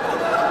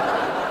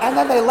 And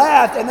then they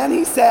laughed. And then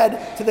he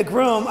said to the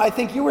groom, I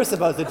think you were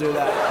supposed to do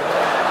that.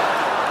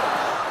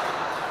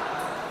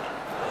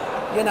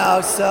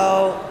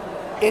 So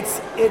it's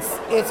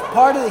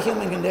part of the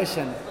human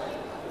condition.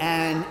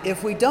 And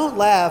if we don't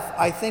laugh,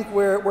 I think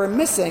we're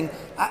missing.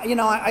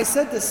 I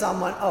said to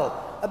someone,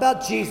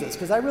 about Jesus,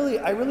 because I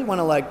really want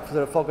to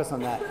sort of focus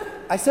on that.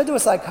 I said to a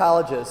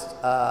psychologist,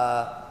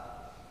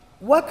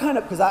 what kind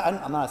of, because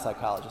I'm not a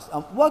psychologist,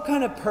 what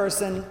kind of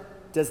person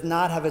does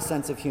not have a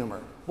sense of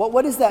humor?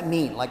 What does that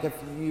mean? Like if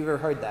you ever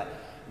heard that.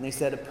 And they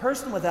said a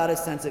person without a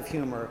sense of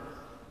humor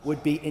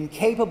would be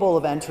incapable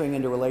of entering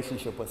into a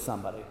relationship with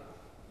somebody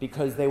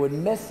because they would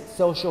miss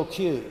social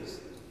cues.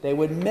 They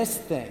would miss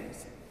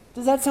things.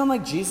 Does that sound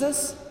like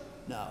Jesus?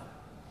 No.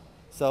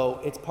 So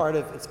it's part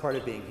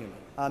of being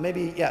human.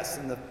 Maybe, yes,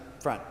 in the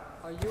front.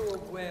 Are you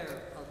aware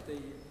of the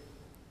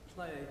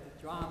play,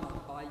 the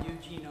drama by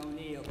Eugene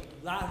O'Neill,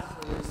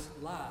 Lazarus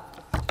Laughed.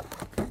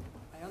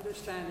 I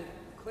understand it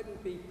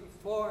couldn't be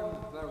performed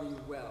very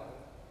well,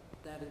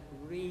 that it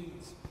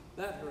reads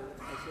better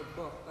as a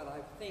book, but I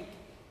think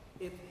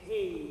if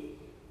he,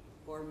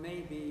 or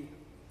maybe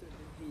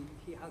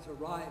he has a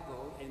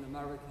rival in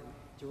American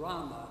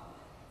drama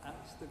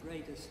as the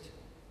greatest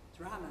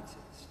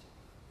dramatist.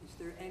 Is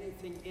there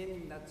anything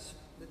in that's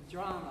the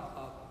drama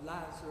of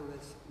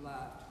Lazarus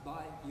Laughed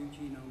by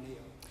Eugene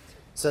O'Neill?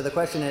 So the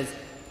question is,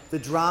 the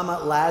drama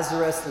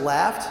Lazarus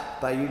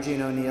Laughed by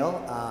Eugene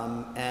O'Neill,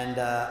 and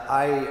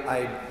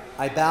I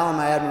bow in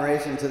my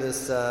admiration to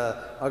this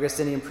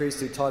Augustinian priest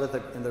who taught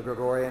in the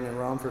Gregorian in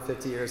Rome for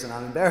 50 years, and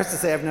I'm embarrassed to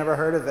say I've never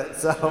heard of it,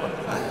 so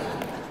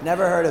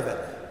never heard of it.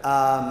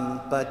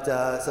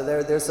 So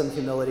there's some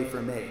humility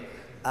for me.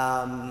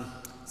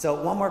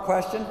 So one more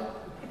question?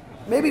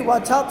 Maybe, well,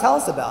 tell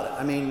us about it.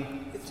 I mean...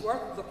 It's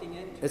worth looking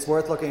into. It's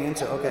worth looking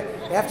into, okay.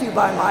 After you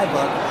buy my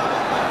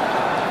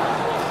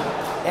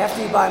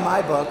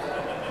book,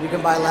 you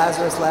can buy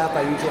Lazarus Laughed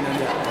by Eugene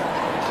O'Neill.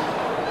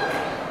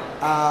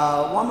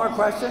 One more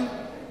question?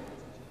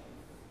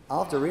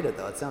 I'll have to read it,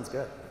 though. It sounds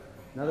good.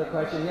 Another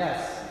question?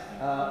 Yes.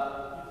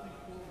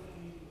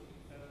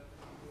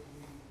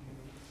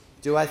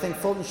 Do I think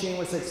Fulton Sheen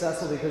was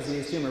successful because he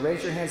used humor?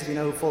 Raise your hands if you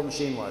know who Fulton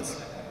Sheen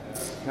was.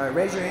 All right,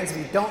 raise your hands if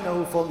you don't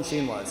know who Fulton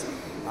Sheen was.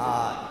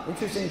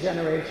 Interesting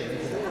generation,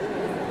 isn't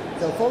it?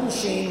 So Fulton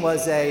Sheen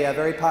was a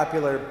very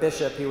popular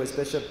bishop. He was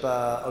Bishop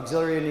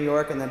Auxiliary in New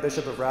York and then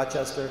Bishop of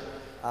Rochester,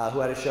 who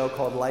had a show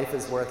called Life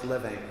is Worth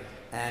Living.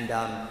 And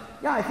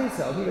yeah, I think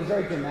so. He was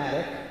very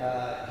dramatic.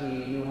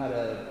 He knew how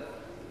to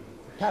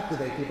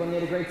captivate people, and he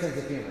had a great sense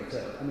of humor,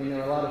 too. I mean, there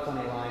were a lot of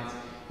funny lines.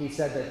 He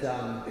said that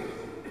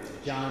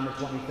John the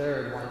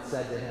 23rd once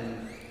said to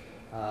him,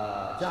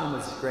 John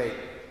was a great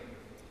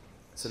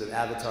sort of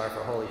avatar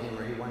for holy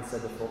humor. He once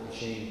said to Fulton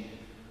Sheen,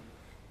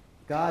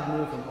 God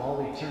knew from all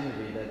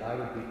eternity that I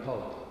would be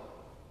Pope.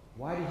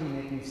 Why did he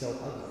make me so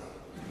ugly?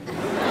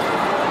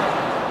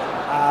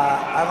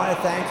 I want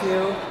to thank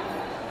you.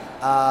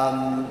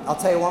 I'll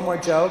tell you one more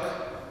joke,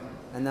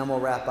 and then we'll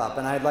wrap up.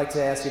 And I'd like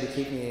to ask you to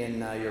keep me in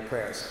your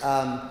prayers.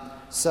 I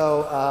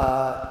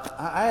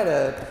had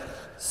a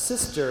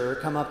sister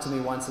come up to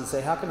me once and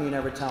say, how come you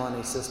never tell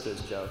any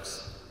sisters'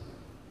 jokes?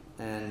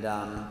 And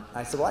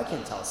I said, well, I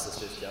can't tell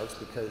sisters' jokes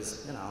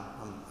because, you know,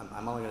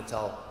 I'm only going to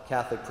tell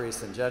Catholic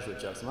priests and Jesuit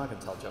jokes. I'm not going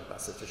to tell a joke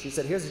about sisters. She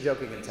said, here's a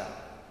joke you can tell.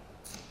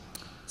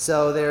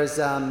 So there's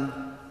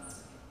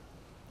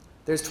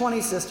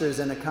 20 sisters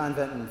in a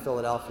convent in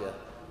Philadelphia,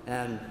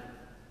 and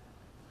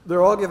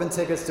they're all given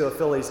tickets to a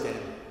Phillies game.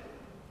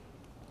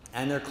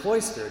 And they're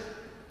cloistered,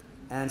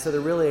 and so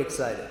they're really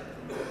excited.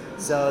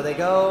 So they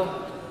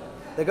go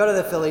to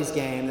the Phillies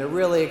game. They're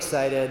really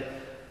excited.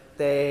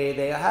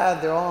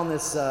 They're all in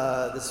this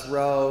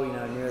row, you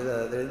know,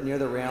 near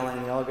the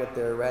railing. They all get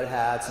their red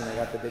hats and they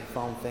got the big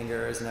foam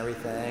fingers and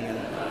everything, and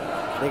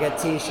they got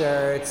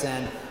T-shirts,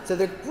 and so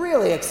they're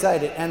really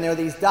excited. And there are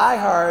these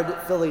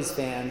diehard Phillies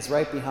fans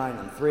right behind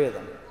them, 3 of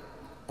them,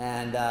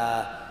 and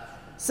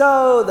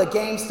so the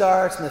game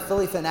starts and the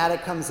Philly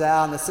fanatic comes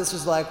out and the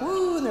sisters are like,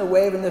 woo, and they're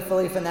waving the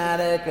Philly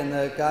fanatic and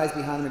the guys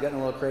behind them are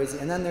getting a little crazy.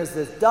 And then there's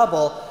this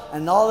double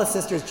and all the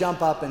sisters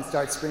jump up and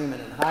start screaming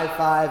and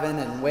high-fiving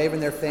and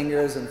waving their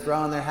fingers and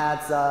throwing their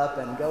hats up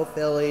and go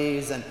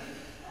Phillies. And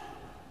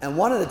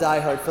one of the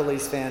diehard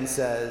Phillies fans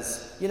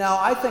says, you know,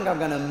 I think I'm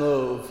going to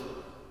move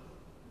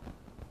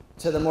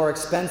to the more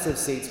expensive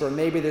seats where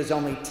maybe there's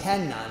only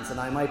 10 nuns and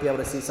I might be able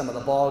to see some of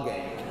the ball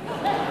game.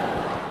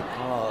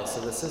 Oh,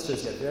 so the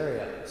sisters get very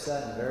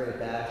upset and very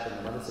abashed, and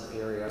the Mother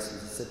Superior asks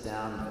them to sit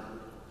down.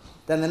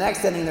 Then the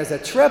next inning, there's a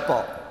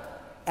triple,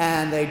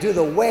 and they do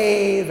the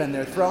wave, and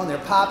they're throwing their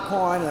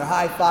popcorn, and they're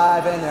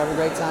high-fiving, they're having a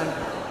great time.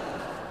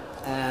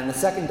 And the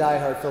second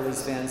diehard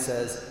Phillies fan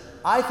says,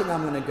 I think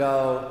I'm going to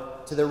go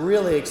to the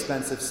really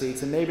expensive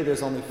seats, and maybe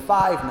there's only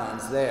 5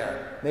 nuns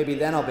there. Maybe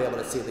then I'll be able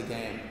to see the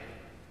game.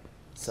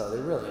 So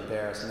they're really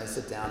embarrassed, and they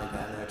sit down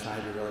again, and they're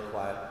trying to be really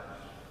quiet.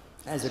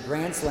 As a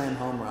grand slam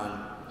home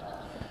run,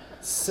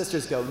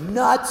 sisters go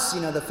nuts,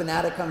 you know, the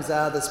fanatic comes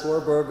out, the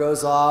scoreboard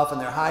goes off,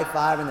 and they're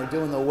high-fiving, they're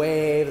doing the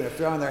wave, they're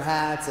throwing their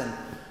hats, and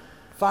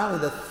finally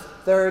the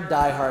third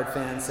diehard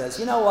fan says,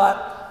 you know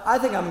what, I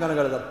think I'm going to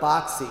go to the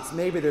box seats.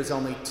 Maybe there's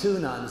only 2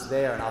 nuns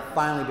there, and I'll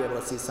finally be able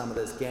to see some of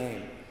this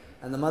game.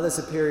 And the Mother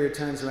Superior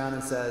turns around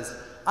and says,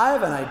 I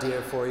have an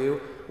idea for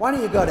you. Why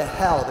don't you go to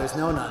hell? There's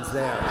no nuns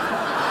there.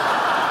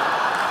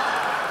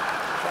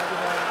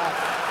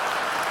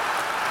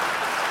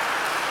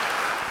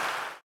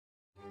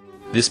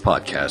 This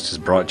podcast is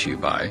brought to you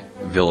by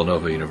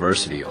Villanova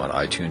University on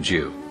iTunes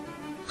U.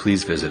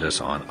 Please visit us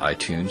on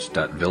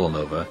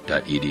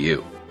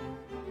itunes.villanova.edu.